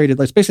elaborated,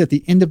 like basically at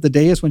the end of the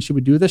day is when she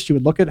would do this. She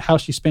would look at how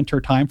she spent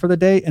her time for the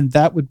day, and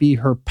that would be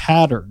her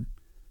pattern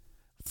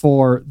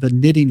for the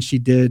knitting she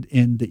did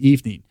in the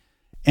evening.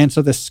 And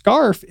so the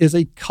scarf is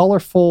a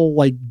colorful,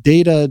 like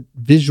data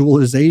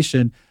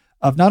visualization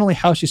of not only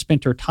how she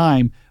spent her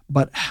time,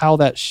 but how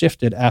that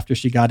shifted after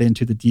she got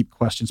into the Deep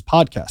Questions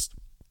podcast.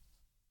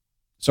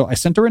 So I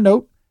sent her a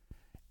note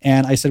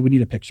and I said, we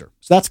need a picture.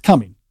 So that's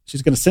coming.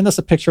 She's going to send us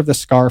a picture of this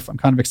scarf. I'm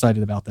kind of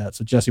excited about that.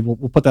 So Jesse, we'll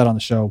put that on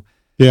the show.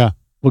 Yeah.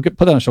 We'll put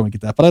that on the show and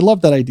get that. But I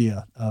love that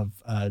idea of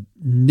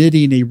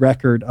knitting a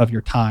record of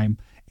your time,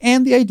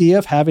 and the idea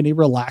of having a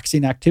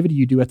relaxing activity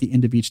you do at the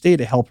end of each day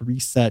to help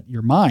reset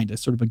your mind.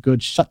 It's sort of a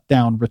good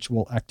shutdown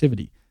ritual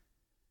activity.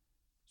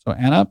 So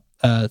Anna,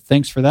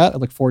 thanks for that. I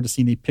look forward to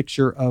seeing a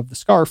picture of the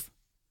scarf,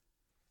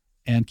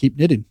 and keep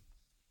knitting.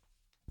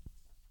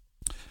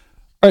 All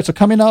right, so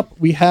coming up,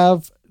 we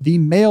have the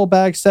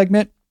mailbag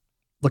segment.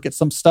 Look at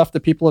some stuff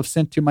that people have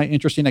sent to my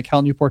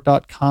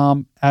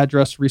interesting@calnewport.com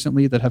address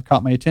recently that have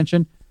caught my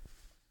attention.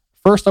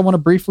 First, I want to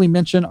briefly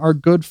mention our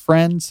good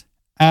friends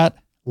at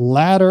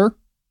Ladder.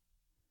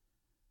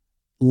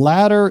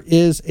 Ladder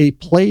is a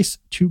place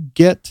to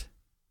get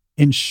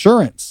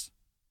insurance.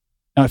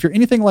 Now, if you're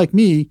anything like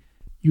me,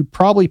 you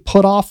probably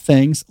put off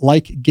things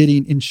like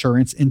getting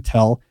insurance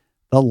until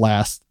the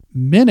last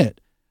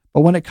minute.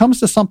 But when it comes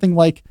to something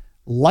like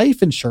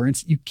life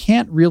insurance, you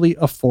can't really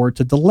afford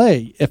to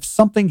delay. If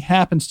something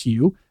happens to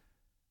you,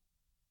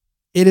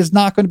 it is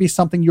not going to be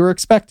something you're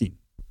expecting.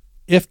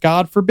 If,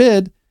 God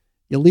forbid,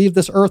 you leave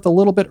this earth a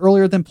little bit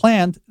earlier than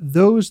planned,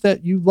 those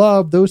that you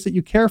love, those that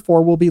you care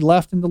for, will be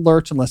left in the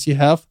lurch unless you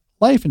have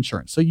life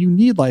insurance. So you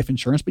need life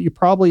insurance, but you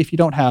probably, if you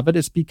don't have it,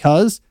 it's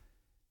because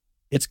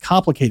it's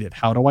complicated.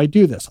 How do I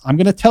do this? I'm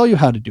going to tell you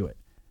how to do it.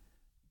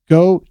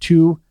 Go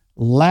to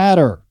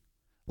Ladder.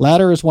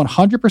 Ladder is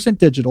 100%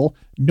 digital,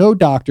 no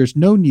doctors,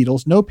 no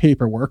needles, no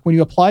paperwork. When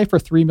you apply for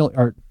 $3 million,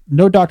 or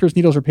no doctors,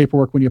 needles, or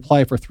paperwork when you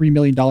apply for $3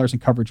 million in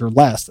coverage or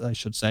less, I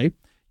should say.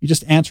 You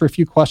just answer a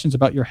few questions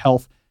about your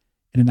health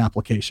in an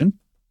application.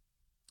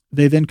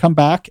 They then come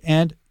back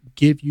and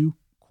give you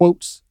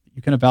quotes that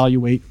you can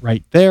evaluate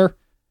right there.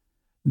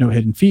 No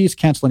hidden fees,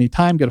 cancel any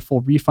time, get a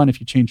full refund if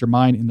you change your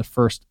mind in the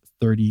first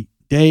 30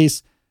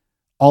 days.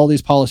 All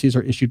these policies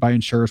are issued by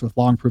insurers with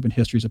long proven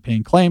histories of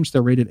paying claims.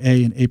 They're rated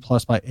A and A+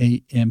 by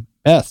AM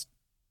Best.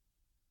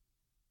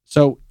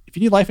 So if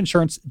you need life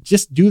insurance,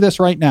 just do this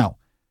right now.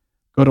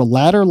 Go to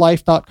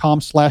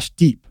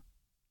ladderlife.com/deep,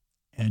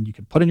 and you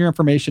can put in your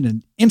information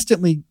and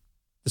instantly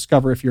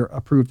discover if you're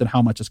approved and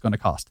how much it's going to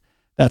cost.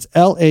 That's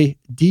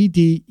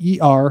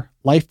LADDER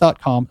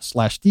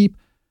life.com/deep,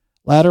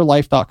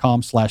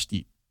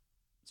 ladderlife.com/deep.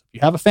 So if you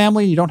have a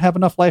family and you don't have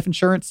enough life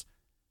insurance,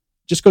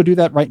 just go do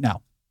that right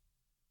now.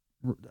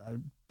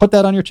 Put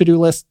that on your to-do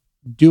list,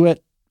 do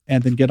it,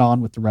 and then get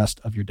on with the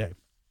rest of your day.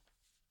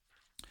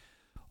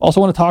 Also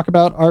want to talk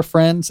about our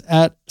friends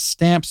at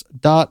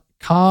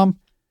Stamps.com.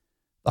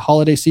 The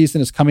holiday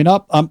season is coming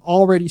up. I'm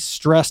already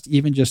stressed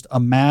even just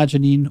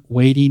imagining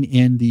waiting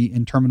in the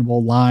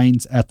interminable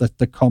lines at the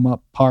Tacoma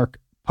Park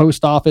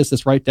Post Office.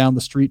 It's right down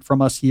the street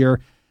from us here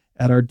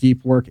at our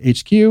Deep Work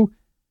HQ.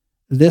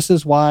 This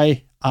is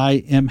why I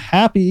am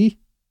happy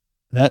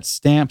that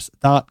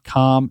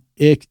Stamps.com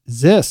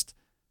exists.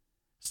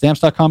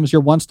 Stamps.com is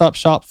your one-stop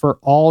shop for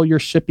all your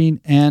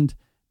shipping and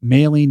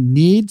mailing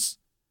needs.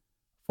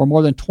 For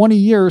more than 20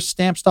 years,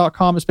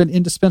 Stamps.com has been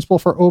indispensable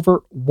for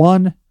over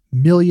 1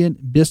 million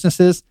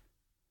businesses.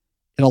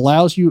 It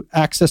allows you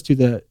access to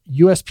the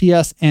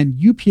USPS and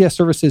UPS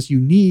services you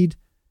need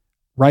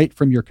right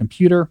from your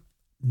computer.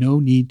 No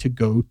need to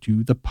go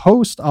to the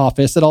post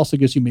office. It also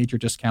gives you major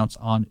discounts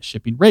on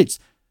shipping rates.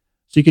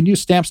 So you can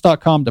use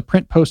Stamps.com to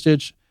print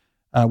postage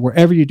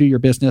wherever you do your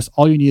business.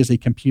 All you need is a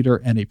computer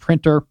and a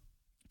printer.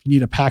 If you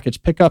need a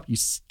package pickup, you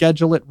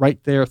schedule it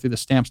right there through the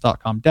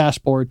Stamps.com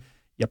dashboard.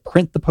 You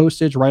print the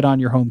postage right on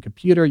your home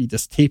computer. You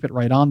just tape it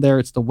right on there.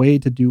 It's the way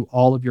to do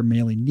all of your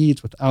mailing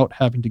needs without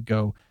having to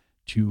go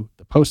to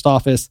the post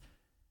office.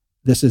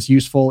 This is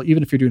useful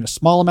even if you're doing a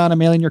small amount of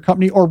mailing in your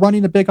company or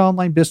running a big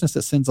online business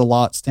that sends a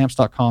lot.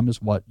 Stamps.com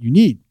is what you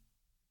need.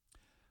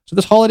 So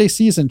this holiday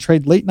season,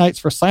 trade late nights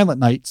for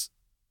silent nights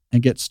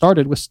and get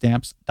started with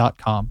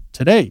Stamps.com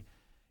today.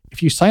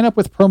 If you sign up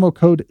with promo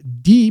code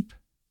DEEP,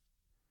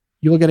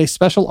 you will get a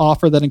special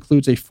offer that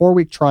includes a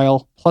 4-week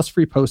trial plus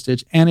free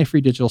postage and a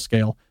free digital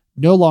scale.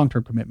 No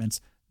long-term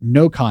commitments,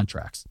 no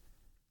contracts.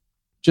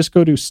 just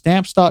go to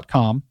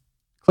stamps.com,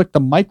 click the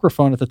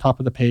microphone at the top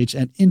of the page,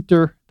 and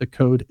enter the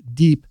code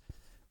DEEP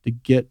to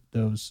get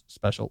those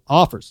special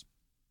offers.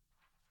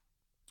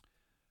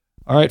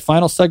 All right,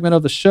 final segment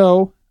of the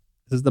show.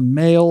 This is the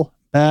mail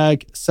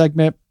bag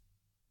segment.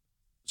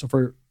 So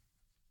for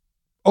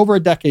over a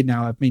decade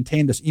now, I've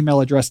maintained this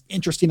email address,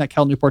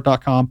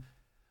 interesting@calnewport.com,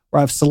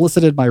 where I've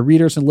solicited my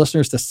readers and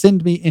listeners to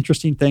send me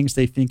interesting things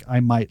they think I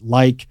might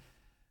like.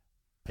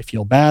 I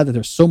feel bad that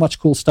there's so much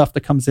cool stuff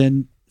that comes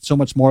in, so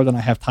much more than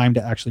I have time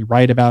to actually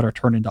write about or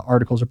turn into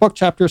articles or book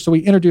chapters. So we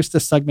introduced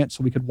this segment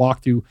so we could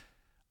walk through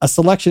a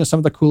selection of some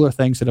of the cooler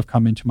things that have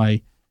come into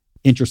my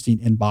interesting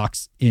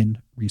inbox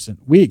in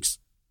recent weeks.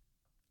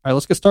 All right,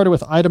 let's get started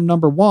with item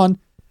number one.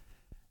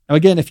 Now,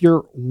 again, if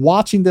you're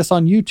watching this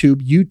on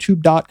YouTube,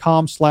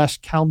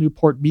 youtube.com/Cal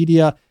Newport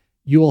Media,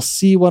 you will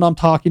see what I'm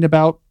talking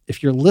about.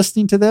 If you're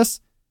listening to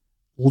this,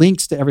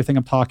 links to everything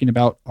I'm talking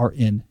about are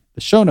in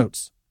the show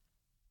notes.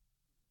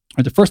 All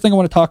right, the first thing I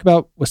want to talk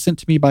about was sent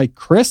to me by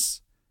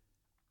Chris,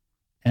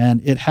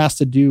 and it has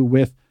to do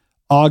with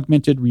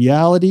augmented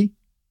reality.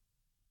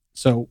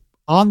 So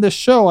on this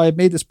show, I have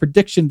made this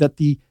prediction that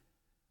the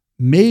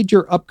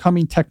major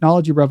upcoming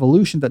technology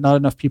revolution that not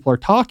enough people are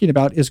talking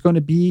about is going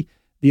to be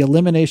the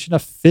elimination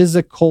of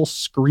physical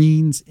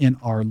screens in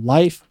our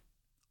life.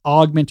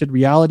 Augmented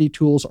reality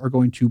tools are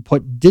going to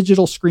put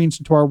digital screens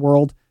into our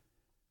world.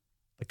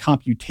 The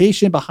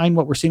computation behind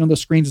what we're seeing on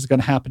those screens is going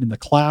to happen in the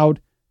cloud.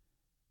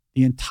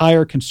 The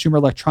entire consumer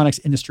electronics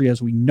industry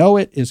as we know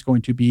it is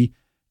going to be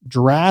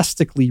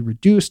drastically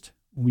reduced.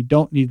 We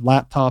don't need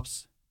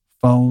laptops,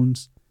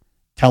 phones,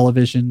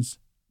 televisions,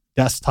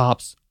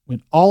 desktops.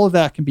 When all of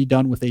that can be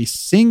done with a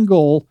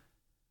single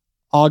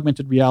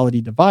augmented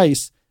reality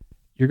device,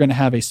 you're going to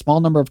have a small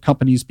number of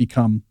companies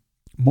become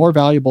more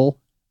valuable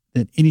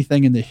than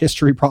anything in the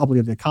history probably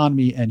of the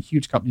economy, and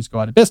huge companies go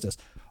out of business.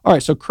 All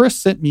right, so Chris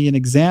sent me an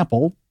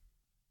example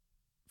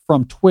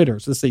from Twitter.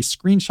 So this is a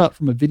screenshot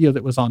from a video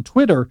that was on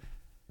Twitter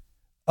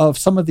of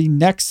some of the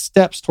next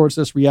steps towards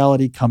this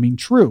reality coming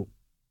true.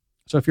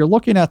 So if you're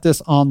looking at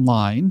this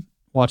online,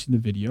 watching the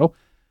video,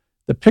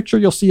 the picture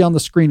you'll see on the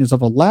screen is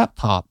of a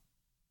laptop,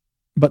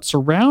 but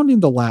surrounding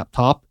the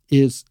laptop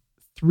is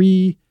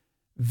 3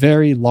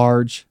 very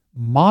large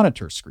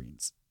monitor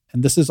screens.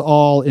 And this is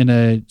all in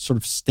a sort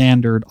of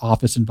standard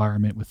office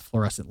environment with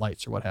fluorescent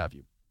lights or what have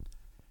you.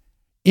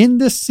 In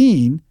this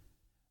scene,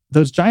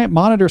 those giant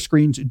monitor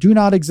screens do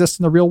not exist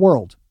in the real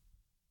world.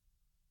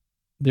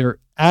 They're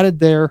added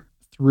there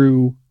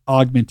through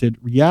augmented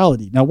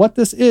reality. Now, what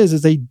this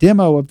is a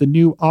demo of the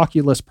new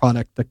Oculus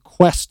product, the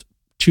Quest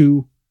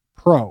 2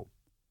 Pro.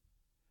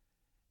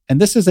 And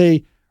this is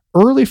a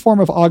early form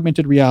of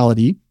augmented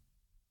reality,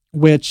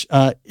 which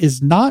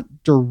is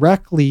not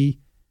directly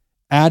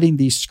adding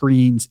these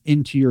screens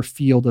into your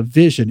field of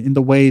vision in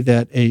the way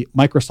that a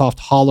Microsoft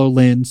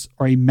HoloLens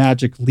or a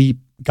Magic Leap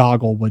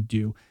goggle would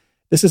do.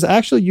 This is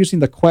actually using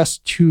the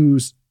Quest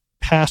 2's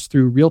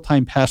pass-through,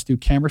 real-time pass-through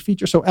camera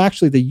feature. So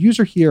actually the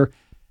user here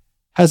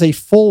has a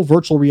full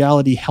virtual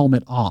reality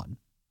helmet on.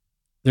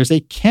 There's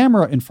a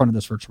camera in front of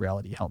this virtual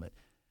reality helmet.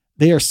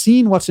 They are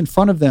seeing what's in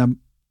front of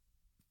them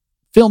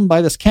filmed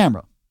by this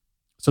camera.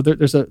 So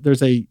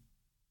there's a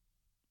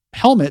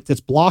helmet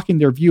that's blocking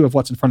their view of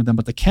what's in front of them,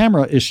 but the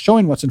camera is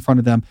showing what's in front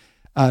of them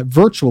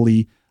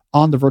virtually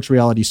on the virtual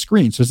reality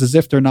screen. So it's as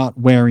if they're not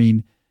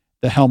wearing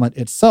the helmet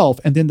itself.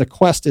 And then the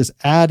Quest is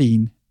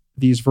adding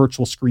these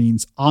virtual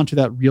screens onto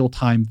that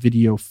real-time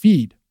video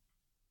feed.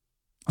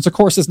 So of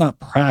course, it's not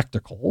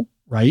practical,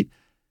 right?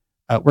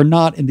 We're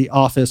not in the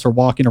office or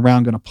walking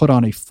around going to put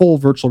on a full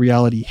virtual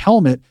reality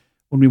helmet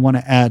when we want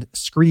to add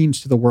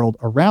screens to the world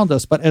around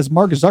us. But as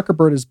Mark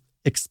Zuckerberg has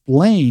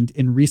explained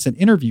in recent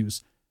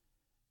interviews,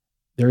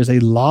 there is a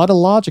lot of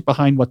logic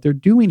behind what they're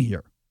doing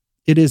here.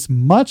 It is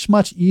much,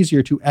 much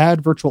easier to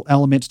add virtual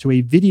elements to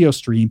a video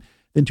stream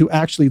than to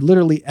actually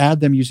literally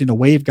add them using a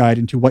waveguide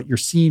into what you're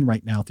seeing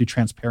right now through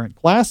transparent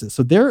glasses.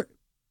 So they're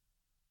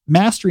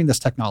mastering this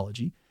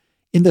technology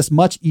in this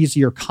much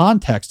easier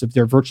context of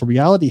their virtual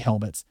reality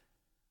helmets.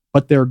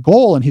 But their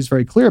goal, and he's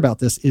very clear about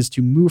this, is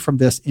to move from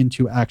this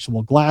into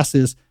actual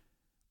glasses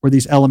where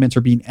these elements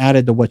are being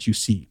added to what you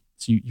see.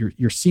 So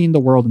you're seeing the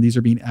world and these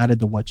are being added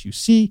to what you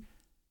see.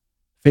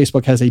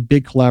 Facebook has a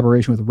big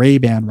collaboration with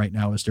Ray-Ban right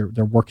now as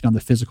they're working on the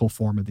physical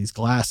form of these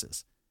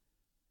glasses.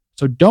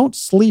 So don't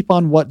sleep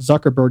on what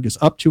Zuckerberg is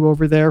up to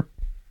over there.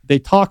 They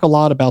talk a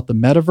lot about the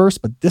metaverse,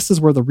 but this is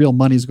where the real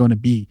money is going to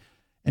be.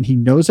 And he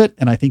knows it.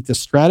 And I think the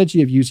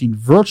strategy of using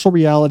virtual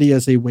reality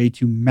as a way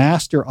to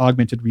master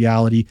augmented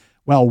reality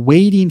while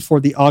waiting for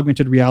the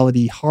augmented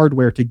reality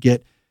hardware to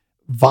get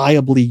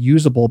viably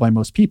usable by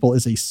most people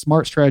is a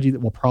smart strategy that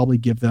will probably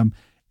give them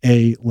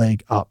a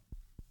leg up.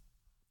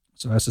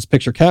 So as this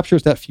picture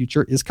captures, that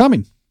future is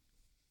coming.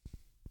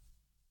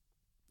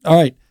 All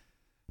right.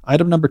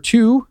 Item number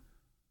 2.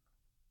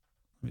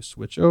 Let me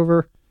switch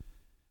over.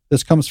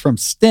 This comes from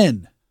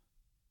Sten.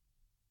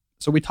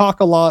 So we talk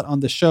a lot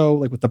on the show,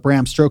 like with the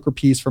Bram Stoker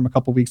piece from a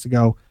couple weeks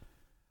ago,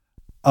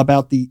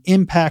 about the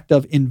impact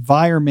of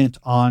environment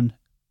on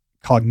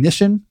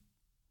cognition.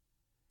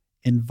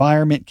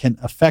 Environment can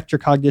affect your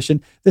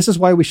cognition. This is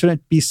why we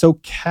shouldn't be so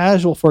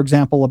casual, for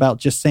example, about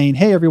just saying,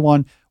 hey,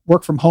 everyone,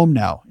 work from home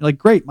now. You're like,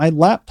 great, my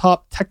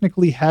laptop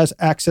technically has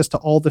access to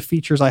all the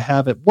features I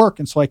have at work,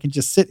 and so I can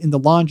just sit in the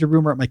laundry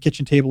room or at my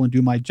kitchen table and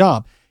do my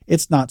job.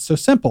 It's not so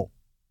simple.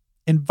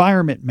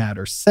 Environment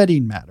matters.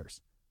 Setting matters.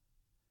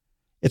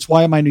 It's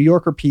why in my New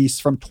Yorker piece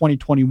from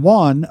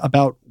 2021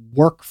 about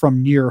work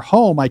from near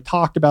home, I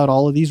talked about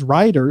all of these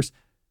writers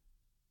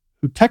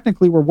who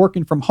technically were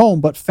working from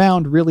home, but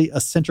found really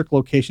eccentric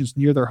locations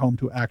near their home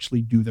to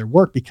actually do their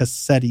work because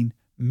setting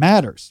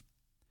matters.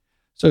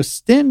 So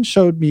Sten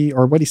showed me,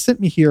 or what he sent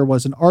me here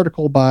was an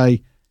article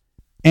by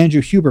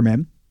Andrew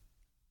Huberman,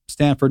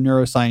 Stanford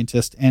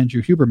neuroscientist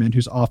Andrew Huberman,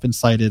 who's often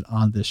cited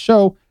on this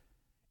show.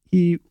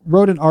 He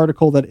wrote an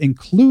article that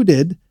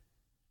included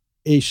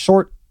a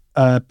short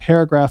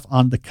paragraph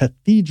on the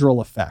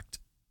cathedral effect,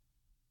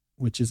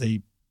 which is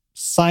a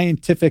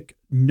scientific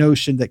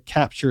notion that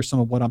captures some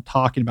of what I'm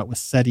talking about with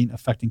setting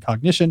affecting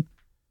cognition.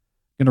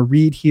 I'm going to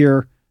read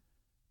here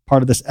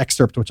part of this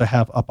excerpt, which I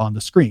have up on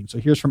the screen. So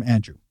here's from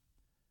Andrew.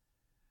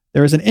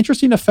 There is an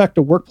interesting effect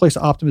of workplace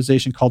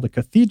optimization called the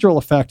cathedral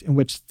effect, in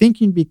which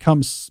thinking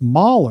becomes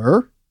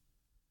smaller,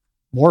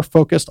 more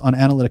focused on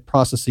analytic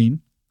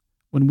processing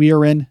when we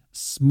are in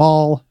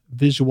small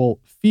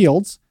visual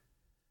fields.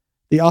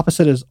 The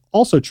opposite is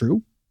also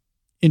true.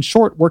 In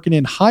short, working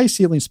in high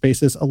ceiling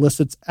spaces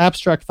elicits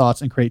abstract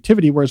thoughts and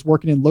creativity, whereas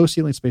working in low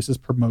ceiling spaces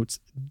promotes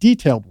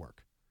detailed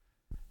work.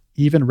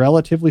 Even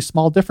relatively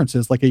small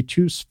differences, like a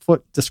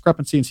 2-foot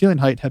discrepancy in ceiling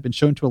height, have been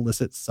shown to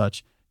elicit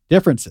such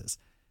differences.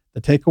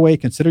 The takeaway: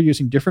 consider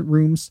using different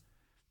rooms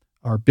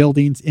or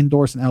buildings,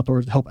 indoors and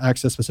outdoors, to help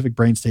access specific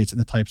brain states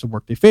and the types of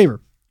work they favor.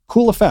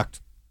 Cool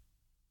effect.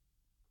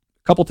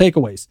 A couple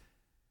takeaways.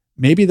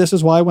 Maybe this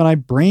is why when I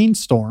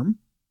brainstorm,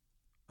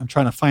 I'm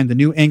trying to find the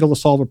new angle to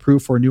solve a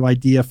proof or a new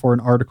idea for an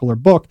article or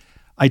book,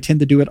 I tend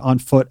to do it on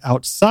foot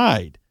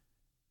outside.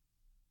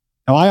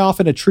 Now, I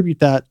often attribute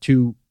that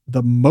to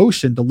the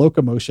motion. The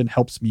locomotion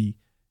helps me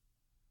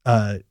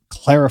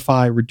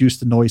clarify, reduce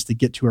the noise to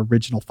get to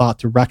original thought,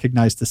 to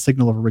recognize the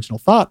signal of original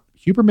thought.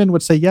 Huberman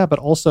would say, yeah, but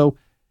also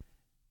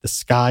the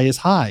sky is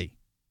high.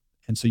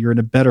 And so you're in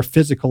a better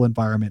physical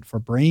environment for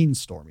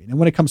brainstorming. And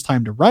when it comes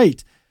time to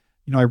write,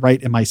 I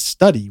write in my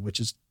study, which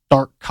is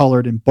dark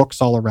colored and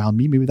books all around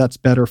me. Maybe that's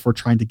better for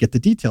trying to get the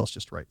details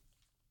just right.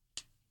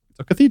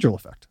 So cathedral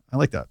effect. I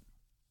like that.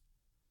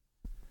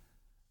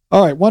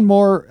 All right. One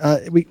more.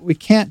 We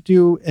can't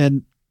do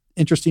an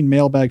interesting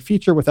mailbag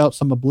feature without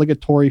some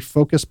obligatory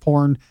focus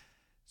porn.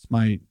 It's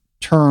my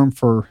term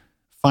for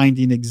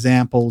finding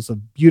examples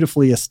of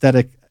beautifully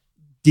aesthetic,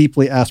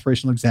 deeply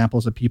aspirational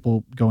examples of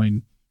people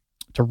going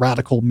to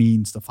radical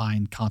means to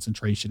find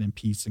concentration and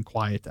peace and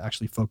quiet to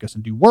actually focus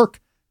and do work.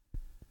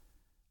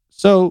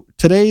 So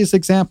today's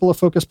example of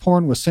focus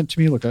porn was sent to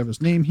me. Look, I have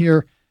his name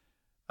here,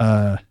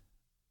 from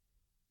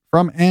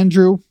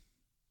Andrew.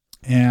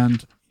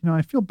 And,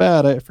 I feel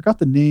bad. I forgot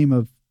the name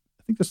of,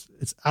 I think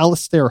it's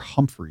Alistair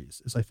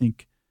Humphreys is, I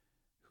think,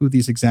 who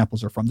these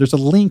examples are from. There's a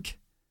link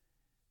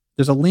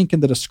in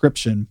the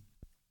description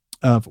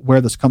of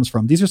where this comes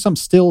from. These are some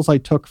stills I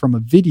took from a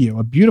video,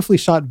 a beautifully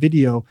shot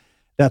video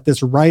that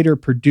this writer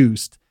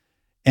produced.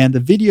 And the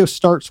video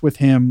starts with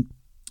him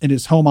in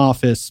his home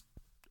office,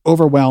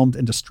 overwhelmed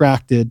and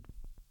distracted.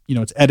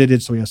 It's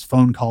edited, so he has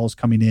phone calls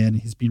coming in.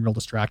 He's being real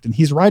distracted. And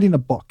he's writing a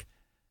book.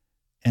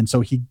 And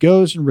so he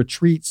goes and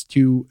retreats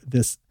to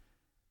this,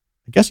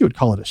 I guess you would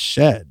call it a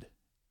shed,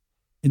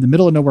 in the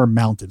middle of nowhere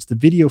mountains. The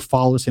video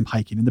follows him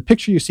hiking. And the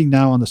picture you see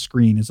now on the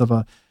screen is of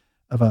a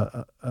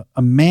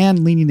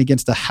man leaning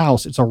against a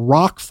house. It's a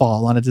rock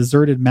fall on a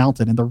deserted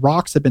mountain, and the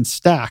rocks have been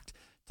stacked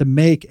to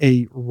make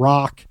a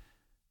rock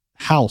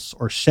house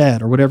or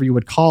shed or whatever you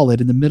would call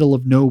it in the middle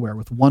of nowhere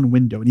with one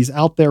window. And he's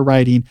out there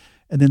writing.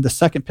 And then the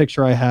second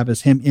picture I have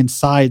is him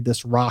inside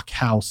this rock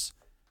house,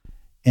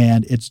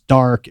 and it's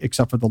dark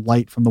except for the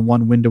light from the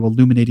one window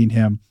illuminating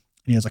him.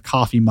 And he has a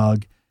coffee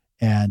mug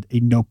and a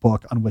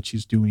notebook on which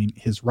he's doing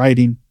his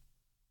writing.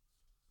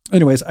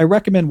 Anyways, I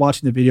recommend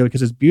watching the video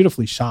because it's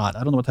beautifully shot.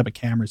 I don't know what type of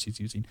cameras he's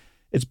using.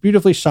 It's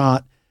beautifully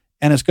shot,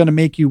 and it's going to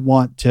make you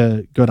want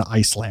to go to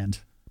Iceland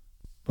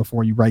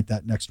before you write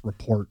that next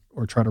report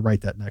or try to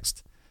write that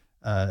next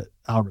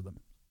algorithm.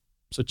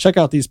 So check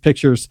out these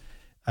pictures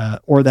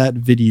or that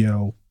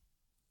video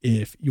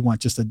if you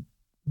want just a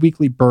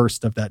weekly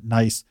burst of that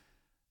nice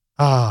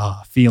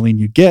feeling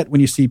you get when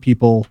you see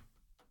people,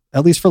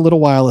 at least for a little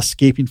while,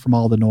 escaping from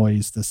all the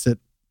noise to sit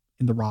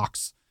in the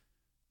rocks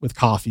with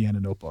coffee and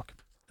a notebook,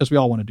 as we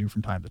all want to do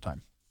from time to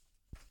time.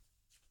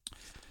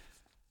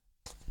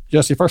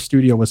 Jesse, if our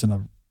studio was in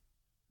a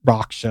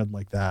rock shed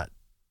like that,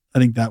 I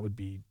think that would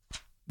be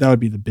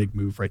the big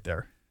move right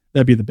there.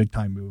 That'd be the big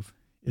time move,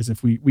 is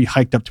if we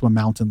hiked up to a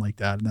mountain like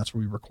that and that's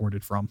where we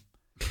recorded from.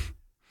 I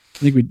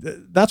think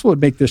that's what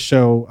would make this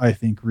show, I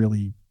think,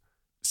 really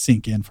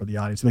sink in for the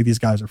audience. Like, these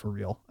guys are for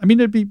real. I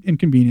mean, it'd be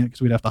inconvenient because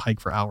we'd have to hike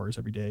for hours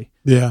every day.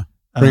 Yeah.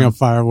 Bring up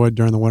firewood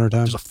during the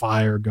wintertime. There's a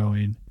fire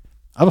going.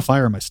 I have a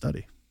fire in my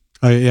study.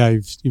 Oh yeah,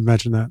 you've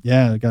mentioned that.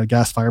 Yeah, I got a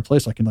gas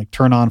fireplace. I can like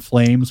turn on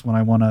flames when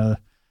I want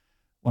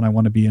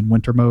to be in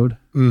winter mode.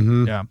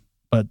 Mm-hmm. Yeah,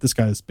 but this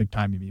guy is big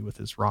timing me with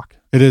his rock.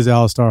 It is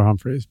Alistair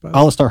Humphreys. But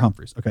Alistair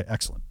Humphreys. Okay,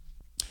 excellent.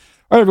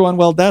 All right, everyone.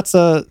 Well, that's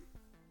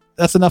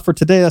enough for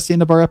today. That's the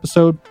end of our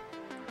episode.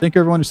 Thank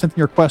you, everyone who sent in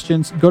your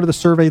questions. Go to the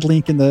survey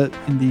link in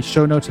the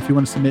show notes if you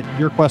want to submit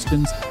your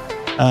questions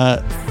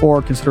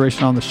for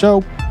consideration on the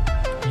show.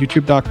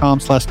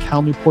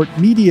 YouTube.com/Cal Newport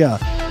Media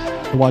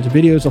to watch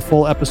videos of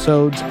full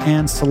episodes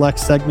and select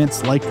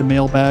segments like the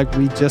mailbag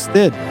we just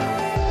did.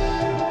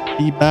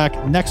 Be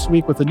back next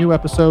week with a new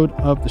episode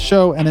of the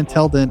show. And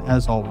until then,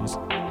 as always,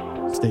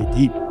 stay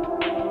deep.